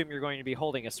 I assume you're going to be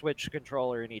holding a Switch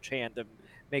controller in each hand and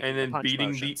making and then punch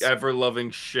beating motions. the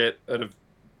ever-loving shit out of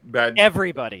bad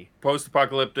everybody.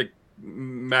 Post-apocalyptic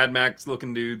Mad Max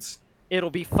looking dudes.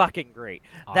 It'll be fucking great.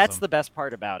 Awesome. That's the best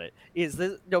part about it. Is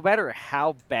that no matter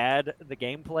how bad the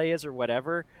gameplay is or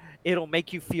whatever, it'll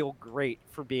make you feel great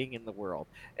for being in the world.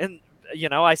 And you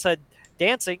know, I said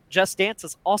dancing, Just Dance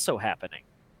is also happening.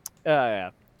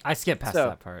 I skipped past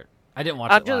that part. I didn't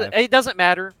watch it live. It doesn't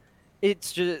matter.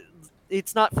 It's just,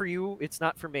 it's not for you. It's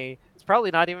not for me. It's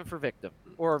probably not even for Victim.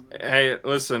 Or hey,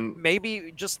 listen.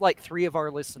 Maybe just like 3 of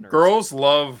our listeners. Girls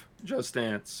love Just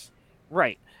Dance.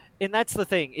 Right. And that's the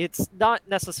thing. It's not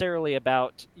necessarily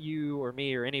about you or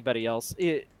me or anybody else.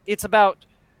 It's about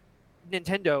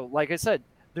Nintendo. Like I said,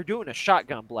 they're doing a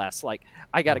shotgun blast. Like,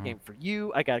 I got a game for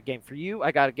you. I got a game for you.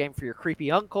 I got a game for your creepy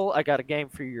uncle. I got a game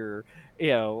for your,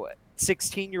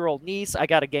 16-year-old niece. I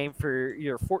got a game for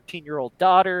your 14-year-old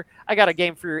daughter. I got a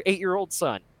game for your 8-year-old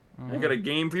son. I got a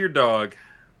game for your dog.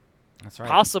 That's right.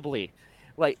 Possibly.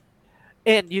 Like,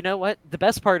 and you know what? The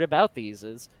best part about these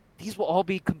is these will all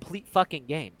be complete fucking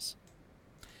games.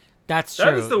 That's true.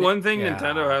 That is the one thing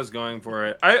Nintendo has going for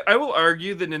it. I will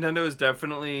argue that Nintendo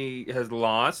has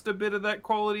lost a bit of that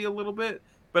quality a little bit,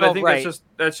 but I think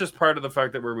that's just part of the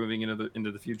fact that we're moving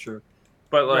into the future.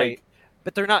 But like,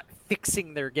 but they're not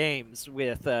fixing their games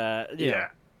with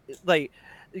like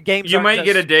games. You might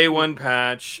get a day one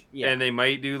patch, and they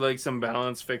might do like some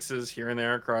balance fixes here and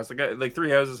there across. Like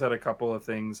Three Houses had a couple of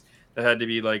things that had to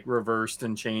be like reversed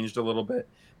and changed a little bit,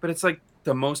 but it's like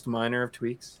the most minor of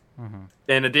tweaks.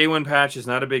 And a day one patch is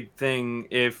not a big thing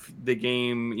if the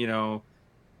game,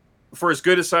 for as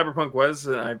good as Cyberpunk was,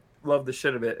 and I love the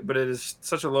shit of it, but it is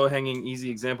such a low hanging,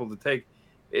 easy example to take.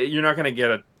 You're not going to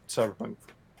get a Cyberpunk.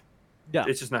 No.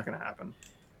 It's just not going to happen.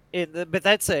 But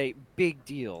that's a big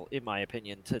deal, in my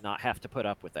opinion, to not have to put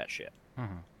up with that shit.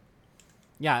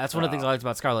 Yeah, that's one of the things I liked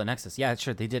about Scarlet Nexus. Yeah,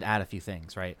 sure, they did add a few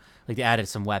things, right? Like they added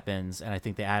some weapons, and I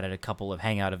think they added a couple of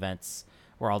hangout events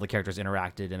where all the characters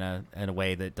interacted in a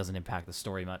way that doesn't impact the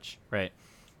story much, right?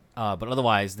 But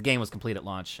otherwise, the game was complete at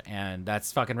launch, and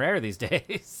that's fucking rare these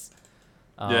days.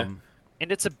 And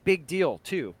it's a big deal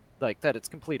too, like that it's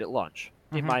complete at launch.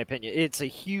 In my opinion, it's a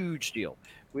huge deal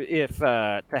if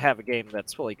to have a game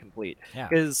that's fully complete.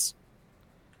 Because,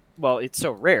 well, it's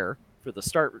so rare for the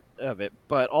start of it,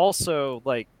 but also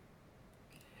like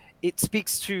it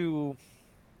speaks to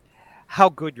how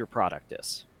good your product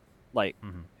is. Like.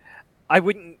 I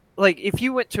wouldn't, like, if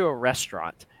you went to a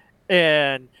restaurant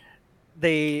and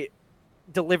they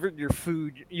delivered your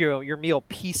food, your meal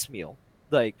piecemeal,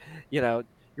 like, your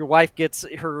wife gets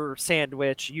her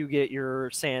sandwich, you get your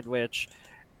sandwich,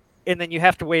 and then you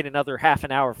have to wait another half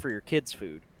an hour for your kids'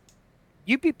 food.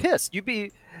 you'd be pissed. You'd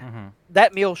be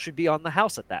that meal should be on the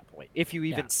house at that point if you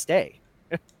even stay.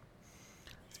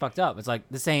 It's fucked up. It's like,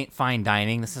 this ain't fine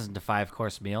dining. This isn't a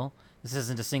 5-course meal. This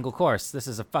isn't a single course. This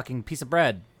is a fucking piece of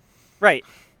bread. Right.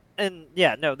 And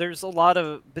yeah, no, there's a lot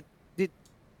of, but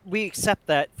we accept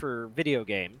that for video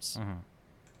games.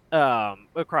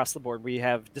 Across the board, we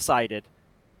have decided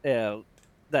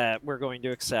that we're going to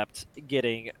accept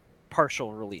getting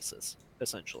partial releases,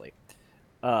 essentially.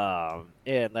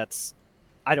 And that's,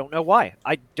 I don't know why.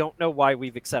 I don't know why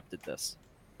we've accepted this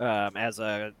as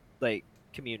a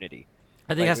community.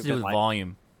 I think it has to do with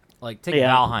volume. Like, take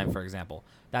Valheim, for example.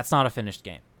 That's not a finished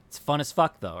game. It's fun as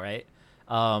fuck, though, right?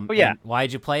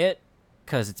 Why'd you play it?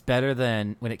 Because it's better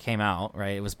than when it came out,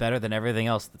 right? It was better than everything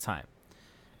else at the time.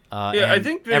 I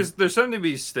think there's something to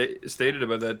be stated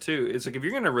about that, too. It's like, if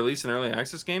you're going to release an early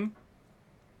access game,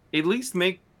 at least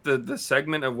make the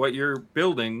segment of what you're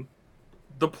building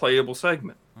the playable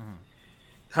segment.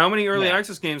 How many early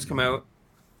access games come out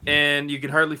and you can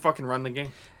hardly fucking run the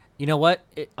game? You know what?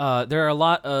 There are a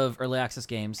lot of early access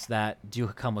games that do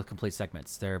come with complete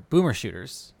segments. They're boomer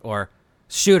shooters, or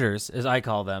shooters, as I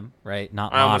call them, right?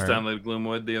 Not modern. I almost downloaded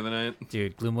Gloomwood the other night.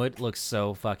 Dude, Gloomwood looks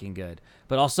so fucking good.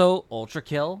 But also Ultra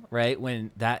Kill, right?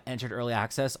 When that entered early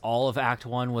access, all of Act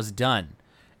 1 was done.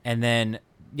 And then,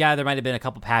 yeah, there might have been a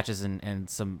couple patches and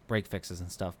some break fixes and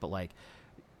stuff, but like,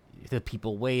 the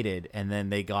people waited, and then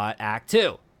they got Act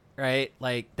 2, right?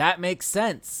 Like, that makes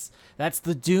sense. That's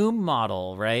the Doom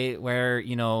model, right? Where,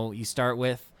 you start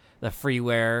with the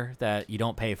freeware that you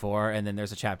don't pay for, and then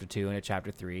there's a Chapter 2 and a Chapter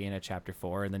 3 and a Chapter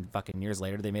 4, and then fucking years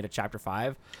later they made a Chapter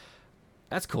 5.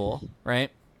 That's cool,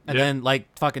 right? And then, like,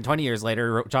 fucking 20 years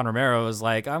later, John Romero was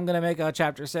like, I'm going to make a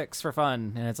Chapter 6 for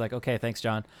fun. And it's like, okay, thanks,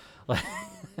 John.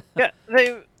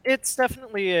 It's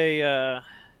definitely a...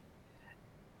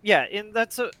 and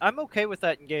I'm okay with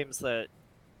that in games that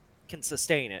can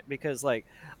sustain it, because like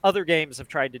other games have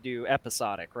tried to do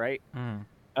episodic, right?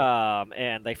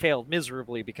 And they failed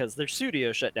miserably because their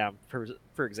studio shut down.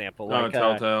 For example, like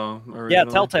Telltale.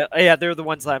 Telltale. Yeah, they're the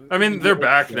ones I mean, they're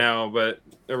back now, but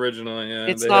originally,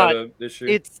 it's they not had an issue.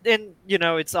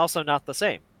 It's also not the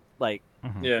same. Like,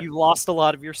 you lost a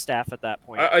lot of your staff at that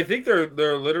point. I think they're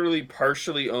literally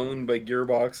partially owned by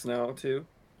Gearbox now too.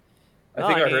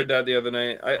 I heard that the other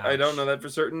night. I don't know that for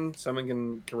certain. Someone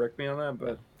can correct me on that,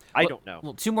 but I don't know.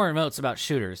 Well, 2 more notes about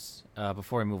shooters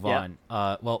before we move on.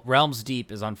 Realms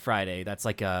Deep is on Friday. That's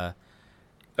like a...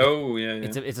 Oh, yeah.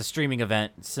 It's a streaming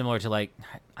event similar to, like,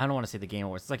 I don't want to say the Game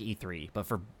Awards. It's like E3, but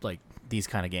for, like, these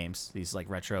kind of games. These, like,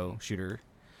 retro shooter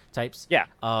types. Yeah.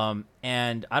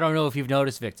 And I don't know if you've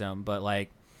noticed, Victim, but,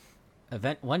 like,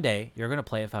 one day you're going to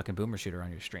play a fucking boomer shooter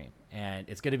on your stream. And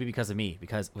it's going to be because of me.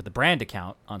 Because with the brand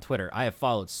account on Twitter, I have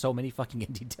followed so many fucking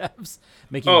indie devs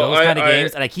making those kind of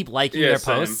games. And I keep liking their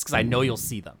posts because I know you'll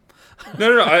see them.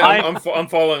 No. I'm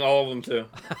following all of them, too.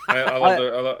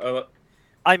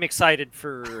 I'm excited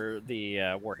for the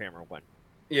Warhammer one.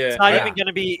 Yeah. It's not even going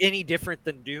to be any different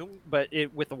than Doom, but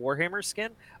with the Warhammer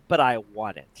skin. But I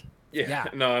want it. Yeah.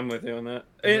 No, I'm with you on that.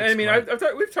 I mean,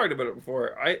 we've talked about it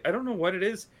before. I don't know what it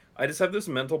is. I just have this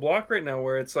mental block right now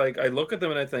where it's like I look at them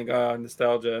and I think,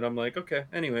 nostalgia, and I'm like, okay.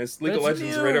 Anyways, League of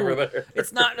Legends is right over there.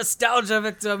 It's not nostalgia,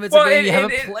 Victim. It's a game you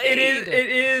haven't played.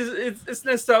 It's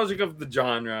nostalgic of the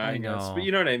genre, I know. guess. But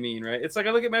you know what I mean, right? It's like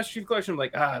I look at Master Chief Collection, I'm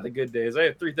like, the good days. I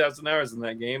had 3,000 hours in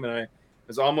that game, and I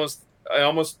almost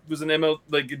was an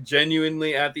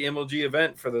genuinely at the MLG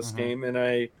event for this game, and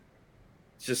I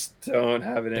just don't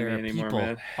have it in me anymore,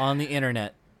 man. On the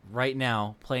internet right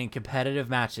now playing competitive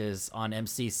matches on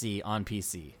MCC on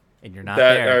PC, and you're not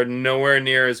there. That are nowhere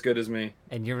near as good as me.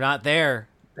 And you're not there.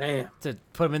 Damn. To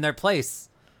put them in their place.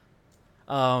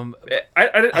 I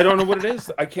don't know what it is.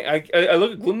 I can't. I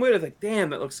look at Gloomwood. I'm like,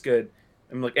 damn, that looks good.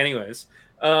 I'm like, anyways.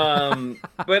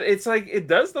 But it's like it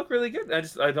does look really good. I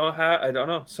don't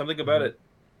know, something about it.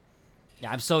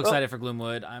 Yeah, I'm so excited for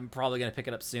Gloomwood. I'm probably going to pick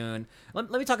it up soon.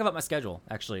 Let me talk about my schedule,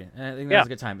 actually. I think that was a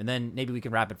good time. And then maybe we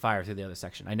can rapid fire through the other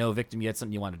section. I know, Victim, you had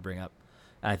something you wanted to bring up.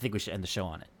 And I think we should end the show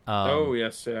on it.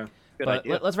 Yes, yeah. Good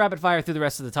idea. Let's rapid fire through the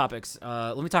rest of the topics.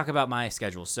 Let me talk about my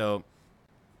schedule. So,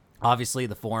 obviously,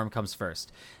 the forum comes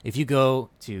first. If you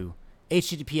go to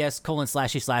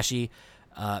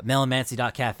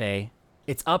https://melomancy.cafe,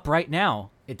 it's up right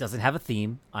now. It doesn't have a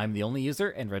theme. I'm the only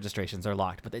user, and registrations are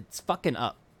locked. But it's fucking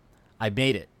up. I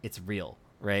made it. It's real,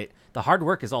 right? The hard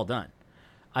work is all done.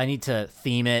 I need to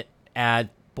theme it, add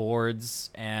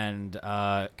boards, and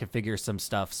configure some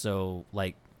stuff. So,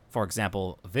 like, for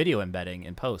example, video embedding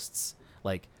in posts.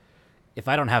 Like, if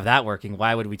I don't have that working,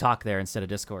 why would we talk there instead of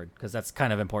Discord? Because that's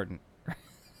kind of important.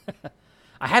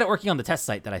 I had it working on the test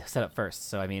site that I set up first,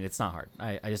 so I mean it's not hard.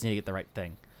 I just need to get the right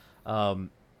thing.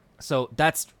 So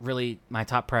that's really my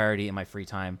top priority in my free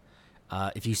time.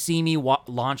 If you see me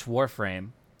launch Warframe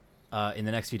in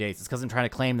the next few days, it's because I'm trying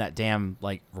to claim that damn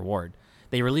like reward.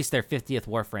 They released their 50th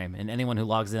Warframe, and anyone who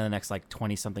logs in the next like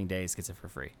 20 something days gets it for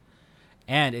free.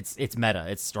 And it's meta,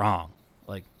 it's strong,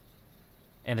 like,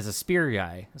 and it's a spear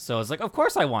guy, so it's like of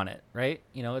course I want it, right?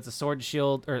 You know, it's a sword and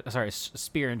shield, or sorry,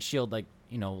 spear and shield, like,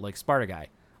 you know, like Sparta guy.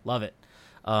 Love it.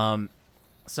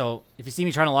 So if you see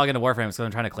me trying to log into Warframe, it's because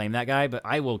I'm trying to claim that guy, but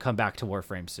I will come back to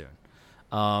Warframe soon.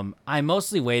 I'm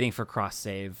mostly waiting for cross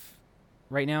save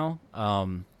right now,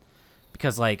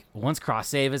 because like once cross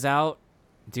save is out,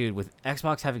 dude, with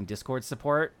Xbox having Discord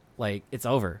support, like it's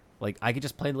over. Like I could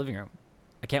just play in the living room.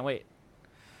 I can't wait.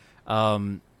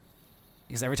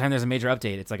 Because every time there's a major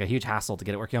update, it's like a huge hassle to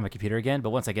get it working on my computer again. But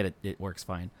once I get it, it works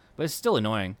fine. But it's still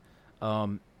annoying.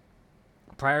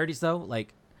 Priorities though,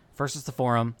 like first is the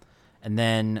forum, and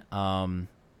then the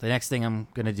next thing I'm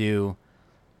gonna do.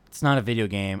 It's not a video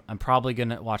game. I'm probably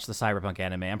gonna watch the Cyberpunk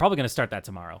anime. I'm probably gonna start that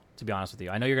tomorrow. To be honest with you,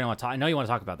 I know you're gonna want to talk. I know you want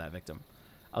to talk about that, Victim.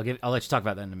 I'll let you talk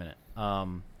about that in a minute. I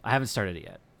haven't started it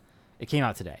yet. It came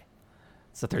out today.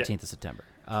 It's the 13th of September.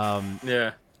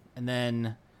 Yeah. And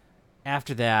then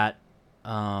after that,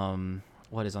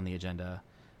 what is on the agenda?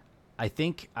 I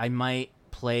think I might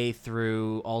play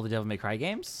through all the Devil May Cry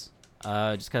games,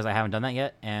 just because I haven't done that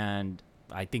yet, and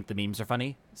I think the memes are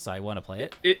funny, so I want to play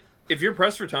it. If you're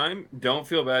pressed for time, don't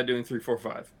feel bad doing 3, 4,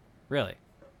 5. Really?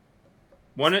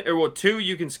 2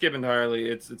 you can skip entirely.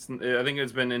 It's I think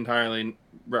it's been entirely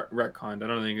retconned. I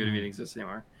don't think it even exists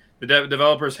anymore. The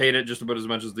developers hate it just about as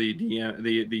much as the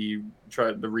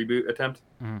reboot attempt.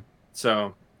 Mm-hmm.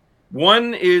 So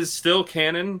 1 is still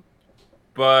canon,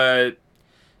 but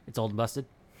it's old and busted.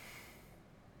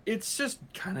 It's just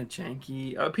kind of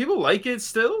janky. People like it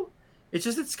still.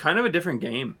 It's kind of a different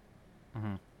game.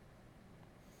 Mm-hmm.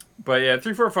 But yeah,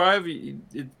 3, 4, 5.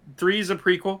 3 is a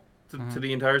prequel to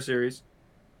the entire series,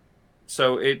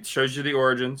 so it shows you the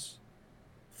origins.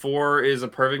 4 is a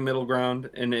perfect middle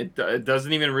ground, and it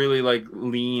doesn't even really like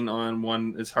lean on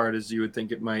 1 as hard as you would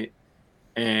think it might.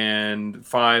 And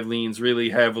 5 leans really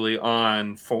heavily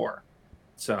on 4.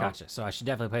 So gotcha. So I should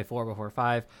definitely play 4 before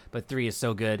 5, but 3 is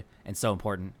so good and so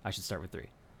important. I should start with 3.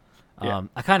 Yeah.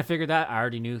 I kind of figured that. I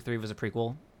already knew 3 was a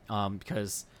prequel,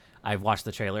 because I've watched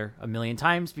the trailer a million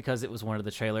times, because it was one of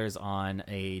the trailers on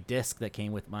a disc that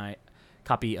came with my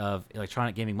copy of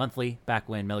Electronic Gaming Monthly back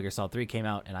when Metal Gear Solid 3 came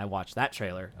out, and I watched that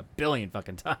trailer a billion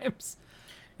fucking times.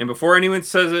 And before anyone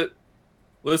says it,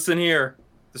 listen here.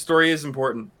 The story is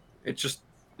important. It's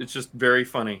just very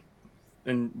funny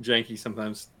and janky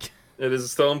sometimes. It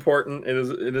is still important. It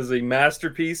is a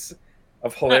masterpiece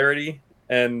of hilarity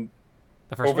and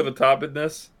over the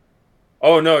topness.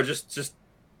 Oh no, just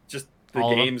the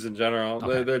all games in general.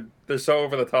 Okay. They're so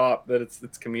over the top that it's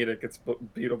comedic. It's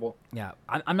beautiful. Yeah,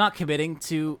 I'm not committing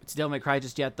to Devil May Cry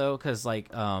just yet though, because like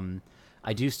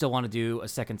I do still want to do a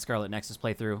second Scarlet Nexus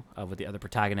playthrough with the other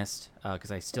protagonist,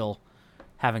 because I still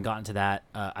haven't gotten to that.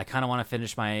 I kind of want to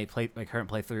finish my current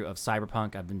playthrough of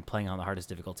Cyberpunk. I've been playing on the hardest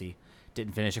difficulty.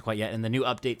 Didn't finish it quite yet, and the new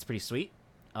update's pretty sweet.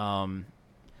 And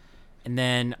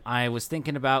then I was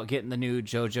thinking about getting the new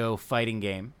JoJo fighting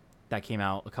game that came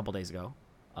out a couple days ago.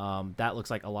 That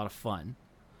looks like a lot of fun.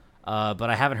 But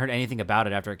I haven't heard anything about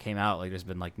it after it came out. Like, there's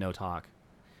been like no talk.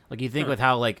 Like, you think with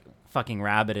how like fucking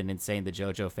rabid and insane the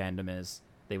JoJo fandom is,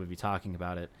 they would be talking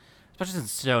about it. Especially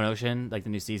since Stone Ocean, like the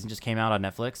new season just came out on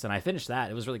Netflix, and I finished that.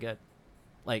 It was really good.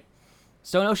 Like,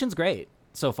 Stone Ocean's great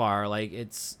so far. Like,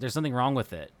 there's something wrong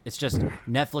with it. It's just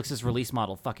Netflix's release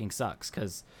model fucking sucks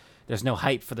because there's no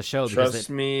hype for the show because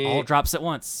it all drops at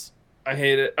once. I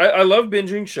hate it. I love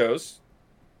binging shows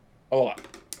a lot.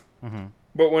 Mm-hmm.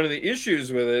 But one of the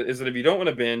issues with it is that if you don't want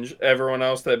to binge, everyone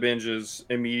else that binges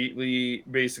immediately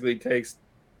basically takes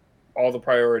all the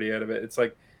priority out of it. It's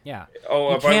like, yeah,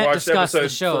 oh, you if can't I watched discuss episode the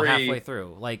show 3, halfway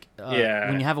through. Like,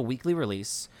 when you have a weekly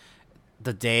release,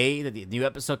 the day that the new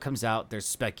episode comes out, there's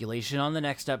speculation on the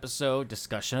next episode,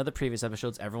 discussion of the previous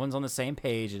episodes. Everyone's on the same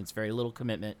page, and it's very little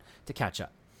commitment to catch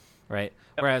up, right?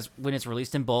 Yep. Whereas when it's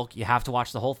released in bulk, you have to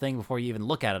watch the whole thing before you even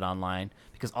look at it online,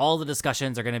 because all the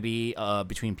discussions are going to be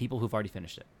between people who've already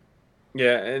finished it.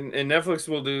 Yeah, and Netflix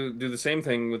will do the same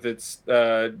thing with its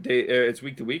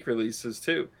week-to-week releases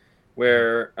too,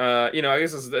 where I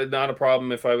guess it's not a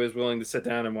problem if I was willing to sit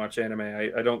down and watch anime.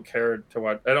 I don't care to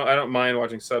watch. I don't mind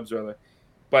watching subs rather,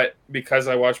 but because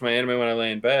I watch my anime when I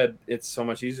lay in bed, it's so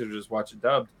much easier to just watch it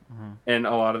dubbed. Mm-hmm. And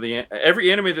a lot of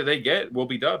every anime that they get will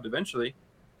be dubbed eventually,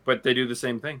 but they do the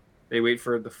same thing. They wait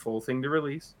for the full thing to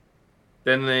release,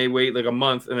 then they wait like a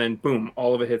month, and then boom,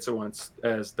 all of it hits at once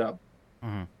as dub.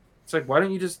 Mm-hmm. It's like, why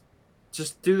don't you just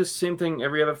do the same thing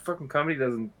every other fucking company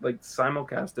does, and like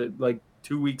simulcast it like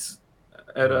 2 weeks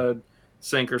at a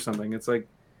sync or something? It's like,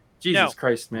 Jesus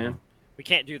Christ, man. We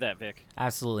can't do that, Vic.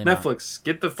 Absolutely Netflix,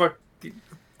 get the fuck...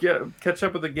 catch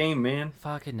up with the game, man.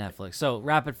 Fucking Netflix. So,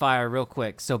 rapid fire, real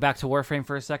quick. So, back to Warframe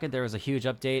for a second. There was a huge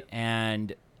update,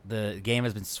 and the game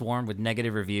has been swarmed with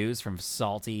negative reviews from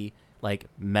salty, like,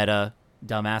 meta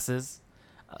dumbasses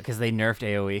because they nerfed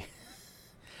AoE.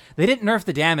 They didn't nerf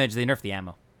the damage, they nerfed the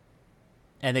ammo.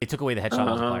 And they took away the headshot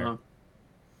multiplier.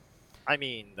 I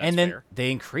mean, that's and then fair.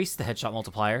 They increased the headshot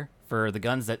multiplier for the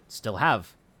guns that still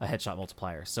have a headshot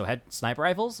multiplier. So, sniper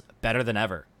rifles, better than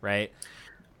ever, right?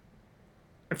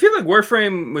 I feel like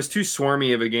Warframe was too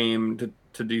swarmy of a game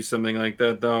to do something like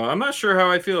that, though. I'm not sure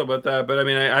how I feel about that, but I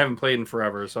mean, I haven't played in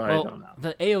forever, so I don't know.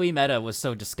 The AoE meta was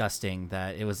so disgusting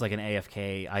that it was like an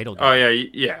AFK idle game. Oh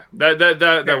yeah.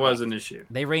 That was an issue.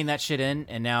 They reined that shit in,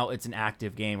 and now it's an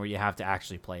active game where you have to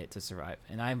actually play it to survive,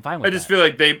 and I'm fine with that. I just feel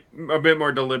like a bit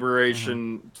more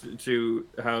deliberation to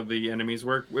how the enemies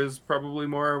work was probably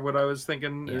more what I was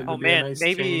thinking. Yeah. Oh man, nice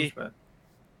maybe. change,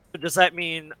 Does that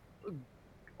mean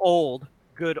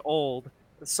good old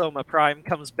Soma Prime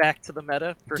comes back to the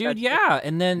meta? Dude, yeah.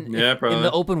 And then in the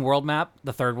open world map,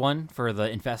 the third one for the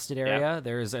infested area,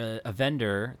 there's a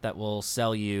vendor that will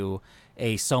sell you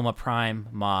a Soma Prime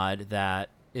mod that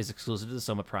is exclusive to the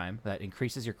Soma Prime that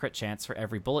increases your crit chance for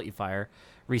every bullet you fire,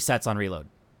 resets on reload.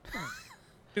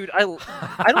 Dude, I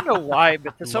don't know why,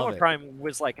 but the Soma Prime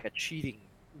was like a cheating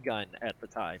gun at the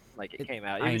time. Like it came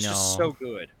out. It was just so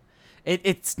good.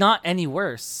 It's not any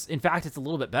worse. In fact, it's a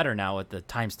little bit better now with the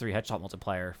 ×3 headshot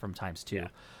multiplier from ×2. Yeah.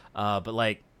 But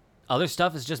like other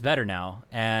stuff is just better now.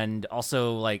 And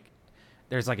also like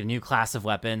there's like a new class of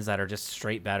weapons that are just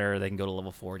straight better. They can go to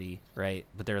level 40, right?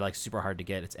 But they're like super hard to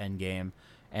get. It's end game.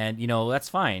 And you know, that's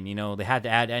fine. You know, they had to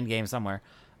add end game somewhere.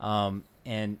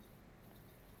 And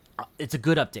it's a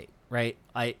good update, right?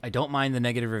 I don't mind the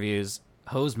negative reviews.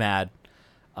 Ho's mad.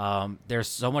 There's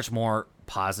so much more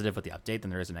positive with the update than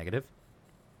there is a negative.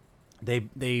 They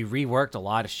reworked a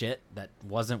lot of shit that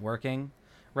wasn't working,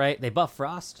 right? They buffed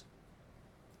Frost,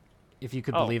 if you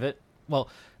could believe it. Well,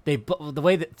 the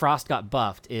way that Frost got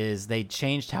buffed is they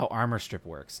changed how armor strip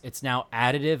works. It's now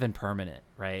additive and permanent,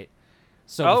 right?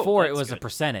 So before it was a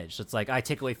percentage. It's like I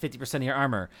take away 50% of your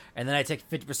armor, and then I take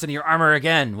 50% of your armor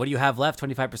again. What do you have left?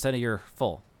 25% of your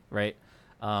full, right?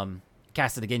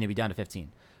 Cast it again, you'll be down to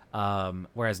 15.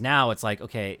 Whereas now it's like,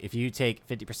 okay, if you take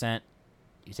 50%,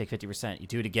 you take 50%. You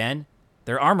do it again,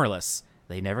 they're armorless.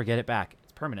 They never get it back.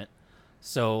 It's permanent.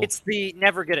 So it's the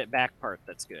never get it back part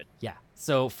that's good. Yeah.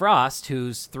 So Frost,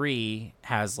 who's 3,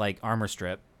 has like armor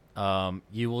strip.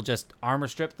 You will just armor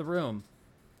strip the room,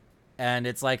 and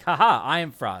it's like, haha, I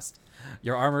am Frost.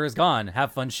 Your armor is gone.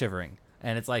 Have fun shivering.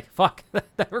 And it's like, fuck,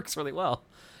 that works really well.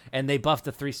 And they buffed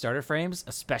the 3 starter frames,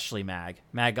 especially Mag.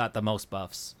 Mag got the most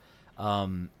buffs.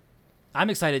 I'm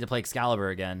excited to play Excalibur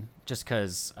again, just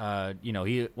because,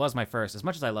 he was my first. As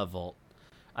much as I love Volt,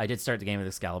 I did start the game with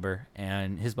Excalibur,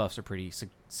 and his buffs are pretty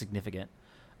significant.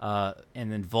 And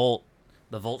then Volt,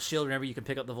 the Volt shield, remember you can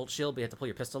pick up the Volt shield, but you have to pull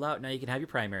your pistol out. Now you can have your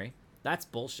primary. That's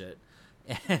bullshit.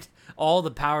 And all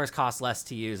the powers cost less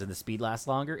to use, and the speed lasts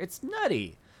longer. It's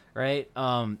nutty, right?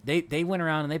 They went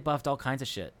around and they buffed all kinds of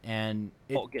shit, and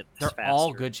they're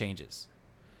all good changes.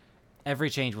 Every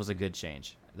change was a good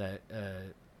change. That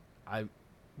I'm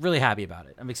really happy about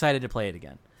it. I'm excited to play it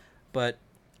again, but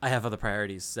I have other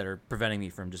priorities that are preventing me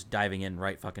from just diving in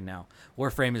right fucking now.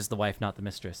 Warframe is the wife, not the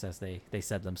mistress, as they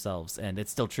said themselves, and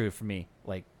it's still true for me.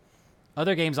 Like,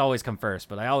 other games always come first,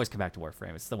 but I always come back to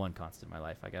Warframe. It's the one constant in my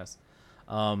life, I guess.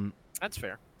 That's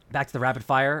fair. Back to the rapid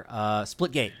fire.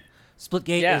 Splitgate.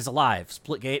 Splitgate is alive.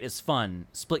 Splitgate is fun.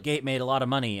 Splitgate made a lot of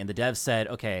money, and the devs said,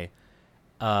 okay,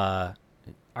 our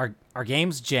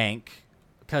game's jank,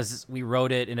 because we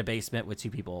wrote it in a basement with 2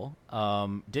 people.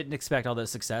 Didn't expect all the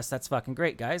success. That's fucking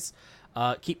great, guys.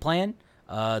 Keep playing.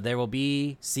 There will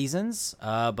be seasons,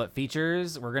 but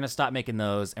features, we're going to stop making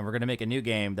those, and we're going to make a new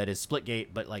game that is Splitgate,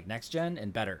 but like next gen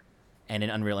and better, and in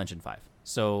Unreal Engine 5.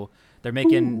 So they're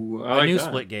making a new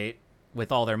Splitgate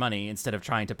with all their money instead of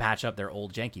trying to patch up their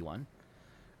old janky one.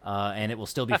 And it will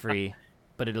still be free,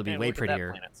 but it'll be way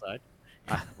prettier.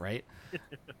 Right?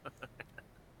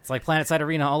 It's like PlanetSide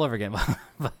Arena all over again,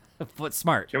 but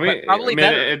smart. Can we? Probably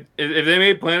better. If they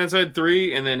made PlanetSide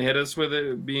 3 and then hit us with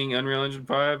it being Unreal Engine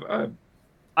 5,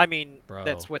 I mean,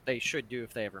 that's what they should do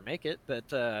if they ever make it.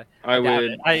 But I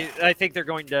would. I think they're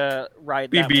going to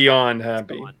ride. Be beyond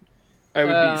happy. I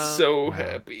would be so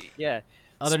happy. Yeah.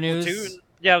 Other news.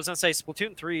 Yeah, I was gonna say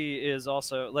Splatoon 3 is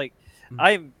also like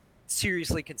I'm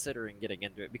seriously considering getting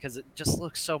into it because it just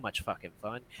looks so much fucking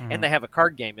fun, and they have a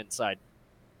card game inside.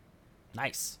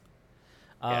 Nice.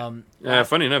 Yeah,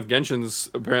 funny enough, Genshin's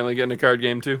apparently getting a card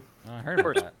game too. I heard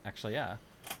about that, actually, yeah.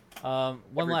 One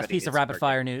last piece of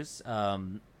rapid-fire news.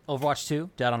 Overwatch 2,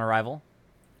 dead on arrival.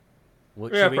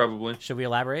 Probably. Should we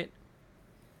elaborate?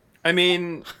 I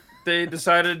mean, they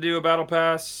decided to do a battle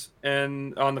pass,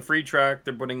 and on the free track,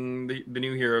 they're putting the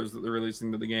new heroes that they're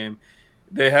releasing to the game.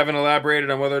 They haven't elaborated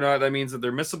on whether or not that means that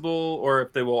they're missable, or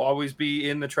if they will always be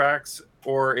in the tracks,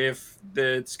 or if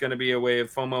it's going to be a way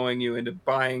of FOMOing you into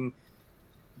buying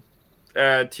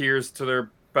tiers to their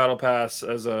battle pass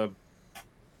as a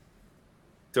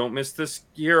don't miss this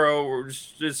hero, or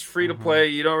just free to play.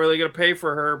 You don't really got to pay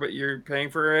for her, but you're paying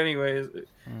for her anyways.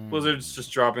 Blizzard's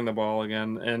just dropping the ball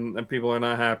again, and people are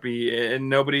not happy, and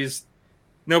nobody's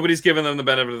giving them the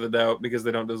benefit of the doubt because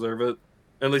they don't deserve it,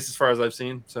 at least as far as I've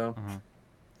seen. So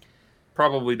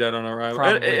probably dead on arrival.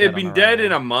 It'd been dead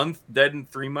in a month, dead in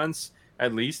 3 months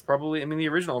at least. Probably. I mean, the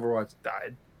original Overwatch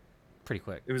died pretty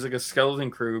quick. It was like a skeleton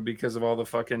crew because of all the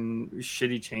fucking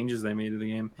shitty changes they made to the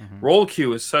game. Roll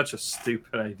queue is such a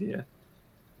stupid idea.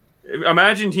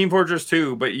 Imagine Team Fortress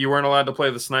 2, but you weren't allowed to play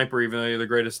the sniper even though you're the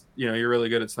greatest, you're really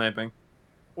good at sniping.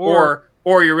 Or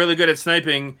you're really good at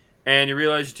sniping and you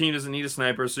realize your team doesn't need a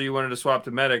sniper, so you wanted to swap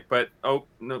to medic, but oh,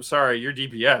 no, sorry, you're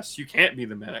DPS. You can't be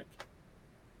the medic.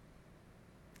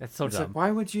 That's so dumb. Like,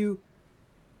 why would you...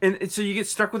 And so you get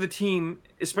stuck with a team,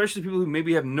 especially people who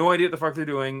maybe have no idea what the fuck they're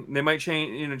doing. They might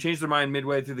change their mind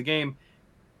midway through the game,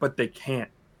 but they can't.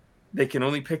 They can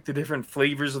only pick the different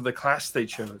flavors of the class they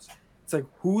chose. It's like,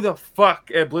 who the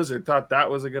fuck at Blizzard thought that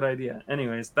was a good idea?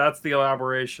 Anyways, that's the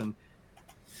elaboration.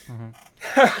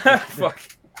 Fuck.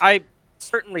 I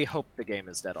certainly hope the game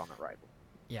is dead on arrival.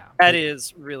 Yeah. That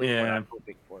is really what I'm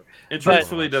hoping for. It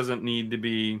truthfully doesn't need to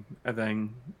be a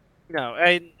thing. No,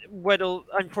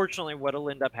 unfortunately what'll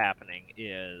end up happening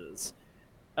is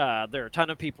there are a ton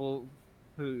of people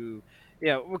who,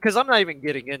 because I'm not even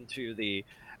getting into the,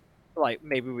 like,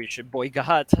 maybe we should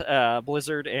boycott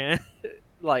Blizzard and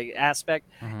like aspect.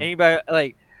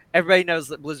 Everybody knows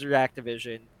that Blizzard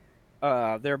Activision,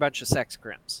 they're a bunch of sex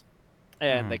crimps,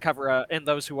 and they cover and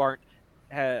those who aren't,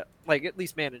 like, at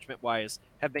least management wise,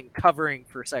 have been covering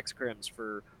for sex crims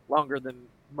for longer than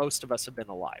most of us have been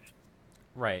alive.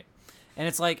 Right. And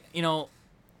it's like,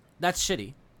 that's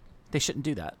shitty. They shouldn't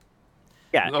do that.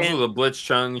 Yeah. Also the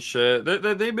Blitzchung shit.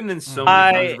 They've been in so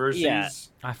many controversies. Yeah.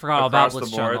 I forgot all about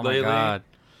Blitzchung. Oh my lately. God.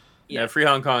 Yeah, free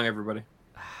Hong Kong, everybody.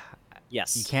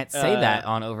 Yes. You can't say that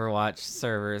on Overwatch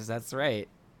servers. That's right.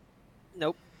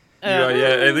 Nope.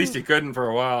 At least you couldn't for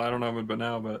a while. I don't know, but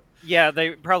now, but... Yeah,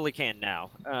 they probably can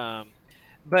now.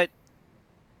 But,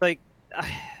 like,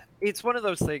 it's one of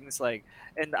those things, like,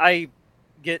 and I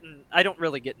don't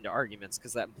really get into arguments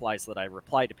because that implies that I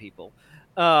reply to people.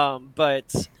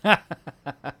 But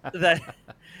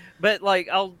like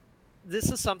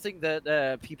this is something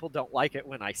that people don't like it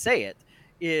when I say it,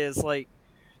 is like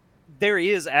there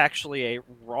is actually a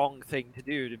wrong thing to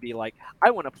do to be like, I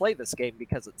want to play this game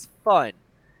because it's fun.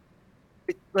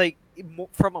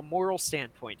 From a moral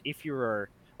standpoint, if you're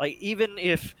like, even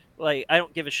if like I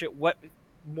don't give a shit what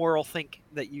moral think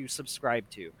that you subscribe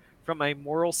to, from a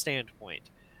moral standpoint,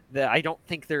 that I don't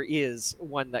think there is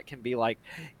one that can be like,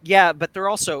 yeah, but they're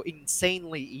also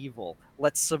insanely evil.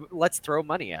 Let's throw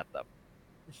money at them.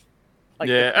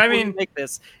 I mean, make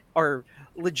this are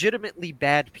legitimately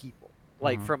bad people,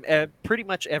 like from pretty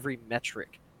much every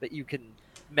metric that you can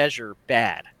measure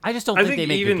bad. I just don't think they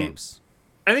make good games.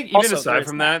 I think even aside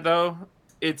from that, though,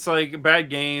 it's like bad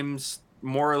games,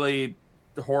 morally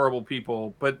horrible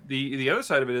people. But the other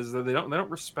side of it is that they don't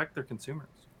respect their consumers.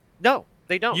 No,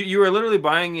 they don't. You are literally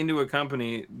buying into a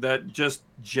company that just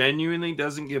genuinely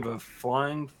doesn't give a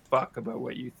flying fuck about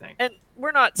what you think. And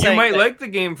we're not saying you might like the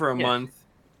game for a month,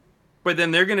 but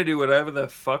then they're going to do whatever the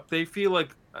fuck they feel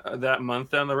like that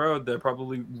month down the road. They're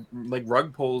probably like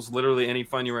rug pulls literally any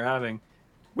fun you were having.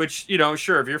 Which,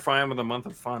 sure, if you're fine with a month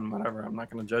of fun, whatever, I'm not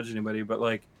going to judge anybody, but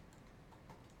like,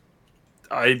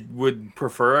 I would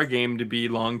prefer a game to be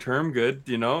long-term good,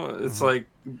 It's like,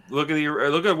 look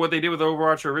at what they did with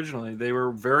Overwatch originally. They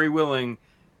were very willing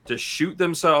to shoot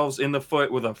themselves in the foot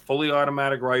with a fully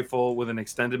automatic rifle with an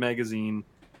extended magazine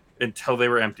until they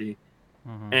were empty.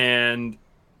 And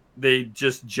they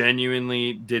just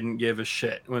genuinely didn't give a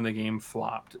shit when the game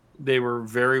flopped. They were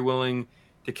very willing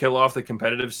to kill off the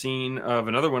competitive scene of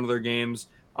another one of their games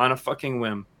on a fucking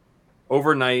whim,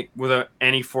 overnight, without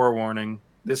any forewarning.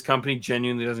 This company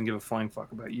genuinely doesn't give a flying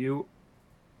fuck about you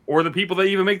or the people that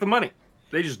even make the money.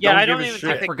 They just I don't don't give a even shit.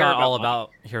 think I they forgot care all about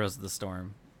about Heroes of the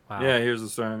Storm. Wow. Yeah, here's the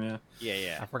storm. Yeah.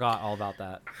 Yeah. I forgot all about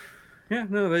that. Yeah,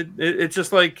 no, it's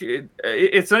just like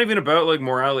it's not even about like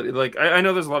morality. Like I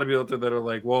know there's a lot of people out there that are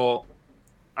like, well,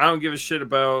 I don't give a shit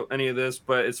about any of this,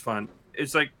 but it's fun.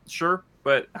 It's like sure,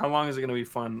 but how long is it going to be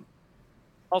fun?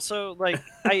 Also, like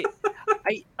I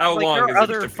How like long there is are it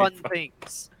other gonna be fun fun?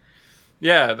 things.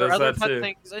 Yeah, There are there's other that fun too.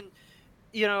 things, and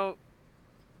you know,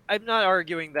 I'm not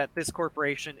arguing that this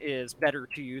corporation is better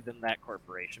to you than that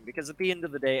corporation, because at the end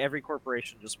of the day, every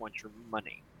corporation just wants your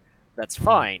money. That's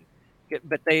fine,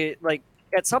 but they like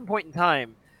at some point in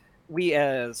time, we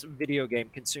as video game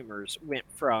consumers went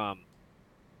from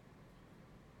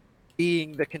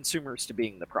being the consumers to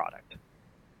being the product.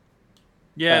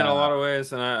 Yeah, in a lot of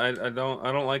ways, and I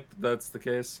don't like that's the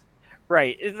case.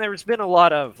 Right, and there's been a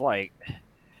lot of like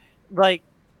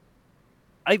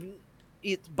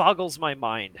it boggles my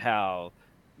mind how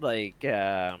like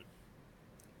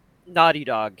Naughty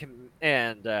Dog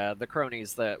and the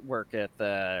cronies that work at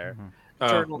the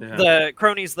the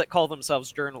cronies that call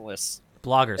themselves journalists,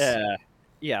 bloggers.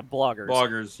 Bloggers.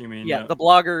 Bloggers, you mean? Yeah, the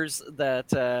bloggers that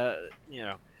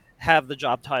have the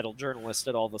job title journalist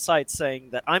at all the sites, saying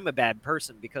that I'm a bad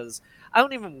person because I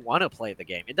don't even want to play the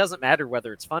game. It doesn't matter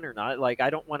whether it's fun or not. Like,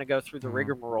 I don't want to go through the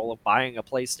rigmarole of buying a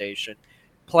PlayStation,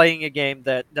 playing a game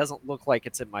that doesn't look like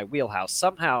it's in my wheelhouse.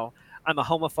 Somehow, I'm a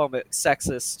homophobic,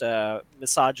 sexist,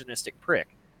 misogynistic prick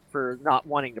for not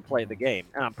wanting to play the game.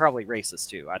 And I'm probably racist,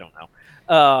 too. I don't know.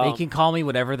 They can call me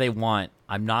whatever they want.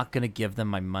 I'm not going to give them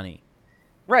my money.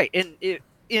 Right.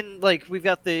 And like, we've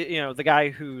got the the guy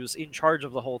who's in charge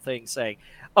of the whole thing saying,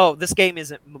 oh, this game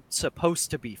isn't supposed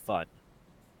to be fun.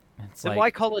 Then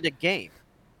why call it a game?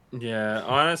 Yeah,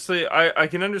 honestly, I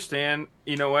can understand.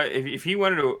 You know what? If he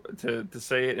wanted to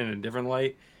say it in a different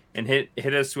light and hit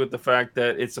us with the fact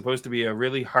that it's supposed to be a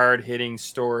really hard hitting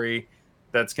story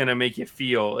that's gonna make you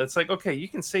feel, it's like, okay, you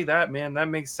can say that, man, that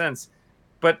makes sense,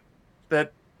 but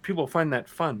that people find that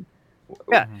fun.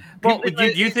 Yeah. Well, do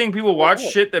you think people watch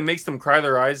shit that makes them cry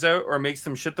their eyes out or makes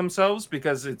them shit themselves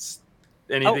because it's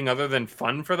anything other than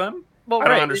fun for them? Well, I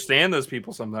don't understand those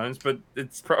people sometimes, but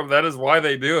it's that is why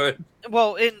they do it.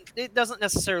 Well, and it doesn't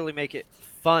necessarily make it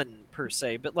fun per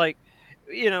se, but like,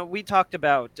 we talked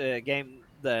about a game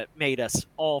that made us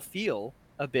all feel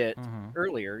a bit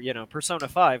earlier. Persona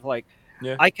 5. Like,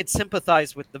 I could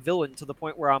sympathize with the villain to the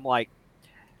point where I'm like,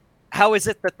 how is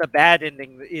it that the bad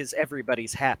ending is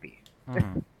everybody's happy?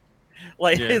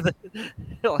 Like, and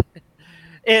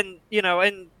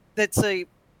and that's a.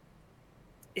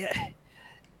 Yeah,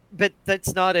 but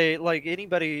that's not a like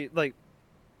anybody like.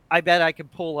 I bet I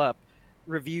could pull up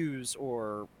reviews,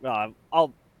 or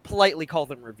I'll politely call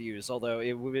them reviews, although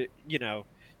it would you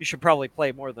should probably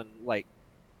play more than like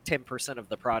 10% of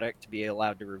the product to be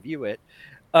allowed to review it.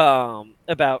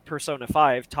 About Persona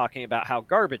 5, talking about how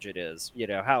garbage it is,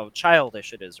 how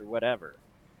childish it is, or whatever.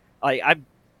 I'm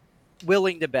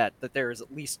willing to bet that there is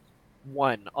at least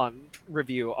one on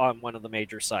review on one of the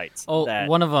major sites. Oh,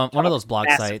 one of those blog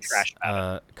sites,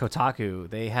 Kotaku,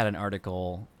 they had an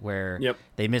article where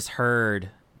they misheard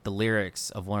the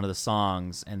lyrics of one of the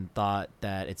songs and thought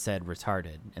that it said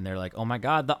retarded, and they're like, "Oh my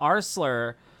god, the R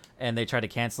slur," and they tried to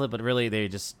cancel it, but really they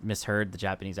just misheard the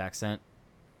Japanese accent.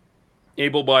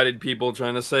 Able-bodied people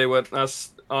trying to say what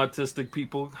us autistic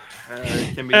people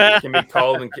can be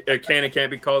called and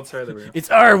can't be called. Sorry, there we go. It's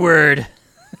our word.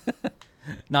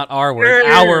 Not our word,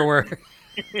 our word.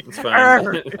 It's fine.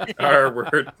 Our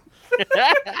word.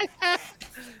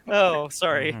 Oh,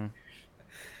 sorry.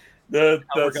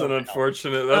 That's an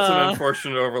unfortunate. That's an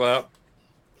unfortunate overlap.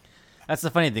 That's the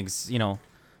funny thing,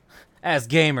 as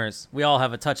gamers, we all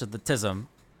have a touch of the tism.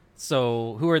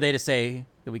 So who are they to say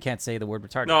that we can't say the word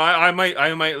retarded? No, I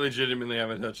might legitimately have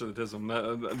a touch of the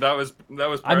tism. That was.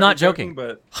 I'm not joking,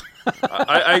 but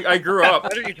I grew up.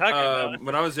 What are you talking about?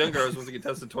 When I was younger, I was supposed to get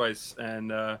tested twice,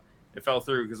 and it fell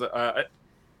through because my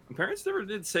parents never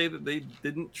did say that they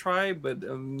didn't try, but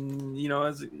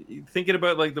as thinking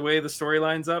about like the way the story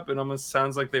lines up, it almost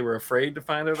sounds like they were afraid to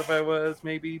find out if I was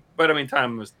maybe. But I mean,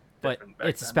 time was. But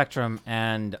it's a spectrum,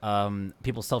 and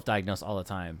people self-diagnose all the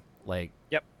time. Like,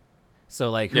 yep. So,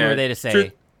 like, who are they to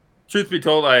say? Truth be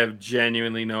told, I have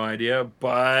genuinely no idea,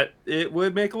 but it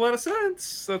would make a lot of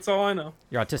sense. That's all I know.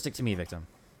 You're autistic to me, Victim.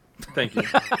 Thank you.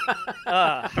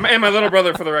 And my little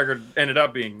brother, for the record, ended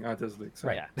up being autistic. So.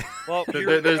 Right. Yeah. Well,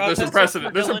 there's some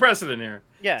precedent. There's some precedent here.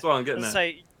 Yeah. That's all I'm getting at.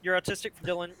 Say you're autistic for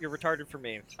Dylan. You're retarded for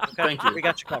me. Okay? Thank you. We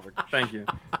got you covered. Thank you.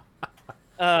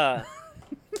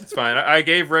 It's fine. I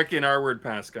gave Rick an R-word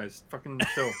pass, guys. Fucking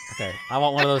chill. Okay, I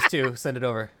want one of those too. Send it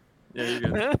over. Yeah,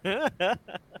 you're good.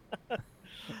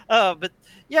 But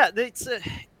yeah, it's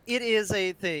it is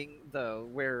a thing though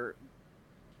where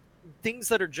things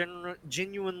that are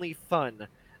genuinely fun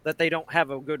that they don't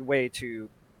have a good way to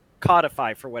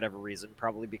codify for whatever reason,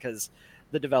 probably because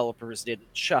the developers didn't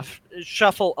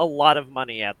shuffle a lot of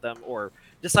money at them or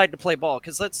decide to play ball,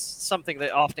 because that's something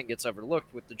that often gets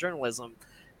overlooked with the journalism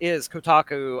is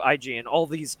Kotaku, IGN, all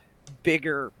these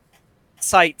bigger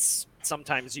sites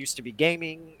sometimes used to be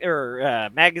gaming or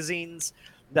magazines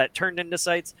that turned into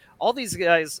sites. All these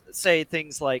guys say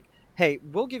things like, hey,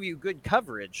 we'll give you good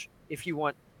coverage if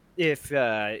you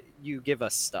you give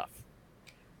us stuff.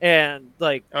 And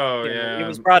like, it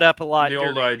was brought up a lot. The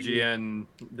old IGN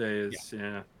days,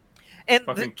 yeah. And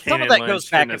some of that goes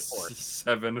back and forth.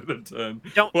 7 out of 10.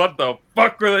 What the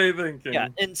fuck were they thinking? Yeah,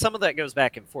 and some of that goes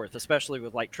back and forth, especially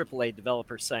with like AAA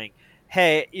developers saying,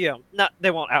 "Hey,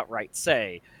 they won't outright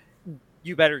say,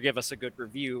 you better give us a good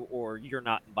review, or you're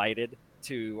not invited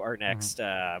to our next,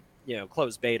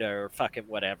 closed beta or fucking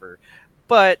whatever."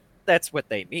 But that's what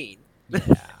they mean. Yeah.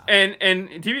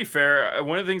 And to be fair,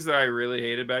 one of the things that I really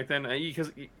hated back then,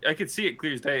 because I could see it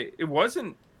clear as day, it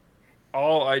wasn't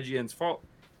all IGN's fault.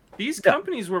 These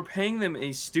companies were paying them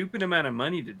a stupid amount of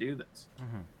money to do this.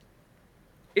 Mm-hmm.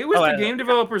 It was the game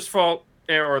developers' fault,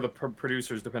 or the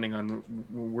producers, depending on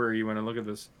where you want to look at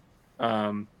this.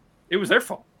 It was their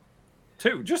fault,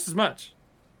 too, just as much.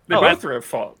 They both were at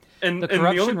fault. And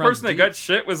the only person that got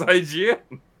shit was IGN.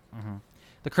 Mm-hmm.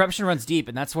 The corruption runs deep,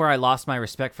 and that's where I lost my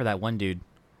respect for that one dude.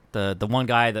 The one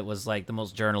guy that was like the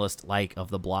most journalist-like of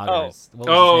the bloggers.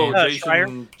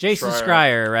 Jason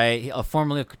Schreier, right?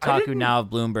 Formerly of Kotaku, now of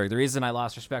Bloomberg. The reason I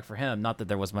lost respect for him, not that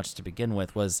there was much to begin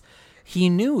with, was he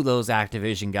knew those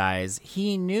Activision guys.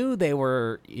 He knew they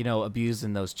were,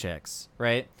 abusing those chicks,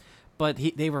 right? But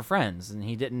they were friends, and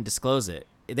he didn't disclose it.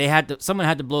 Someone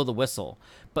had to blow the whistle.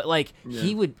 But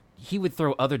he would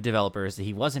throw other developers that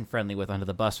he wasn't friendly with under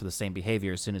the bus for the same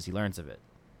behavior as soon as he learns of it.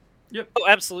 Yep. Oh,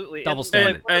 absolutely. Double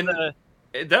standard. And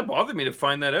that bothered me to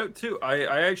find that out, too. I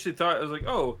actually thought, I was like,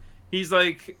 oh, he's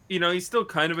like, he's still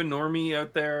kind of a normie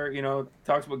out there,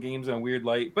 talks about games in a weird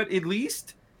light. But at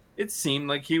least it seemed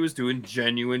like he was doing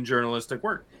genuine journalistic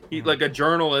work. He like a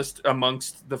journalist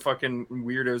amongst the fucking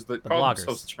weirdos that call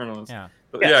themselves journalists. Yeah.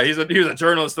 But he was a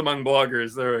journalist among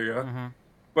bloggers. There we go. Mm-hmm.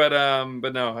 But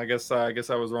no, I guess I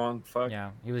was wrong. Fuck.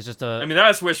 Yeah, he was just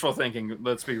that's wishful thinking.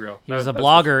 Let's be real. He was a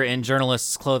blogger in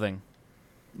journalist's clothing.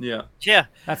 Yeah. Yeah.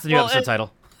 That's the new episode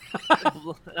title.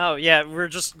 Oh yeah, we're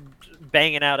just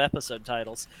banging out episode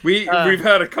titles. We've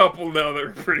had a couple now that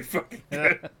are pretty fucking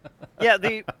good. Yeah,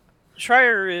 the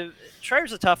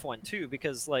Schreier's a tough one too,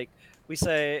 because like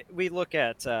we look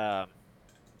at some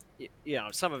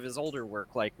of his older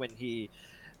work, like when he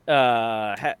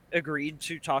agreed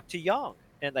to talk to Young.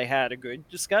 And they had a good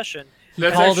discussion. He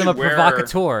called him a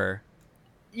provocateur.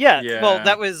 Yeah, well,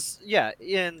 that was,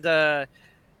 and,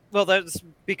 that's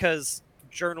because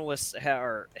journalists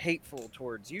are hateful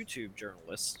towards YouTube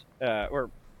journalists, bloggers.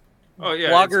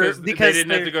 Because they didn't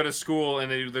have to go to school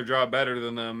and they do their job better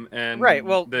than them. And right,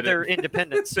 well, they're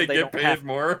independent, so they get paid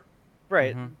more.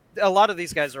 Right. Mm-hmm. A lot of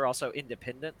these guys are also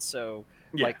independent, so,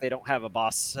 they don't have a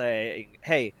boss saying,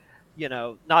 hey,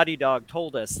 Naughty Dog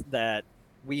told us that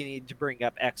we need to bring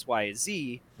up X, Y,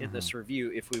 Z in this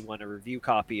review if we want a review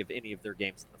copy of any of their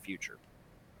games in the future.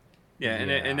 Yeah,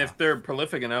 and if they're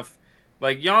prolific enough,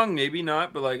 like Young, maybe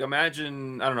not, but like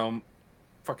imagine, I don't know,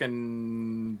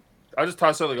 fucking, I'll just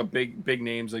toss out like a big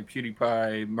names like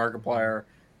PewDiePie, Markiplier,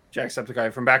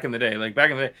 Jacksepticeye from back in the day. Like back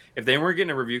in the day, if they weren't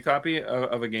getting a review copy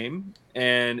of a game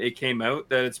and it came out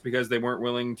that it's because they weren't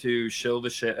willing to shill the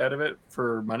shit out of it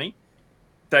for money,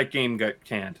 that game got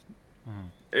canned. Mm-hmm.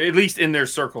 At least in their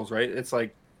circles, right? It's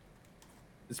like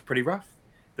it's pretty rough.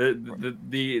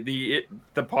 The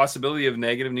possibility of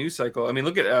negative news cycle. I mean,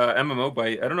 look at MMO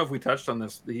Byte. I don't know if we touched on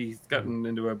this. He's gotten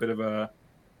into a bit of a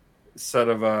set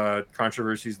of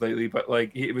controversies lately, but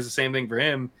like it was the same thing for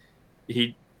him.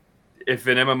 If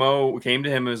an MMO came to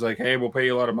him and was like, "Hey, we'll pay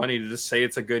you a lot of money to just say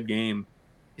it's a good game,"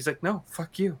 he's like, "No,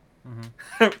 fuck you."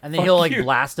 Mm-hmm. And then he'll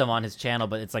blast them on his channel,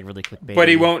 but it's like really clickbait. But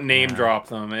he won't name drop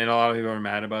them, and a lot of people are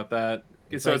mad about that.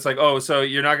 It's like, oh, so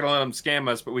you're not going to let him scam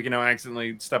us, but we can now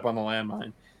accidentally step on the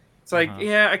landmine. It's like,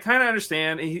 yeah, I kind of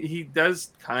understand. He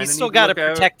does kind of. He's still got to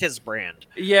protect his brand.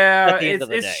 Yeah,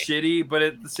 it's shitty, but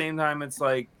at the same time, it's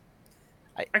like,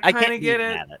 I kind of get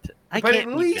it. But at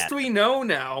least we know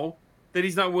now that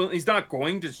he's not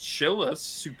going to chill us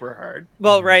super hard.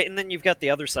 Well, right, and then you've got the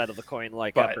other side of the coin,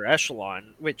 like Upper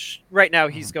Echelon, which right now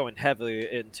he's going heavily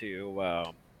into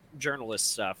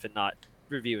journalist stuff and not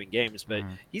reviewing games, but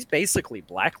he's basically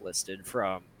blacklisted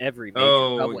from every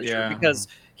major publisher because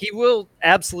he will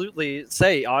absolutely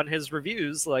say on his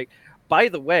reviews like, by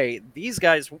the way, these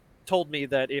guys told me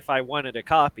that if I wanted a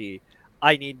copy,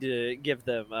 I need to give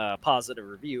them a positive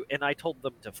review, and I told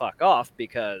them to fuck off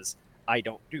because I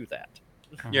don't do that.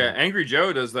 Yeah, Angry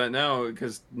Joe does that now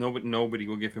because nobody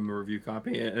will give him a review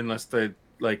copy unless they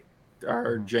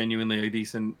are genuinely a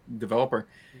decent developer.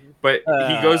 But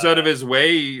he goes out of his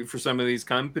way for some of these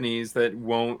companies that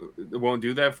won't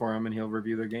do that for him, and he'll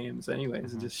review their games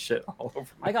anyways and just shit all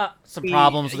over. I got some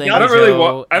problems with I don't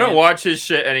really I don't watch his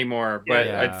shit anymore, but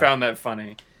I found that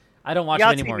funny. I don't watch it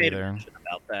anymore either.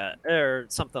 About that, or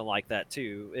something like that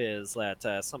too, is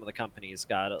that some of the companies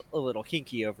got a little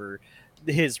hinky over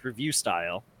his review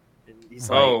style. And he's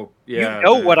like, you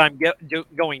know what I'm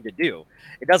going to do.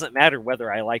 It doesn't matter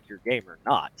whether I like your game or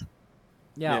not.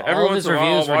 Yeah, all of his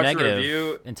reviews were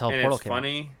negative until Portal came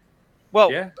funny.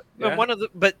 out. Well, one of the,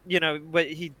 but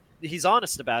he's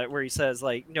honest about it, where he says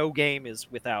like no game is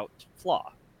without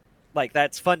flaw. Like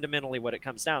that's fundamentally what it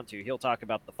comes down to. He'll talk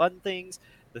about the fun things,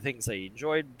 the things that he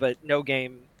enjoyed, but no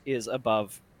game is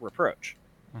above reproach.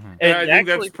 And I think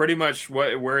that's pretty much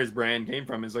where his brand came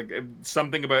from. Is like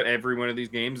something about every one of these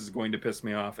games is going to piss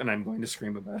me off, and I'm going to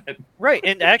scream about it. Right,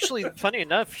 and actually, funny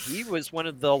enough, he was one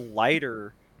of the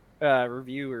lighter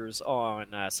reviewers on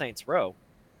Saints Row.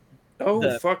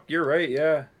 Oh, fuck, you're right,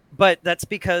 yeah. But that's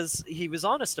because he was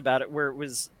honest about it, where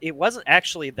it wasn't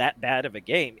actually that bad of a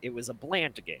game. It was a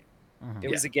bland game.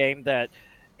 It was a game that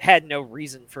had no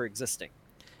reason for existing.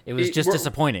 It was just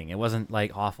disappointing. It wasn't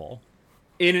like awful.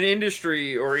 In an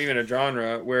industry or even a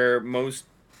genre where most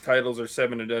titles are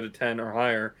 7 out of 10 or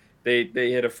higher, they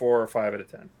hit a 4 or 5 out of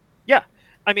 10. Yeah,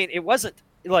 I mean, it wasn't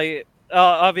like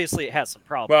obviously it has some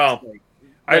problems. Well,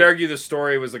 I'd argue the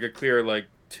story was like a clear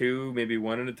 2, maybe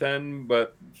 1 out of 10,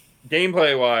 but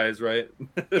gameplay wise, right?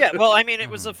 Yeah, well, I mean, it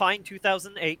was a fine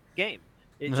 2008 game.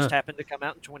 It just happened to come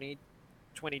out in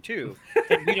 2022,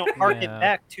 and we don't harken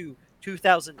back to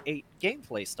 2008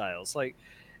 gameplay styles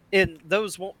and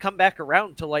those won't come back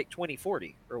around to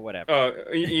 2040 or whatever.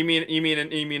 Oh, you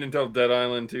mean until Dead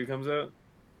Island 2 comes out?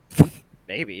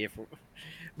 Maybe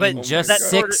but in just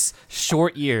 6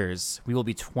 short years, we will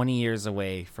be 20 years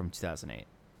away from 2008.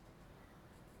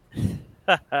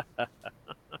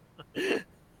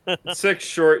 6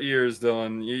 short years,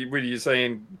 Dylan. What are you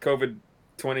saying? COVID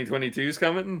 2022 is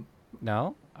coming?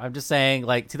 No, I'm just saying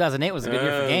 2008 was a good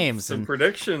year for games. Some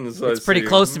predictions. It's pretty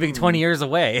close to being 20 years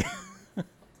away.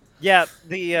 Yeah,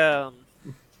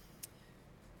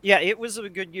 it was a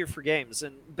good year for games,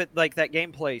 but that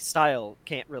gameplay style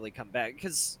can't really come back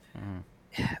because.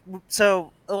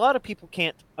 So a lot of people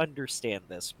can't understand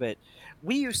this, but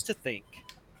we used to think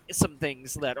some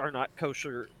things that are not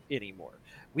kosher anymore.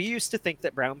 We used to think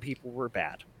that brown people were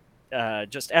bad,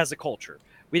 just as a culture.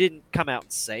 We didn't come out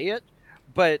and say it,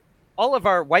 but all of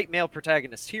our white male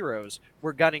protagonist heroes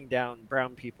were gunning down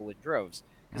brown people in droves.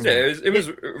 Yeah, it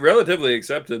was relatively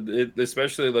accepted,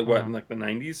 especially in the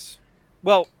 90s.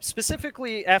 Well,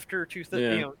 specifically after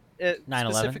 9/11.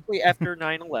 Specifically after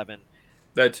 9/11,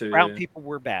 that too. Brown people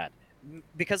were bad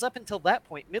because up until that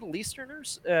point, Middle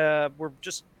Easterners were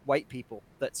just white people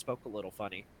that spoke a little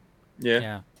funny.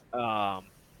 Yeah.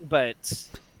 But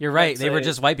you're right; they were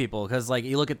just white people because,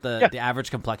 you look at the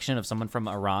average complexion of someone from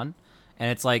Iran,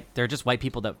 and it's they're just white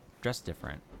people that dress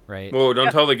different. Right. Whoa!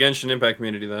 Don't tell the Genshin Impact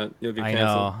community that you'll get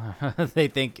canceled. I know. They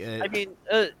think. I mean,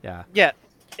 yeah.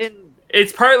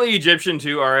 It's partly Egyptian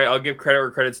too. All right, I'll give credit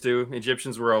where credit's due.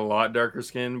 Egyptians were a lot darker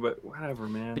skinned, but whatever,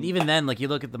 man. But even then, you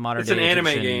look at the modern day an anime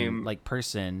Egyptian, game,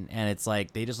 person, and it's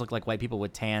they just look like white people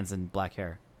with tans and black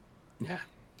hair. Yeah.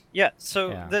 Yeah. So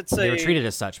they were treated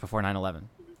as such before 9/11.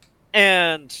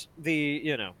 And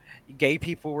the gay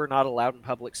people were not allowed in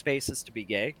public spaces to be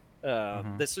gay.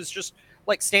 This was just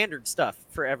standard stuff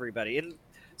for everybody, and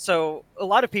so a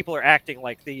lot of people are acting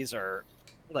like these are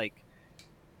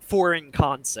foreign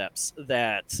concepts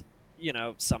that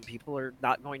some people are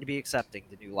not going to be accepting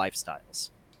the new lifestyles.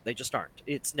 They just aren't.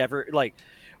 It's never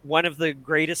one of the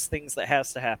greatest things that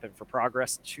has to happen for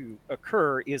progress to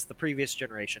occur is the previous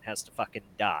generation has to fucking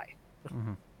die.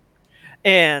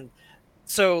 And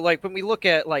so when we look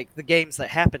at the games that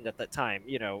happened at that time,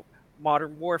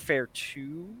 Modern Warfare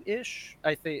 2-ish,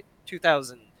 I think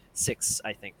 2006,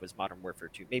 I think was Modern Warfare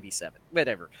 2, maybe 7,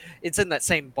 whatever. It's in that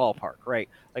same ballpark, right?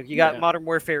 You got Modern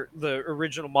Warfare, the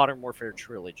original Modern Warfare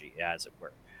trilogy, as it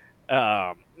were.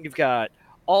 You've got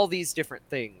all these different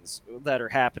things that are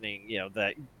happening,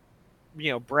 that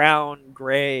brown,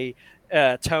 gray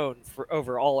tone for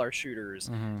over all our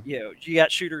shooters. You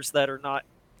got shooters that are not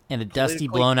in a dusty,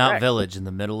 blown-out village in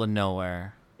the middle of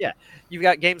nowhere. Yeah, you've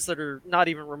got games that are not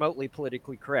even remotely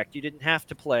politically correct. You didn't have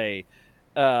to play,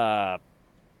 fucking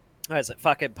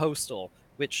Postal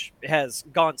which has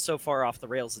gone so far off the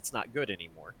rails it's not good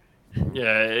anymore.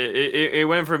 Yeah, it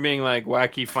went from being like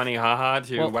wacky, funny, haha,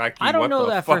 to wacky. I don't know what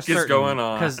that the fuck for is certain, going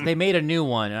on? because they made a new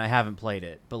one and I haven't played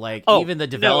it. But like even the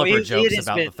developer jokes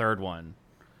about the third one.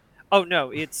 Oh no,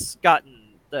 it's gotten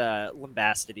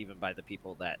lambasted even by the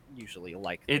people that usually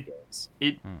like the games.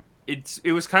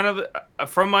 It was kind of,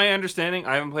 from my understanding,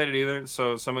 I haven't played it either,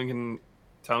 so someone can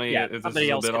tell me if this is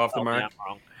a bit off the mark.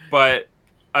 But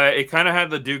it kind of had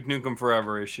the Duke Nukem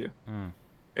Forever issue.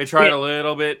 It tried a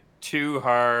little bit too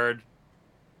hard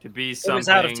to be something. It was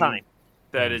out of time.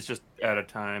 That is just out of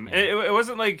time. Yeah. It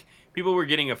wasn't like people were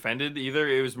getting offended either.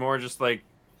 It was more just like,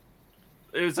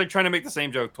 it was like trying to make the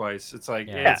same joke twice. It's like,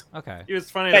 okay. It was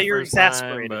funny. Yeah, you're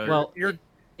exasperated. Time, well,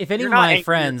 if any of my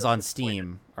friends on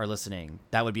Steam are listening,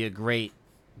 that would be a great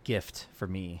gift for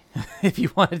me. If you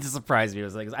wanted to surprise me, it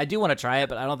was like, I do want to try it,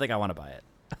 but I don't think I want to buy it.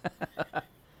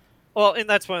 Well, and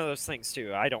that's one of those things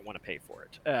too. I don't want to pay for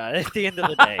it. At the end of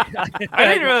the day, I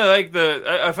didn't really like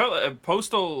I felt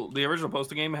like the original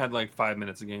Postal game had like 5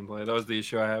 minutes of gameplay. That was the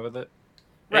issue I had with it.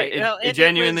 Right. It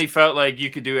genuinely felt like you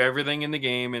could do everything in the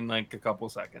game in like a couple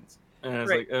seconds. And I was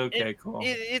like, okay, cool.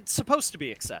 It's supposed to be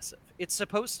excessive. It's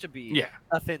supposed to be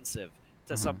offensive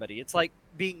to somebody. It's like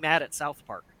being mad at South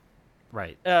Park.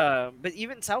 Right. But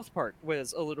even South Park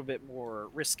was a little bit more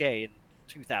risque in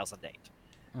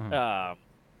 2008.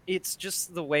 It's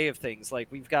just the way of things. Like,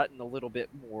 we've gotten a little bit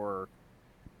more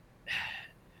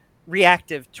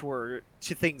reactive to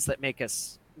things that make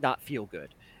us not feel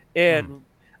good. And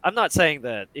I'm not saying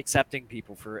that accepting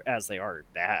people for as they are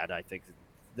bad. I think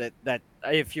that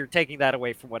if you're taking that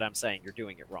away from what I'm saying, you're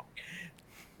doing it wrong.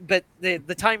 But the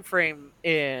time frame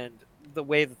and the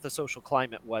way that the social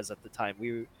climate was at the time,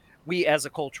 we as a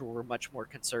culture were much more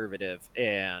conservative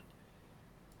and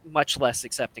much less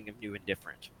accepting of new and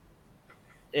different.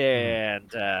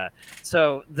 And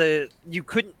so you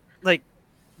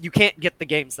can't get the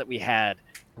games that we had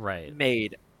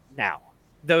made now.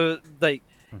 Though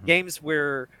games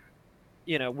where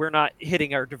we're not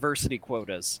hitting our diversity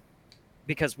quotas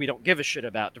because we don't give a shit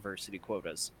about diversity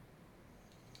quotas.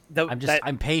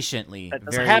 I'm patiently that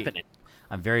doesn't happen.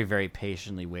 I'm very, very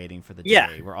patiently waiting for the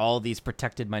day where all these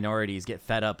protected minorities get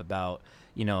fed up about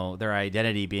their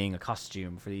identity being a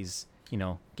costume for these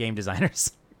game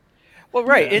designers. Well,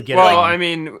 right. I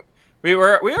mean, we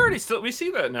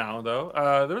see that now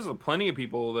though. There was plenty of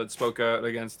people that spoke out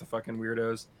against the fucking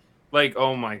weirdos. Like,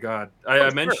 oh my god,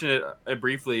 I mentioned it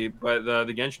briefly, but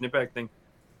the Genshin Impact thing,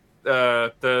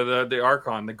 the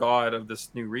Archon, the god of this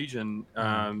new region,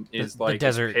 is like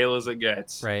desert, as pale as it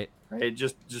gets. Right.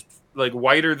 Just like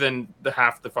whiter than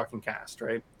half the fucking cast.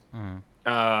 Right.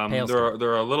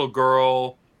 They're a little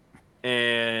girl.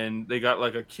 And they got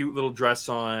like a cute little dress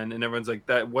on, and everyone's like,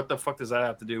 "That what the fuck does that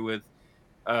have to do with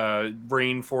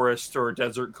rainforest or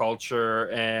desert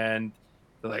culture?" And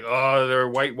they're like, "Oh, they're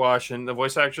whitewashing." The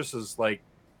voice actress is like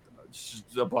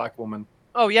a black woman.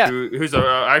 Oh yeah, who's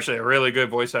actually a really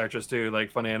good voice actress too. Like,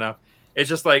 funny enough, it's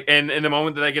just like, and in the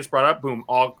moment that gets brought up, boom,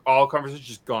 all conversation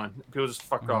just gone. People just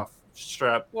fuck off,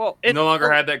 strap. Well, no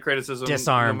longer had that criticism,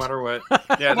 disarmed, no matter what.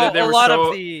 Yeah, well, they were a lot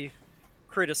of the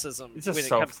criticism. It's just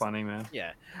so funny, man.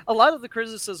 Yeah, a lot of the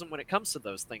criticism when it comes to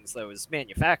those things, though, is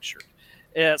manufactured.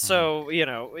 So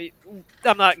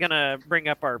I'm not gonna bring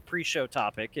up our pre-show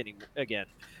topic again,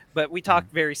 but we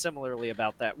talked very similarly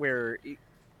about that, where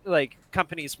like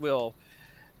companies will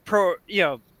they'll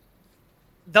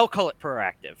call it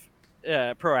proactively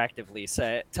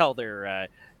tell their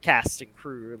cast and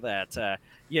crew that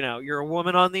you're a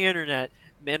woman on the internet.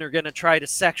 Men are gonna try to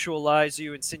sexualize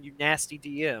you and send you nasty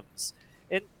DMs.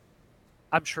 And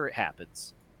I'm sure it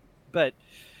happens. But,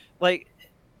 like,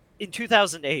 in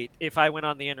 2008, if I went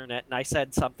on the internet and I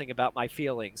said something about my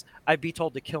feelings, I'd be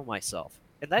told to kill myself.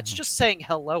 And that's just saying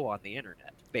hello on the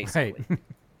internet, basically. Right.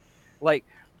 Like,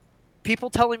 people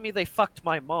telling me they fucked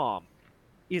my mom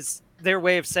is their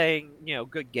way of saying,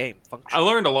 good game function. I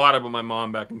learned a lot about my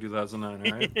mom back in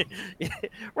 2009, right?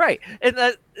 Right. And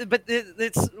but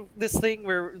it's this thing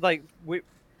where, like,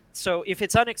 so if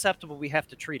it's unacceptable, we have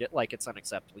to treat it like it's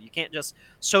unacceptable. You can't just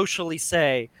socially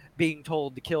say being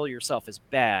told to kill yourself is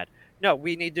bad. No,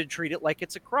 we need to treat it like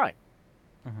it's a crime.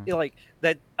 Like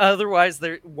that. Otherwise,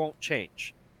 there won't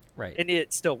change. Right. And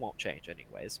it still won't change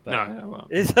anyways. But no,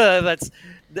 that's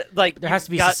like there has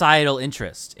to be societal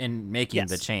interest in making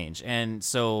the change. And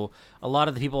so a lot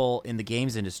of the people in the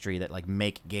games industry that like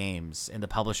make games and the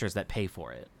publishers that pay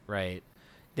for it, right?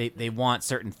 They want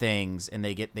certain things and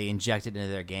they inject it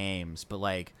into their games, but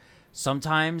like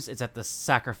sometimes it's at the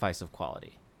sacrifice of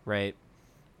quality, right?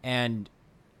 And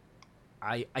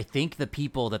I think the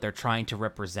people that they're trying to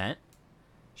represent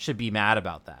should be mad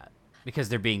about that. because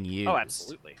they're being used. Oh,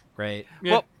 absolutely. Right.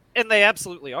 Yeah. Well, and they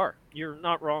absolutely are. You're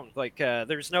not wrong. Like,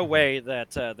 there's no way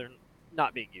that they're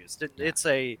not being used.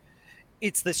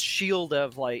 It's this shield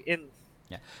of like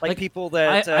people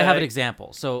that I have an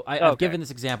example. So I've given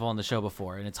this example on the show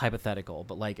before, and it's hypothetical.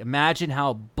 But like, imagine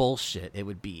how bullshit it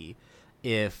would be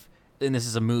if, and this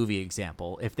is a movie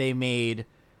example, if they made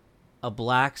a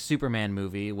black Superman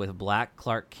movie with black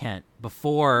Clark Kent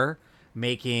before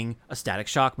making a Static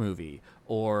Shock movie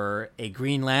or a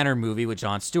Green Lantern movie with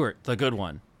Jon Stewart, the good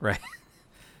one, right?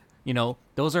 You know,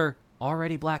 those are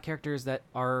already black characters that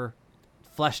are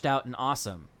fleshed out and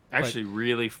awesome. Actually,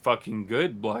 really fucking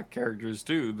good black characters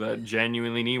too that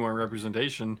genuinely need more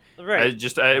representation. Right.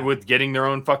 With getting their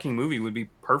own fucking movie would be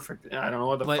perfect. I don't know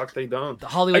what the fuck they don't. The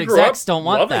Hollywood execs don't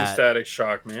want that. Static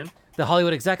Shock, man. The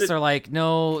Hollywood execs are like,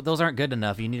 no, those aren't good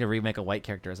enough. You need to remake a white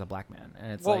character as a black man.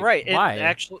 And it's right. Why?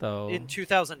 Actually, in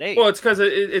 2008. Well, it's because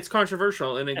it's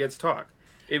controversial and it gets talk.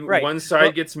 One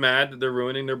side gets mad that they're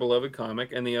ruining their beloved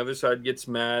comic, and the other side gets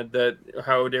mad that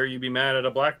how dare you be mad at a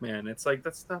black man? It's like,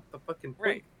 that's not the fucking point.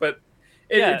 Right. But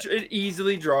it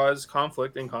easily draws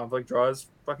conflict, and conflict draws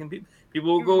fucking people.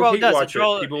 People will go hate watch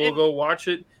it. People will go watch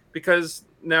it because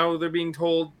now they're being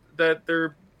told that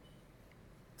their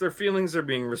feelings are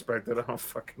being respected. I don't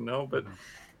fucking know, but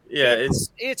yeah,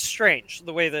 it's strange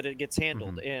the way that it gets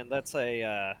handled, and that's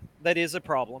that is a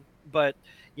problem. But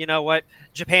you know what?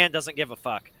 Japan doesn't give a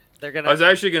fuck. They're gonna. I was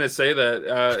actually gonna say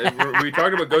that we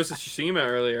talked about Ghost of Tsushima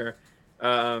earlier,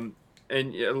 and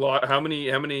how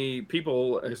many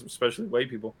people, especially white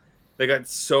people, they got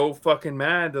so fucking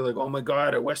mad. They're like, "Oh my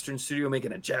god, a Western studio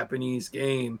making a Japanese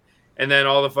game," and then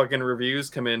all the fucking reviews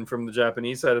come in from the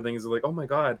Japanese side of things. They're like, "Oh my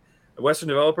god, a Western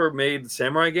developer made the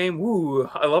Samurai game. Woo,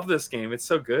 I love this game. It's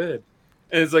so good."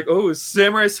 And it's like, "Oh,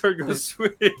 Samurai Sword goes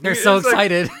swing." They're so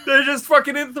excited. Like, they're just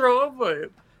fucking enthralled by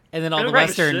it. And then all the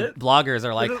Western bloggers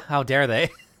are like, how dare they?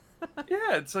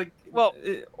 Yeah, it's like, well,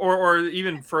 or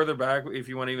even further back, if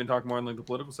you want to even talk more on like the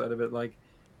political side of it, like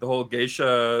the whole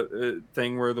geisha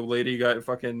thing where the lady got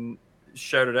fucking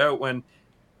shouted out when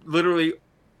literally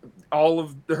all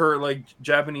of her like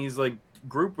Japanese like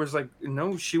group was like,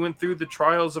 no, she went through the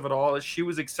trials of it all. She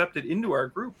was accepted into our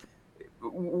group.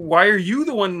 Why are you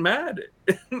the one mad?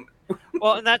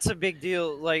 Well, and that's a big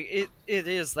deal. Like it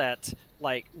is that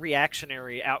like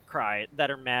reactionary outcry that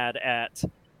are mad at.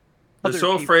 They're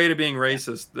so afraid of being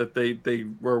racist that they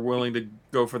were willing to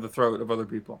go for the throat of other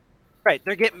people. Right,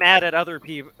 they get mad at other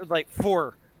people, like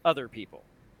for other people.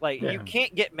 Like you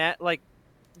can't get mad. Like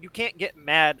you can't get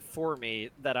mad for me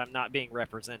that I'm not being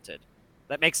represented.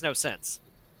 That makes no sense.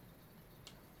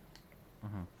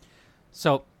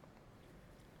 So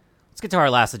let's get to our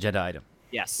last agenda item.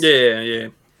 Yes. Yeah.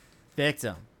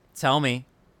 Victim, tell me,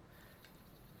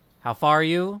 how far are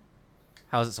you?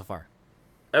 How is it so far?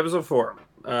 Episode 4.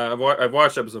 I've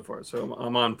watched episode 4, so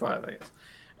I'm on 5, I guess.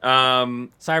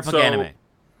 Cyberpunk anime.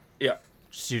 Yeah.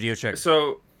 Studio Trigger.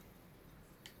 So,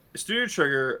 Studio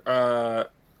Trigger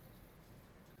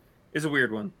is a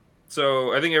weird one.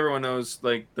 So I think everyone knows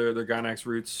like their Gainax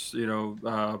roots. You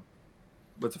know,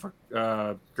 what the fuck?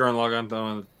 Gurren Lagann,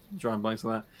 though, drawing blanks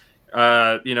on that.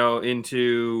 You know,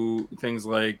 into things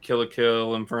like Kill la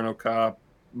Kill, Inferno Cop,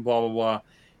 blah blah blah.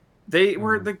 They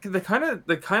were the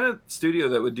kind of studio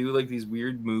that would do like these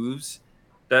weird moves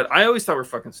that I always thought were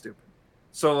fucking stupid.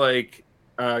 So like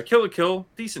Kill la Kill,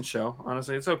 decent show,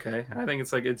 honestly, it's okay. I think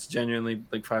it's genuinely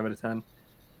like 5 out of 10.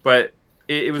 But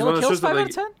it was Kill one of those shows 5 that out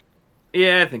of 10?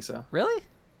 Yeah, I think so. Really?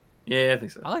 Yeah, I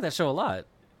think so. I like that show a lot.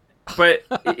 But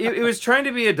it was trying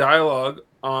to be a dialogue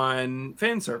on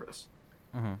fan service.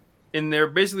 And they're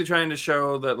basically trying to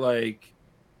show that, like,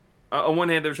 on one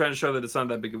hand, they were trying to show that it's not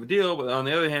that big of a deal, but on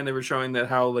the other hand, they were showing that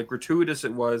how like gratuitous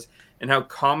it was and how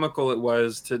comical it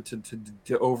was to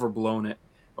overblow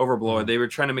it. They were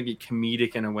trying to make it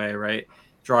comedic in a way, right?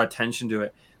 Draw attention to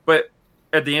it. But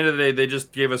at the end of the day, they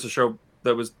just gave us a show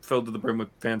that was filled to the brim with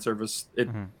fan service.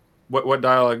 What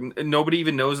dialogue? Nobody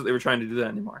even knows that they were trying to do that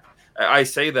anymore. I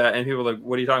say that, and people are like,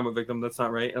 "What are you talking about, Victim? That's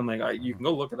not right." I'm like, "You can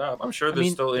go look it up. I'm sure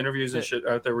there's still interviews and shit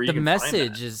out there where you can find that." The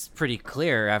message is pretty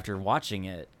clear after watching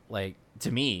it. Like,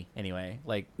 to me, anyway.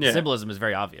 Like, the symbolism is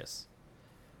very obvious.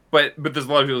 But there's a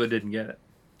lot of people that didn't get it.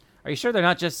 Are you sure they're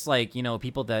not just, like, you know,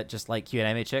 people that just like cute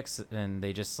anime chicks and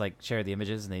they just, like, share the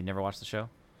images and they never watch the show?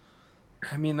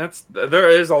 I mean, there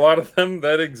is a lot of them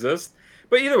that exist.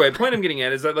 But either way, the point I'm getting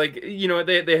at is that, like, you know,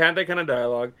 they had that kind of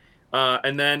dialogue.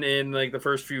 And then in, like, the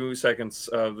first few seconds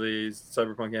of the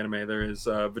Cyberpunk anime, there is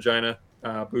vagina,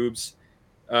 boobs,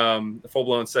 a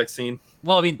full-blown sex scene.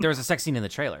 Well, I mean, there was a sex scene in the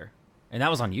trailer. And that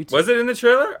was on YouTube. Was it in the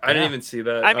trailer? I didn't even see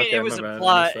that. I mean, it was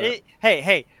implied.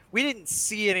 Hey, we didn't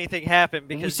see anything happen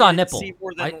because we saw you didn't nipple. see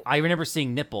more than... I remember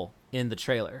seeing nipple in the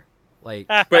trailer. Like,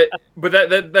 but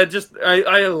that just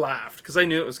I laughed because I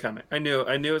knew it was coming. I knew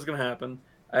it was gonna happen.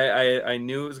 I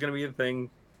knew it was gonna be a thing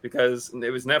because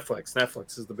it was Netflix.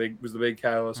 Netflix was the big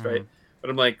catalyst, right? But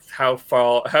I'm like, how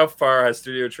far has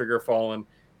Studio Trigger fallen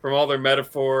from all their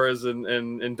metaphors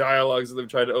and dialogues that they've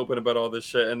tried to open about all this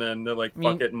shit, and then they're like,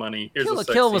 fuck it, money. Here's Kill a la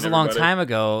Kill was a long everybody. time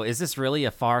ago. Is this really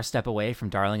a far step away from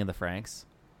Darling in the Franxx?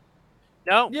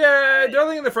 No. Yeah,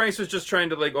 Darling in the Franxx was just trying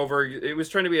to it was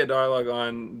trying to be a dialogue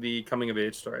on the coming of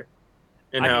age story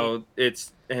and how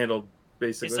it's handled,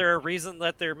 basically. Is there a reason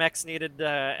that their mechs needed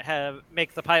to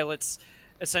make the pilots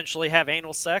essentially have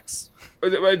anal sex?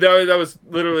 That was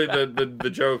literally the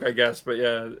joke, I guess. But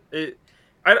yeah,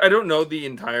 I don't know the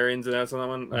entire ins and outs on that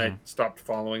one. I stopped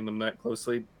following them that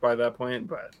closely by that point,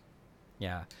 but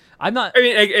yeah, I'm not. I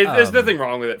mean, there's nothing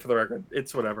wrong with it, for the record.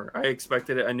 It's whatever. I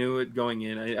expected it. I knew it going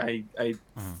in. I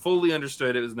fully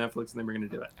understood it was Netflix and they were going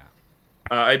to do it.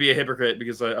 Yeah. I'd be a hypocrite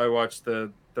because I watched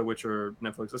the Witcher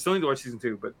Netflix. I still need to watch season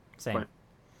 2, but same. Fine.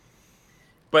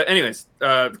 But anyways,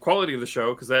 the quality of the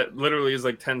show, because that literally is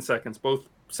like 10 seconds. Both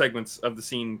segments of the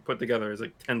scene put together is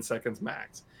like 10 seconds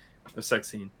max of sex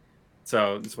scene.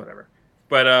 So it's whatever.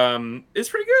 But it's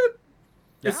pretty good.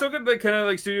 Yeah. It's still good, like kind of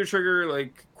like Studio Trigger,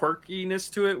 like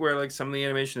quirkiness to it, where like some of the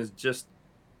animation is just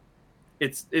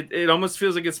it almost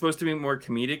feels like it's supposed to be more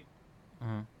comedic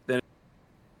than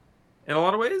in a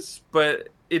lot of ways, but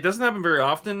it doesn't happen very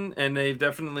often, and they've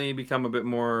definitely become a bit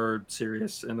more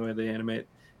serious in the way they animate,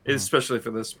 especially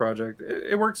for this project.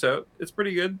 It works out. It's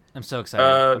pretty good. I'm so excited.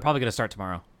 I'm probably gonna start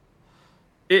tomorrow.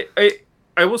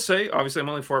 I will say, obviously, I'm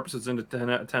only 4 episodes into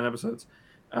 10 episodes.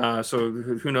 So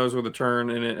who knows where the turn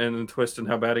and the twist and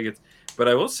how bad it gets. But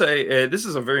I will say this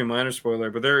is a very minor spoiler.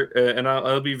 But and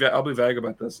I'll be vague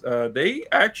about this. They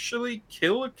actually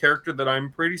kill a character that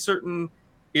I'm pretty certain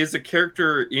is a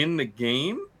character in the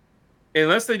game,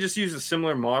 unless they just use a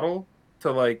similar model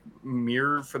to like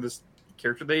mirror for this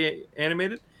character they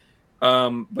animated.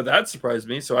 But that surprised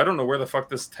me. So I don't know where the fuck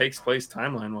this takes place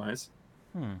timeline wise.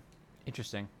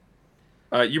 Interesting.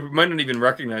 You might not even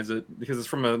recognize it because it's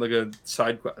from a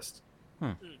side quest.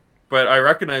 But I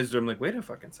recognized it. I'm like, wait a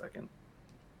fucking second.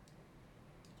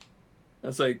 I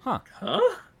was like, huh?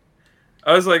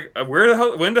 I was like,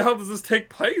 when the hell does this take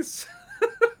place?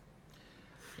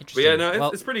 But yeah,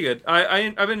 no, it's pretty good.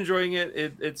 I've been enjoying it.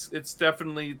 It's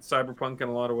definitely cyberpunk in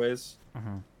a lot of ways.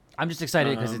 I'm just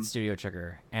excited because it's Studio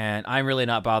Trigger, and I'm really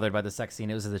not bothered by the sex scene.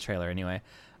 It was in the trailer anyway.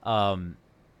 But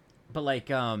like,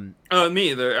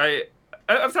 me either.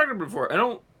 I've talked about it before. I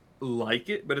don't like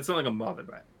it, but it's not like I'm bothered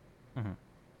by it.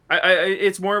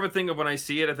 It's more of a thing of when I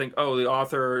see it, I think, oh, the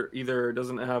author either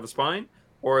doesn't have a spine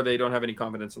or they don't have any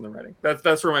confidence in the writing.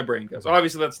 That's where my brain goes.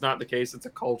 Obviously, that's not the case. It's a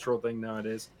cultural thing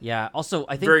nowadays. Yeah. Also,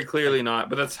 I think very clearly not,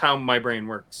 but that's how my brain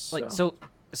works. Like so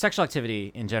sexual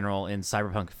activity in general in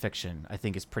cyberpunk fiction, I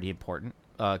think, is pretty important.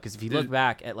 Because if you look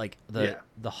back at like the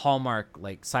hallmark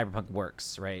like cyberpunk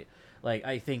works, right? Like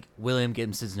I think William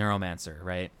Gibson's Neuromancer,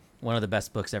 right? One of the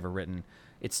best books ever written.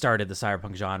 It started the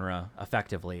cyberpunk genre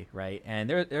effectively, right? And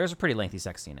there's a pretty lengthy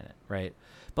sex scene in it, right?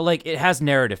 But like it has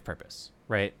narrative purpose,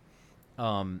 right?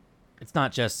 It's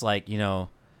not just like, you know,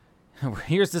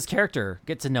 here's this character,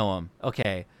 get to know him.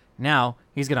 Okay, now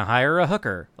he's gonna hire a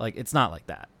hooker. Like it's not like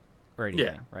that or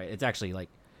anything, right? It's actually like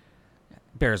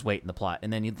bears weight in the plot.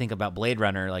 And then you think about Blade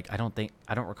Runner, like I don't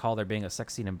recall there being a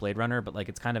sex scene in Blade Runner, but like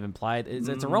it's kind of implied. It's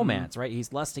a romance, right?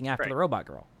 He's lusting after the robot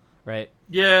girl. Right.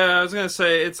 Yeah, I was gonna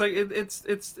say it's like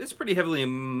it's pretty heavily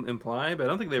implied, but I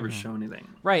don't think they ever show anything.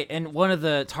 Right, and one of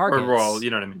the targets,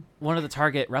 you know what I mean. One of the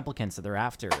target replicants that they're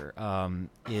after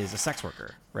is a sex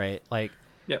worker, right? Like,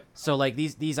 so like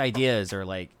these ideas are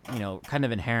like, you know, kind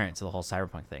of inherent to the whole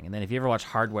cyberpunk thing. And then if you ever watch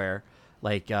Hardware,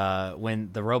 like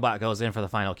when the robot goes in for the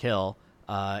final kill,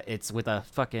 it's with a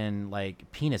fucking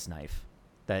like penis knife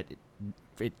that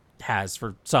it has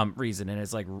for some reason, and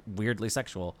it's like weirdly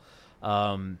sexual.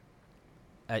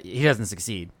 He doesn't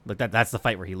succeed. Like that's the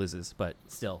fight where he loses, but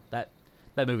still, that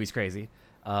movie's crazy.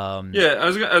 Yeah, I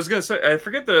was gonna say, I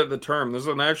forget the term. There's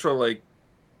an actual like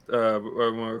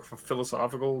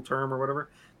philosophical term or whatever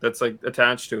that's like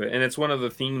attached to it, and it's one of the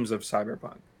themes of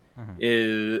cyberpunk.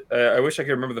 I wish I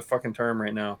could remember the fucking term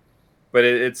right now, but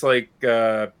it's like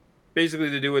basically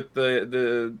to do with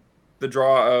the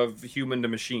draw of human to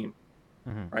machine,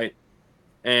 right?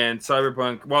 And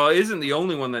cyberpunk, while it isn't the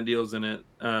only one that deals in it,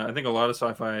 I think a lot of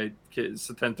sci-fi kids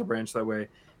tend to branch that way.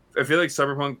 I feel like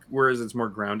cyberpunk, whereas it's more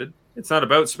grounded, it's not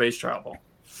about space travel.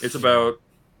 It's about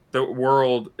the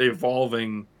world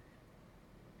evolving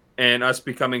and us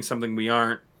becoming something we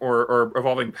aren't, or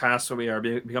evolving past what we are,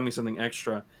 becoming something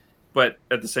extra. but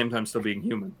at the same time still being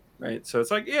human, right? So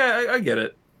it's like, yeah, I get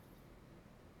it.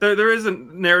 There is a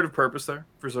narrative purpose there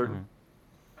for certain. Mm-hmm.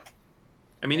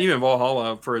 I mean, even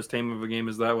Valhalla, for as tame of a game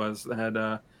as that was,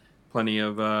 had plenty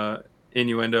of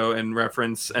innuendo and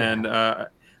reference, and I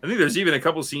think there's even a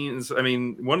couple scenes. I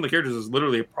mean, one of the characters is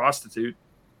literally a prostitute.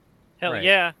 Hell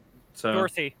yeah, so,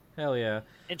 Dorothy. Hell yeah,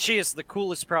 and she is the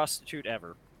coolest prostitute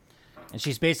ever. And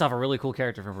she's based off a really cool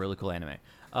character from a really cool anime,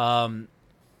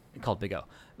 called Big O.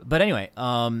 But anyway,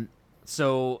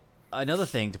 so another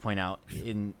thing to point out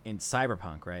in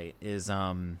Cyberpunk, right, is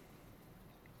I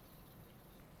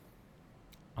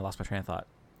lost my train of thought.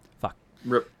 Fuck.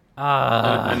 Rip.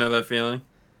 I know that feeling.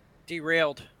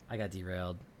 Derailed. I got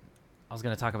derailed. I was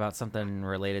gonna talk about something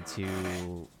related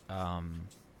to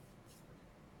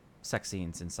sex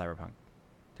scenes in Cyberpunk.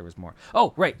 There was more.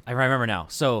 Oh, right. I remember now.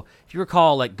 So if you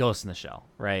recall, like Ghost in the Shell,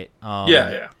 right?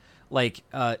 Yeah. Like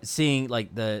seeing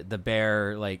like the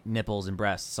bare like nipples and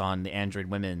breasts on the android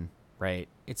women, right?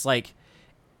 It's like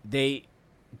they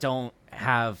don't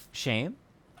have shame,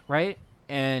 right?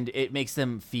 And it makes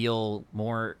them feel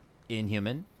more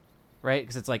inhuman, right?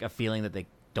 Because it's like a feeling that they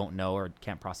don't know or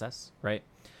can't process, right?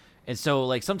 And so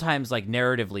like sometimes like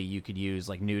narratively you could use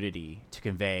like nudity to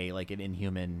convey like an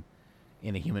inhuman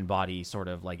in a human body sort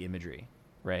of like imagery,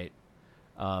 right?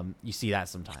 You see that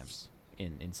sometimes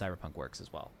in Cyberpunk works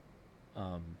as well.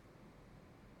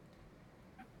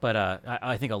 But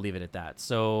I think I'll leave it at that.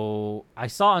 So I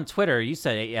saw on Twitter you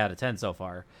said 8 out of 10 so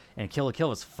far, and Kill la Kill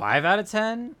was 5 out of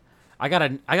 10. I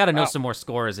gotta know some more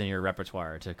scores in your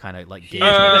repertoire to kind of like gauge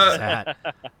where this is at.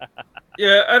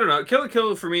 Yeah, I don't know. Kill la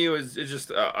Kill for me was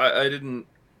just I didn't.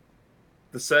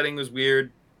 The setting was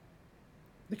weird.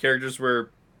 The characters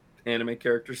were anime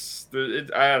characters.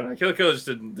 I don't know. Kill la Kill just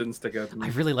didn't stick out to me.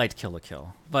 I really liked Kill la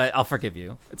Kill, but I'll forgive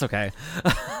you. It's okay.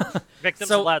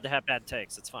 Victims allowed to have bad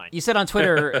takes. It's fine. You said on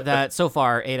Twitter that so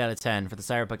far 8 out of 10 for the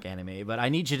Cyberpunk anime, but I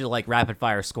need you to like rapid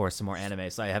fire score some more anime,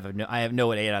 so I have know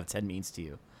what 8 out of 10 means to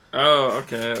you. Oh,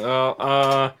 okay.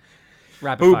 Well,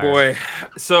 rapid fire. Boy.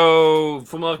 So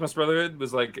Fullmetal Alchemist Brotherhood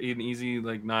was like an easy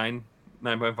like 9.5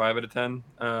 out of 10.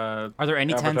 Are there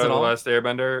any Avatar 10s at all? The Last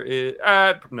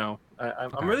Airbender. No.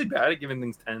 I'm really bad at giving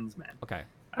things 10s, man. Okay.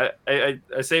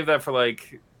 I save that for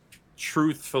like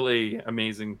truthfully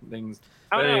amazing things.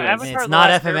 I don't know. Avatar it's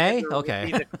not FMA. Okay.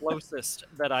 Would be the closest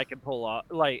that I can pull off.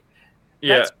 Like,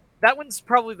 yeah, that one's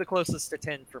probably the closest to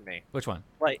 10 for me. Which one?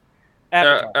 Like,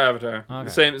 Avatar. Avatar.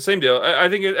 Okay. Same deal. I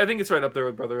think it's right up there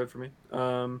with Brotherhood for me.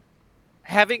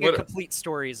 Having a complete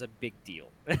story is a big deal.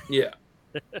 Yeah.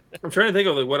 I'm trying to think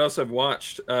of like what else I've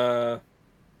watched. I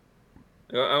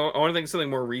want to think of something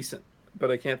more recent, but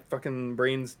I can't fucking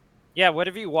brains. Yeah, what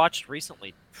have you watched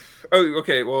recently? Oh,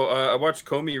 okay. Well, I watched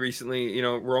Komi recently. You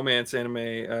know, romance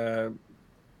anime.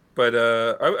 But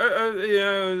it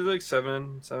was like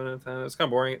 7 out of 10. It's kind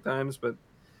of boring at times, but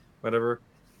whatever.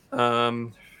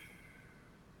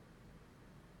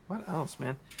 What else,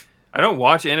 man? I don't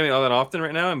watch anime all that often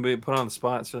right now. I'm being put on the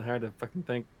spot. It's really hard to fucking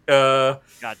think. God,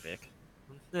 Vic.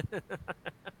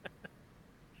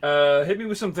 Hit me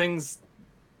with some things,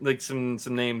 like some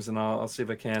names, and I'll see if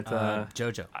I can't.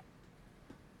 JoJo.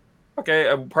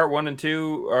 Okay, part 1 and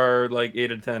 2 are like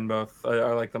 8 out of 10 both.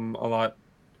 I like them a lot.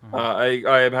 I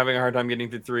am having a hard time getting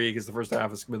through 3 because the first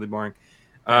half is really boring.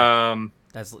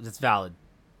 That's valid.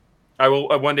 I will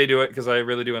one day do it because I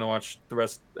really do want to watch the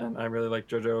rest, and I really like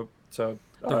JoJo. So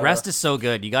the rest is so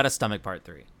good. You got to stomach part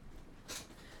 3.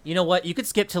 You know what? You could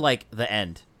skip to like the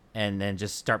end and then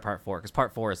just start part 4 because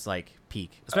part 4 is like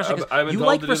peak, especially because you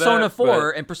like Persona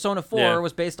 4, and Persona 4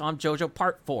 was based on JoJo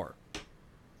Part 4.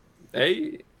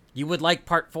 Hey, you would like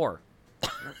Part 4.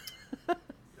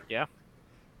 Yeah. I'm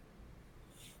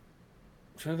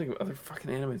trying to think of other fucking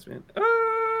animes, man.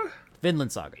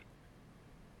 Vinland Saga.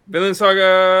 Vinland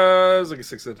Saga is like a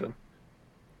 6 out of 10.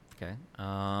 Okay.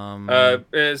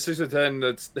 6 out of 10.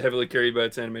 That's heavily carried by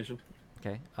its animation.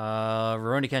 Okay.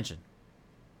 Rurouni Kenshin.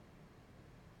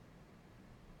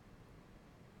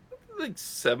 Like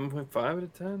 7.5 out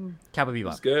of 10. Cowboy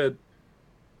Bebop. It's good.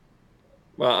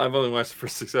 Well, I've only watched the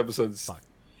first 6 episodes Fuck.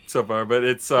 so far, but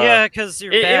it's yeah, because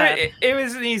you're bad. It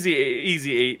was an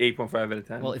easy 8.5 out of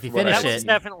 10. Well, if you finish it,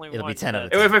 definitely it'll be 10 out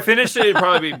of 10. 10. If I finished it, it'd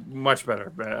probably be much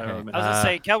better. But I don't know. I was gonna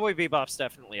say Cowboy Bebop's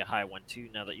definitely a high one too.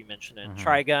 Now that you mention it,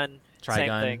 Trigun, same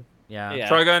thing. Yeah.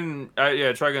 Trigun.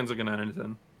 Trigun's like a 9 out of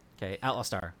 10. Okay. Outlaw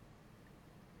Star.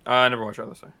 I never watched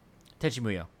Outlaw Star. Tenchi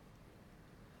Muyo.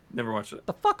 Never watched it.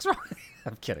 The fuck's wrong?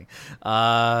 I'm kidding.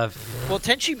 Well,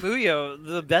 Tenchi Muyo,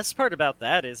 the best part about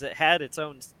that is it had its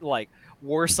own like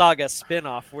War Saga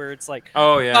spin-off where it's like,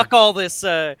 oh yeah, fuck all this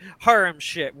harem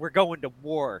shit, we're going to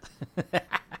war.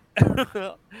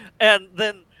 and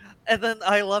And then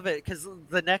I love it because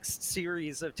the next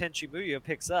series of Tenchi Muyo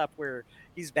picks up where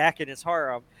he's back in his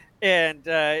harem, and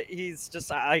he's just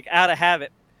like out of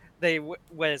habit. They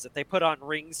They put on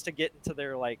rings to get into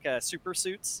their like super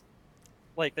suits,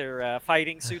 like their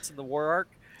fighting suits in the war arc.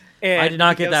 And I did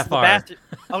not get that far.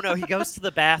 Oh no, he goes to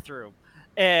the bathroom,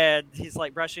 and he's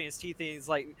like brushing his teeth, and he's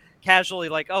like casually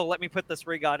like, "Oh, let me put this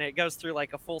ring on." And it goes through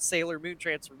like a full Sailor Moon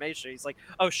transformation. He's like,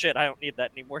 "Oh shit, I don't need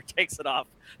that anymore." Takes it off.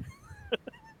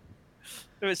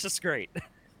 It was just great.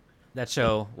 That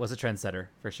show was a trendsetter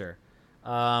for sure.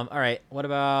 All right, what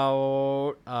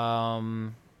about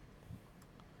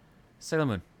Sailor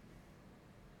Moon?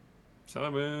 Sailor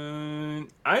Moon.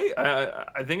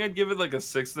 I think I'd give it like a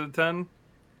 6 out of 10.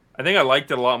 I think I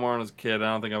liked it a lot more when I was a kid.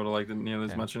 I don't think I would have liked it nearly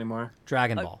as much anymore.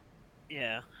 Dragon Ball.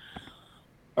 Yeah.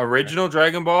 Original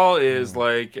Dragon Ball is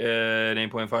like an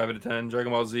 8.5 out of 10.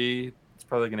 Dragon Ball Z, it's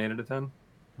probably like an 8 out of 10.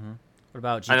 Mm-hmm. What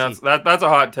about GT? I know that's a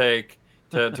hot take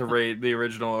to rate the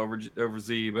original over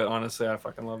Z, but honestly, I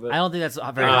fucking love it. I don't think that's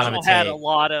very hot of a take. Had a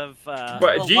lot of.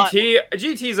 But GT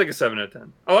is like a 7 out of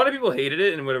 10. A lot of people hated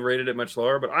it and would have rated it much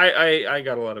lower, but I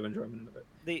got a lot of enjoyment out of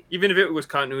it. Even if it was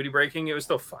continuity breaking, it was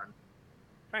still fun.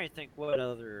 Trying to think what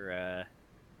other.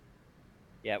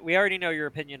 Yeah, we already know your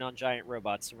opinion on giant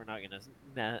robots, so we're not going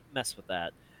to mess with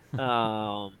that.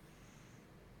 Naruto.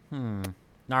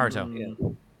 Yeah.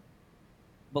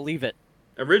 Believe it.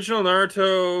 Original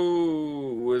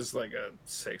Naruto was like a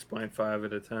 6.5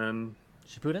 out of 10.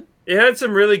 Shippuden? It had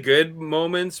some really good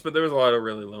moments, but there was a lot of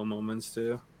really low moments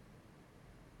too.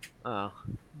 So.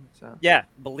 Yeah,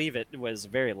 Believe It was a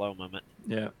very low moment.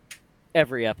 Yeah.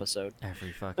 Every episode.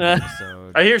 Every fucking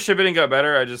episode. I hear Shippuden got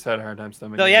better. I just had a hard time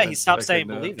stomaching. No, yeah, he stopped saying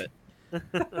Believe It.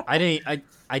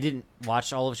 I didn't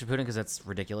watch all of Shippuden because that's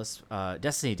ridiculous.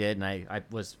 Destiny did, and I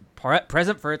was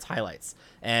present for its highlights.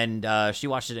 And she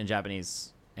watched it in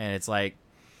Japanese, and it's like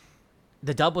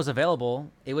the dub was available.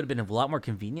 It would have been a lot more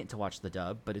convenient to watch the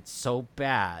dub, but it's so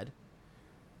bad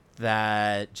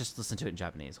that just listen to it in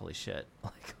Japanese. Holy shit!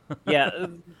 Yeah,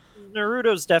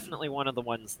 Naruto's definitely one of the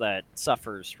ones that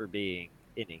suffers for being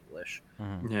in English.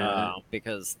 Mm-hmm. Yeah,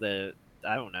 because I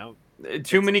don't know.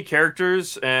 Too many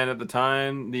characters, and at the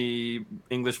time, the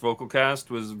English vocal cast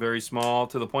was very small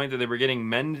to the point that they were getting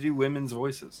men to do women's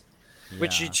voices.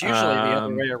 Which is usually the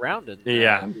other way around.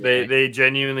 They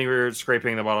genuinely were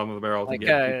scraping the bottom of the barrel to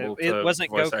get people to voice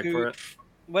act for it.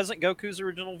 Wasn't Goku's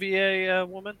original VA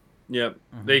woman? Yep.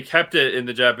 Mm-hmm. They kept it in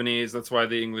the Japanese. That's why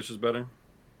the English is better.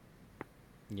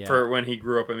 Yeah. For when he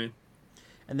grew up, I mean.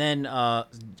 And then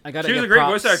she was a great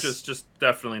voice actress, just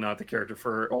definitely not the character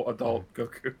for adult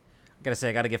Goku. I gotta say,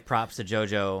 I gotta give props to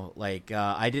JoJo. Like,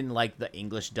 I didn't like the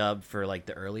English dub for like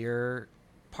the earlier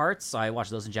parts, so I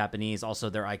watched those in Japanese. Also,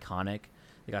 they're iconic.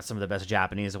 They got some of the best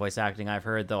Japanese voice acting I've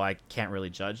heard, though I can't really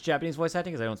judge Japanese voice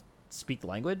acting because I don't speak the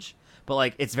language. But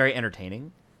like, it's very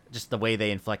entertaining, just the way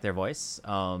they inflect their voice.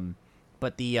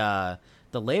 But the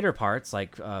later parts,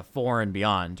 like 4 and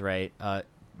beyond, right?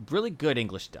 Really good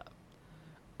English dub.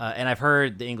 And I've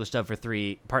heard the English dub for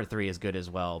part 3 is good as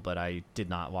well, but I did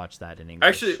not watch that in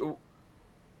English. Actually,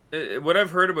 what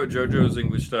I've heard about JoJo's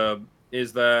English dub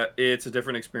is that it's a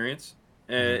different experience.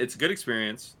 It's a good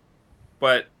experience,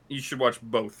 but you should watch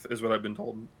both, is what I've been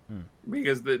told.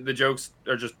 Because the jokes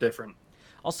are just different.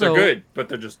 Also, they're good, but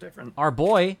they're just different. Our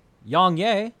boy, Yang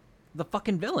Ye, the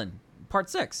fucking villain, part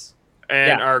 6.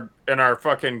 And our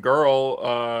fucking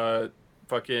girl,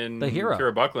 fucking the hero.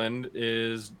 Kira Buckland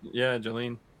is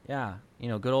Jolene. Yeah,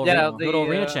 good old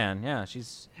Rina-chan. Yeah,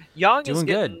 she's Yang doing is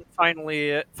good.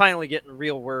 Finally getting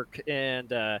real work.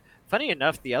 And funny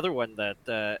enough, the other one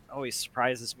that always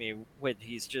surprises me when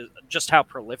he's just how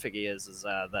prolific he is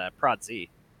the Prod Z.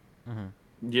 Mm-hmm.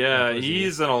 Yeah,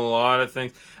 he's in a lot of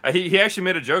things. He actually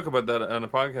made a joke about that on a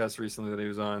podcast recently that he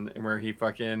was on, where he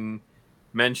fucking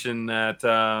mentioned that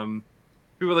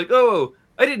people were like, "Oh,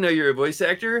 I didn't know you're a voice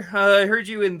actor. I heard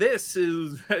you in this."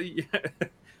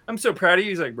 I'm so proud of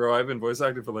you. He's like, "Bro, I've been voice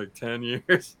acting for like 10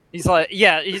 years." He's like,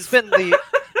 yeah, he's been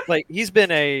he's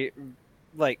been a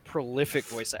prolific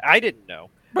voice actor. I didn't know.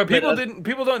 But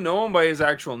people don't know him by his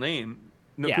actual name.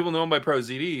 No, yeah. People know him by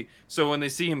ProZD. So when they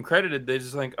see him credited, they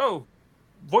just think, "Oh,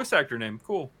 voice actor name,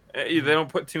 cool." They don't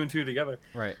put 2 and 2 together.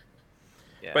 Right.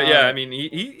 Yeah. But yeah, I mean,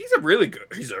 he's a really good.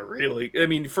 I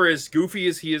mean, for as goofy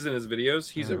as he is in his videos,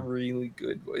 he's a really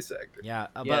good voice actor. Yeah,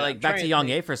 but like back to Yang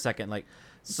Ye for a second, like.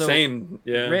 So, same,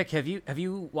 yeah. Rick, have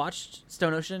you watched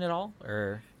Stone Ocean at all,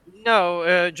 or no?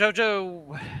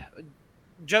 JoJo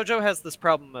has this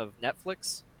problem of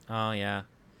Netflix. Oh yeah,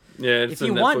 yeah. If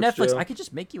you want Netflix, I could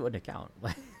just make you an account.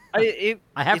 I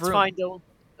have it's room. Fine.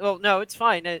 Well, no, it's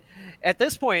fine. At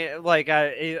this point, like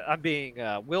I'm being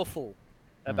willful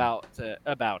about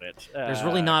it. There's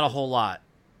really not a whole lot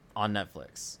on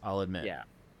Netflix, I'll admit. Yeah.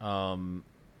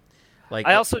 Like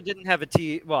I also didn't have a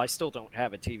TV. Well, I still don't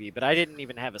have a TV, but I didn't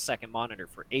even have a second monitor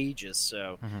for ages.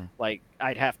 So, like,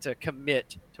 I'd have to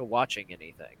commit to watching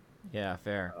anything. Yeah,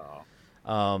 fair.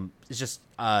 It's just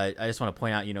I just want to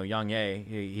point out, Yang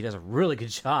Ye, he does a really good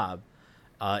job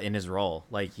in his role.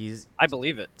 Like I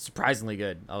believe it. Surprisingly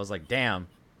good. I was like, damn,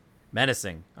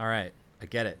 menacing. All right, I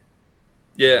get it.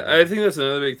 Yeah, I think that's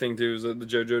another big thing too, is that the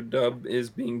JoJo dub is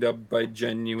being dubbed by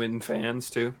genuine fans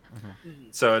too.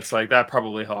 So it's like that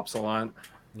probably helps a lot.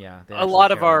 Yeah, a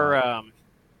lot of our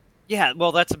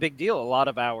well, that's a big deal. A lot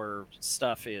of our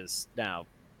stuff is now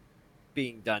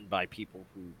being done by people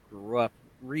who grew up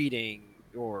reading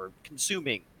or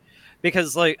consuming,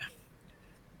 because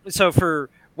so for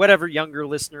whatever younger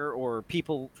listener or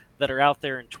people that are out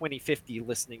there in 2050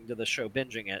 listening to the show,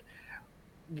 binging it,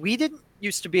 we didn't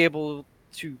used to be able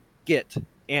to get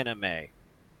anime.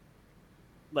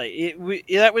 Like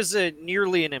that was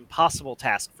nearly an impossible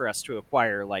task for us to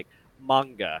acquire, like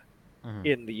manga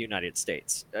in the United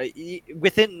States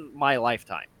within my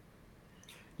lifetime.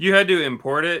 You had to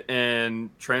import it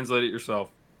and translate it yourself.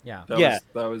 Yeah, that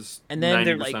was and then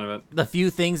 90% like of it. The few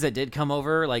things that did come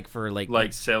over, like for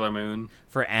like Sailor Moon,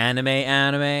 for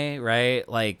anime, right?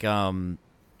 Like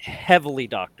heavily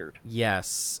doctored.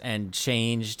 Yes, and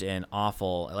changed and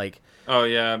awful. Like, oh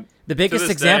yeah, the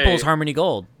biggest example is Harmony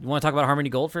Gold. You want to talk about Harmony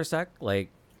Gold for a sec? Like,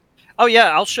 oh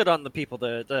yeah, I'll shit on the people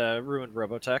that ruined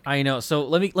Robotech. I know. So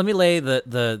let me lay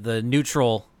the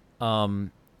neutral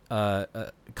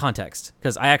context,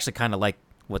 because I actually kind of like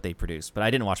what they produced, but I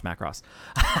didn't watch Macross.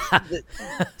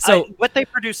 So what they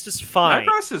produced is fine.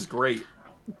 Macross is great.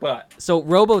 But so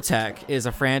Robotech is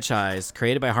a franchise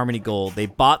created by Harmony Gold. They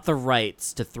bought the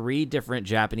rights to 3 different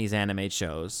Japanese anime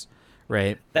shows,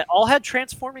 right? That all had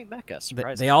transforming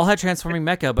mecha. They all had transforming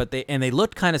mecha, but they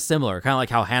looked kind of similar, kind of like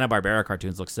how Hanna-Barbera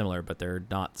cartoons look similar, but they're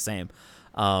not the same.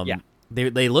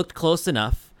 They looked close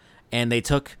enough, and they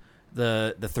took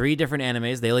the 3 different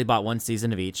animes. They only bought 1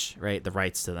 season of each, right? The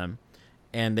rights to them.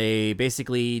 And they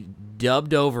basically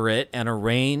dubbed over it and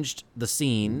arranged the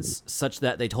scenes such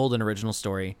that they told an original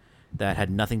story that had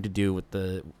nothing to do with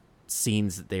the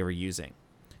scenes that they were using.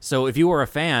 So if you were a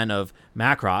fan of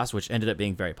Macross, which ended up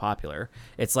being very popular,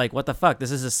 it's like, what the fuck?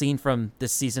 This is a scene from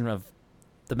this season of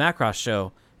the Macross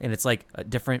show, and it's like a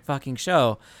different fucking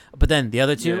show. But then the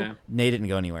other 2, they didn't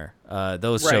go anywhere.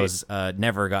 Those shows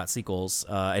never got sequels.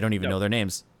 I don't even know their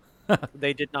names.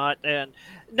 They did not. And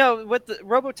no, what the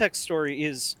Robotech story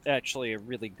is actually a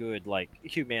really good, like,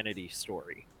 humanity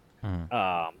story.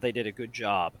 They did a good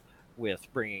job with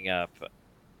bringing up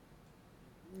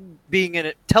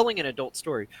telling an adult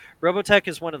story. Robotech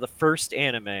is one of the first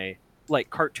anime, like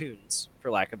cartoons, for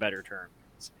lack of better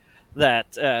terms,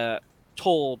 that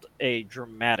told a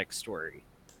dramatic story,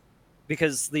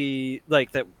 because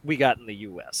that we got in the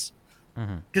U.S.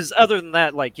 Because other than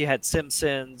that, like, you had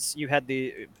Simpsons, you had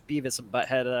the Beavis and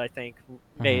Butthead, I think.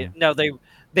 No,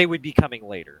 they would be coming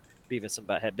later, Beavis and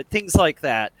Butthead. But things like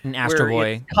that. And Astro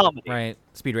Boy. Comedy. Right.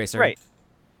 Speed Racer.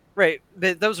 Right.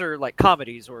 But those are like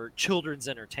comedies or children's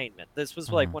entertainment. This was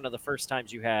like one of the first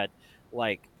times you had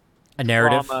like a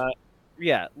narrative. Drama.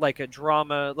 Yeah, like a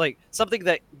drama, like something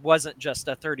that wasn't just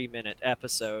a 30-minute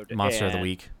episode. Monster of the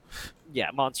Week. Yeah,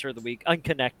 Monster of the Week.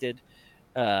 Unconnected.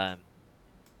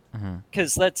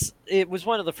 Because it was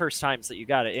one of the first times that you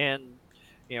got it, and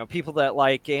people that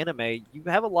like anime, you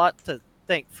have a lot to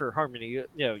thank for Harmony.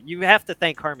 You have to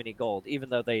thank Harmony Gold, even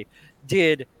though they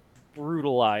did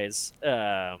brutalize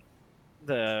the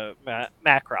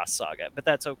Macross saga, but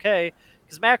that's okay,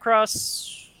 because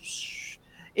Macross,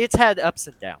 it's had ups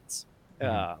and downs.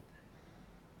 One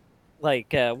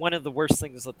of the worst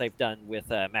things that they've done with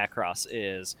Macross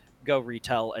is go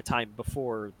retell a time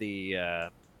before the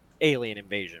alien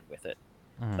invasion with it.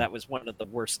 That was one of the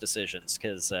worst decisions,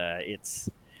 because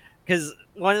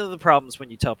one of the problems when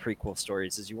you tell prequel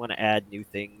stories is you want to add new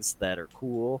things that are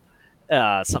cool,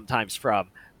 sometimes from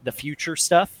the future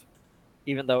stuff,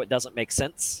 even though it doesn't make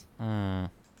sense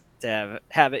to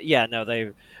have it.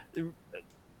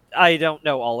 I don't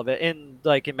know all of it. And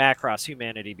like in Macross,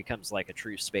 humanity becomes like a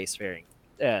true spacefaring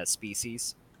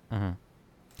species.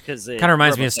 Because kind of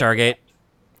reminds me of Stargate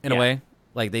in a way.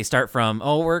 Like, they start from,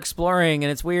 we're exploring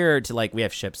and it's weird, to like, we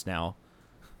have ships now.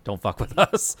 Don't fuck with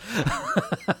us.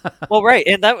 Well, right.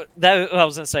 And that I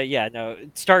was going to say,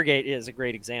 Stargate is a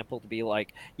great example to be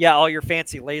like, all your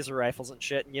fancy laser rifles and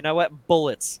shit. And you know what?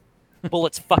 Bullets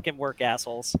fucking work,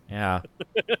 assholes. Yeah.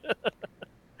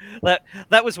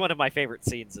 That was one of my favorite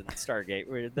scenes in Stargate,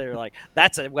 where they're like,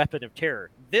 that's a weapon of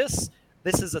terror. This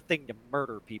This is a thing to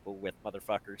murder people with,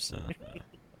 motherfuckers.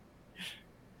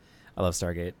 I love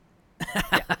Stargate.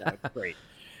 Yeah, no, great.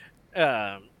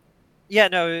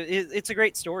 It's a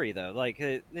great story though. Like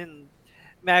in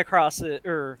Macross,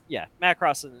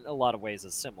 Macross in a lot of ways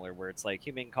is similar, where it's like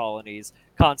human colonies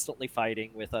constantly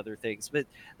fighting with other things, but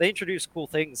they introduce cool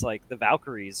things like the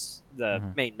Valkyries, the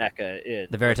main mecha in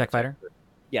the Veritech fighter.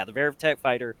 Yeah, the Veritech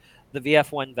fighter, the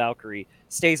VF-1 Valkyrie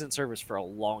stays in service for a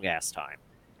long ass time,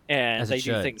 and they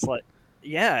do things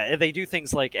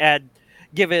like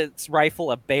give its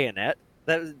rifle a bayonet.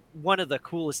 That was one of the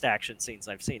coolest action scenes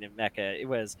I've seen in mecha. It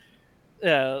was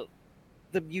them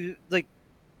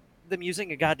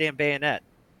using a goddamn bayonet,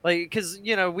 like, because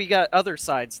we got other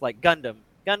sides like Gundam.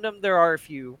 There are a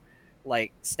few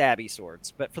like stabby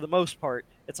swords, but for the most part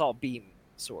it's all beam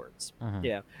swords.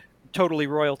 Yeah, totally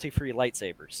royalty free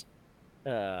lightsabers.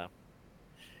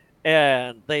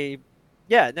 And they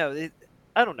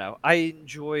I don't know, I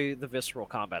enjoy the visceral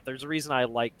combat. There's a reason I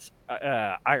liked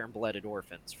Iron-Blooded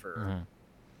Orphans for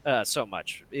so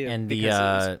much, and the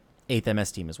 8th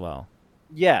MS team as well.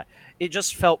 Yeah, it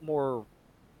just felt more,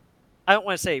 I don't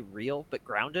want to say real, but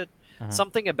grounded.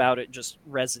 Something about it just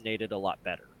resonated a lot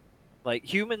better. Like,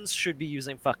 humans should be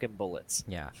using fucking bullets.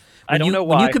 Yeah. I don't know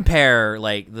why. When you compare,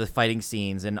 like, the fighting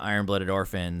scenes in Iron-Blooded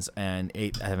Orphans and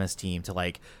 8th MS team to,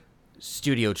 like,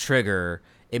 Studio Trigger,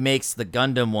 it makes the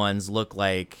Gundam ones look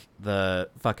like the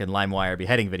fucking LimeWire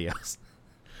beheading videos.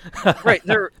 Right,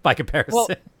 they're by comparison. Well,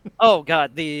 oh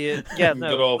god, good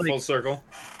old full circle.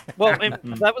 Well, and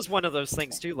that was one of those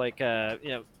things too. Like,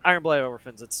 Iron-Blooded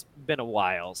Orphans. It's been a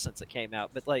while since it came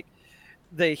out, but like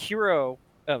the hero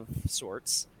of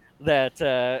sorts, that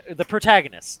the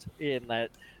protagonist in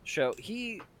that show,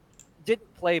 he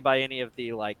didn't play by any of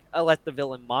the like I let the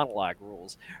villain monologue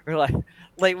rules, or like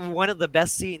one of the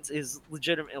best scenes is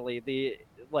legitimately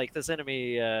this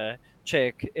enemy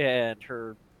chick and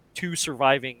her 2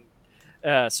 surviving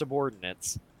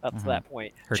subordinates up to that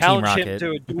point her challenge Team him Rocket.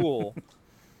 to a duel.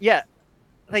 Yeah,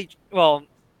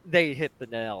 they hit the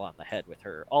nail on the head with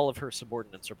her. All of her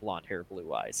subordinates are blonde hair,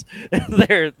 blue eyes.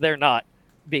 they're not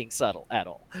being subtle at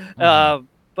all.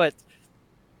 But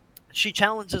she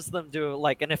challenges them to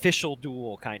like an official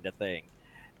duel kind of thing,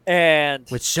 and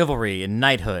with chivalry and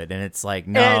knighthood, and it's like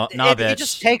bitch. He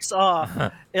just takes off,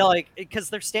 like, because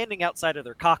they're standing outside of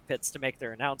their cockpits to make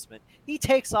their announcement. He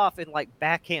takes off and like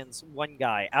backhands one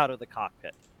guy out of the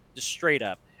cockpit, just straight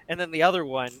up, and then the other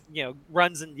one,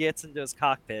 runs and gets into his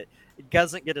cockpit. It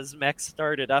doesn't get his mech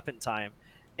started up in time,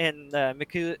 and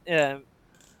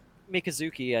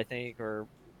Mikazuki, I think, or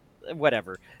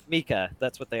whatever, Mika,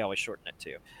 that's what they always shorten it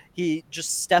to. He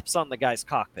just steps on the guy's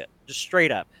cockpit, just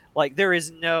straight up. Like, there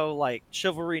is no like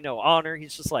chivalry, no honor.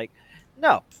 He's just like,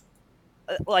 no,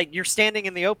 like, you're standing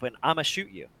in the open, I'ma shoot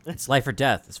you. It's life or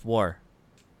death. It's war.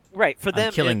 Right, for them,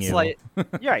 I'm killing it's you. like,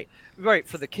 right.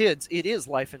 For the kids, it is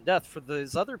life and death. For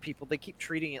those other people, they keep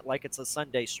treating it like it's a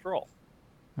Sunday stroll,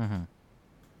 and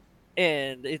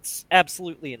it's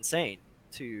absolutely insane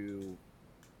to,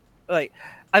 like,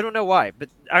 I don't know why, but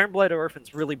Iron-Blooded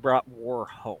Orphans really brought war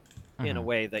home in a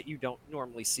way that you don't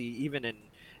normally see, even in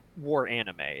war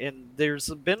anime. And there's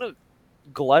been a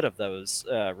glut of those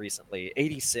recently.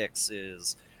 86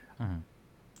 is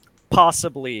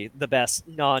possibly the best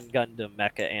non-Gundam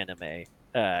mecha anime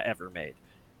ever made,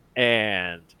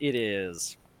 and it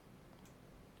is.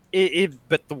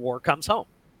 But the war comes home.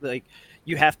 Like,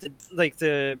 you have to, like,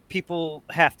 the people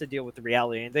have to deal with the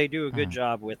reality, and they do a good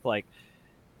job with like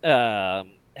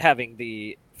having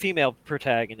the female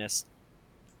protagonist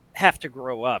have to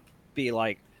grow up, be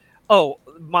like, oh,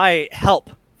 my help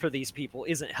for these people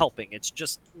isn't helping. It's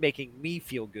just making me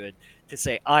feel good to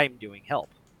say I'm doing help.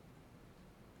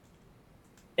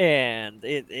 And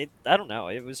it I don't know,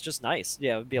 it was just nice.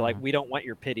 Yeah, it would be like, we don't want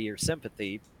your pity or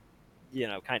sympathy,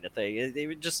 kind of thing.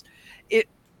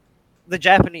 The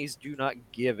Japanese do not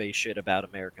give a shit about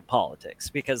American politics,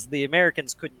 because the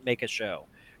Americans couldn't make a show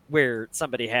where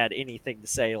somebody had anything to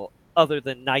say other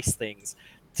than nice things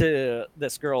to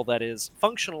this girl that is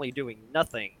functionally doing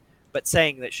nothing but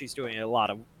saying that she's doing a lot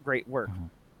of great work.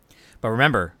 But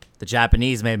remember, the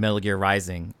Japanese made Metal Gear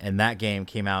Rising, and that game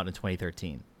came out in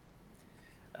 2013.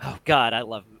 Oh god, I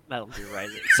love Metal Gear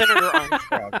Rising. Senator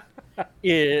Armstrong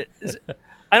is,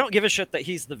 I don't give a shit that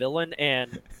he's the villain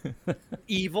and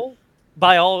evil,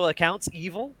 by all accounts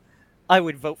evil. I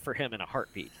would vote for him in a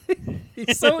heartbeat.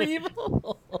 He's so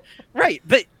evil. Right,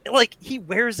 but like, he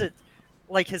wears it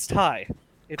like his tie.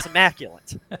 It's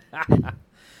immaculate.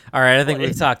 All right, I think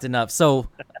we've talked enough. So,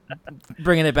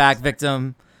 bringing it back,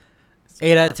 Victim,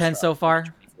 8 out of 10 so far?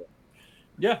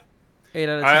 Yeah. 8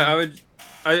 out of 10.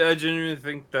 I genuinely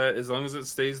think that as long as it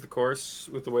stays the course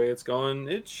with the way it's going,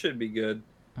 it should be good.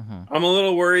 I'm a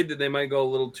little worried that they might go a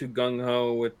little too gung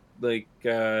ho with like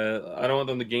I don't want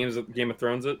them to Game of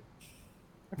Thrones it.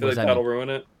 I feel like that'll ruin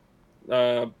it.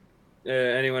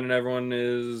 Anyone and everyone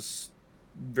is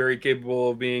very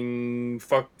capable of being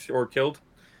fucked or killed.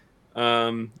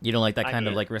 You don't like that kind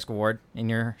of like risk reward in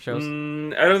your shows?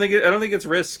 I don't think it's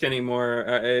risk anymore.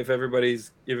 If everybody,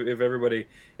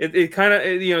 it kind of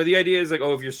the idea is like,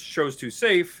 oh, if your show's too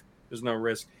safe, there's no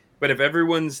risk. But if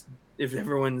everyone's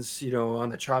on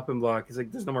the chopping block, it's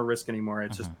like there's no more risk anymore.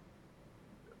 It's just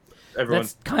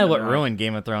everyone's. That's kind of what ruined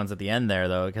Game of Thrones at the end there,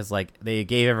 though, because like they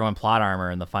gave everyone plot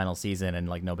armor in the final season, and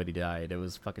like nobody died. It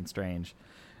was fucking strange.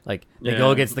 Like they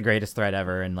go against the greatest threat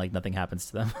ever, and like nothing happens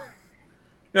to them.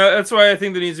 Yeah, that's why I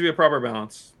think there needs to be a proper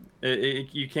balance.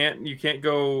 You can't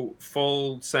go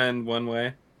full send one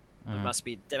way. It must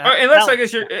be unless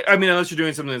unless you're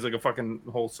doing something that's like a fucking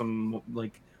wholesome,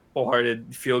 like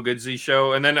wholehearted, feel good Z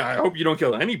show, and then I hope you don't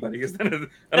kill anybody because then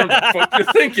I don't know what the fuck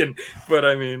you're thinking. But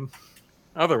I mean,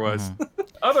 otherwise,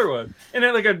 and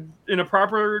then like in a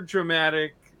proper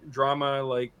dramatic drama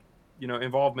like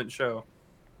involvement show,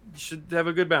 you should have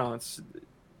a good balance.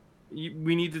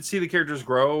 We need to see the characters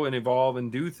grow and evolve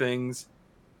and do things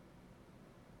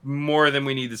more than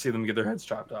we need to see them get their heads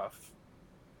chopped off.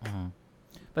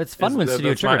 But it's fun when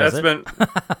Studio Trigger does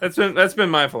it. That's been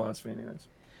my philosophy, anyways.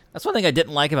 That's one thing I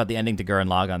didn't like about the ending to Gurren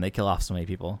Lagann. They kill off so many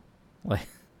people. Like,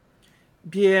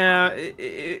 they had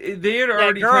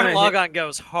already. Gurren Lagann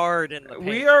goes hard in the paint.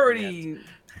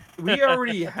 We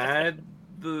already had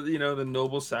the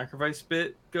noble sacrifice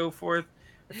bit go forth.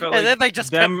 And then they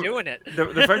just kept doing it.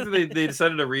 The fact that they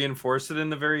decided to reinforce it in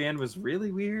the very end was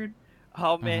really weird.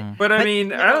 Oh man! But I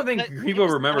mean, I don't think people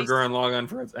remember Gurren Lagann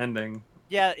for its ending.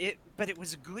 Yeah, but it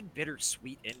was a good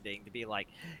bittersweet ending to be like,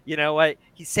 you know what?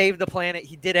 He saved the planet.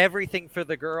 He did everything for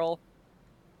the girl.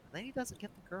 And then he doesn't get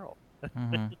the girl.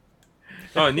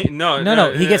 Oh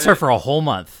no! He gets her for a whole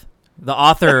month. The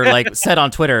author said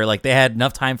on Twitter they had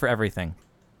enough time for everything.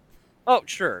 Oh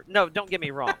sure, no, don't get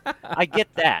me wrong. I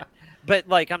get that. But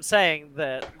I'm saying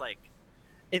that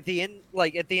at the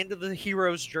end of the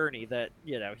hero's journey that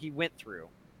he went through,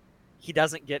 he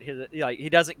doesn't get he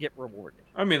doesn't get rewarded.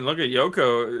 I mean, look at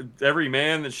Yoko. Every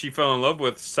man that she fell in love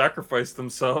with sacrificed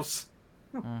themselves.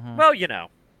 Well,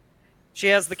 she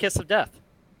has the kiss of death.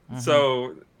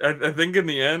 So I think in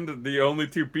the end, the only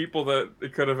two people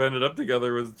that could have ended up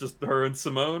together was just her and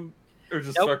Simone. It was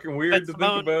just fucking weird to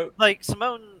think about.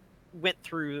 Simone went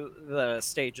through the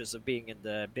stages of being in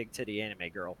the big titty anime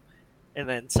girl, and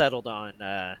then settled on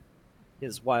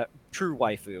his true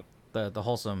waifu, the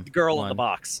wholesome girl one. In the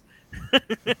box.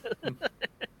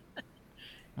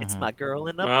 It's my girl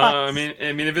in the box. I mean,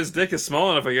 if his dick is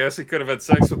small enough, I guess he could have had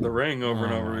sex with the ring over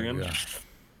and over again.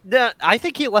 Yeah, I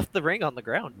think he left the ring on the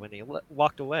ground when he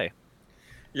walked away.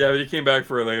 Yeah, but he came back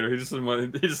for it later. He just didn't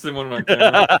want it on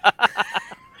camera.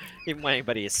 He didn't want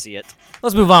anybody to see it.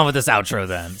 Let's move on with this outro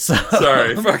then. So,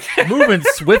 sorry, moving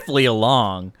swiftly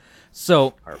along.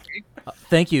 So,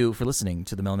 thank you for listening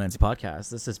to the Melonmancy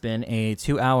podcast. This has been a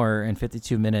 2-hour and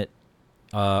 52-minute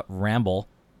ramble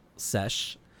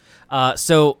sesh.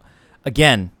 So,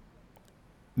 again,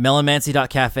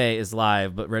 melonmancy.cafe is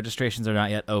live, but registrations are not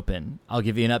yet open. I'll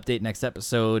give you an update next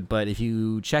episode, but if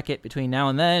you check it between now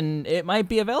and then, it might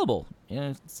be available.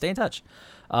 Stay in touch.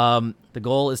 The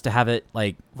goal is to have it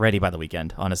ready by the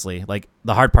weekend, honestly.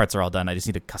 The hard parts are all done. I just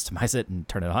need to customize it and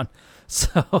turn it on.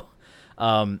 So,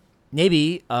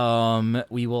 maybe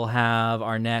we will have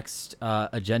our next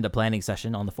agenda planning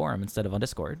session on the forum instead of on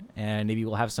Discord, and maybe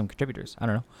we'll have some contributors. I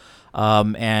don't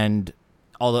know. And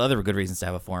all the other good reasons to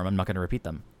have a forum. I'm not going to repeat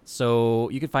them. So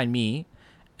you can find me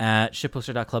at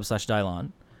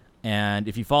shitposter.club/Dylon. And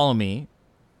if you follow me,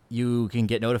 you can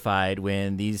get notified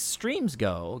when these streams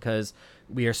go, because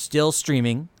we are still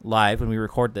streaming live when we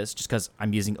record this, just because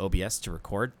I'm using OBS to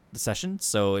record the session.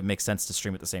 So it makes sense to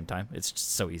stream at the same time. It's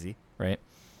just so easy, right?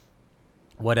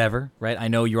 Whatever, right? I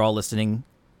know you're all listening.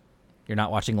 You're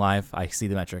not watching live. I see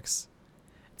the metrics.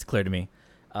 It's clear to me.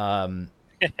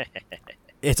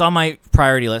 It's on my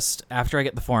priority list after I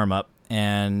get the forum up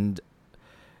and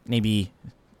maybe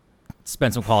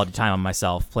spend some quality time on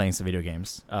myself playing some video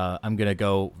games. I'm going to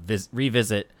go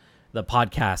revisit the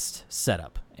podcast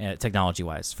setup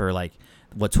technology-wise for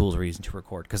what tools we're using to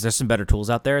record, because there's some better tools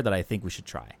out there that I think we should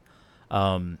try.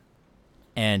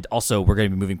 And also, we're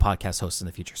going to be moving podcast hosts in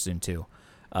the future soon, too,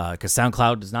 because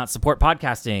SoundCloud does not support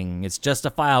podcasting. It's just a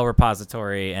file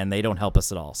repository, and they don't help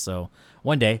us at all. So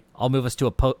one day, I'll move us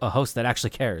to a host that actually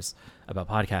cares about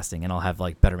podcasting, and I'll have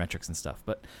better metrics and stuff.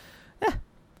 But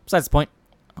besides the point,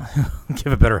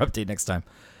 Give a better update next time.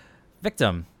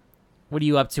 Victim, what are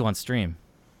you up to on stream?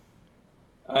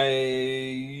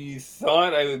 I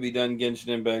thought I would be done Genshin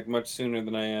Impact much sooner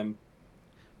than I am.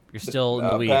 You're still in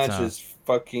the weeds, patch is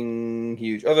fucking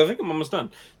huge. Oh, I think I'm almost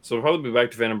done. So I'll probably be back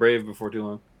to Phantom Brave before too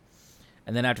long.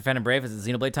 And then after Phantom Brave, is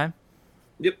it Xenoblade time?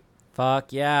 Yep.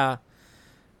 Fuck yeah.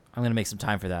 I'm going to make some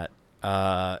time for that.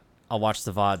 I'll watch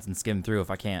the VODs and skim through if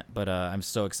I can't, but I'm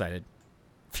so excited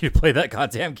for you to play that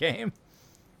goddamn game.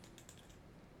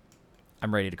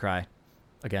 I'm ready to cry.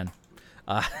 Again.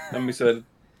 I'm excited.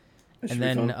 And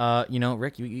then,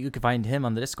 Rick, you can find him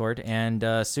on the Discord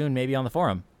and soon maybe on the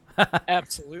forum.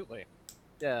 Absolutely.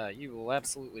 Yeah, you will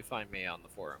absolutely find me on the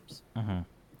forums. Mm-hmm.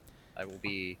 I will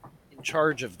be in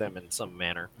charge of them in some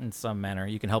manner. In some manner.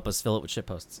 You can help us fill it with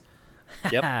shitposts.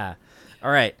 Yep.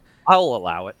 All right. I'll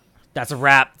allow it. That's a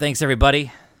wrap. Thanks,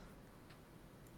 everybody.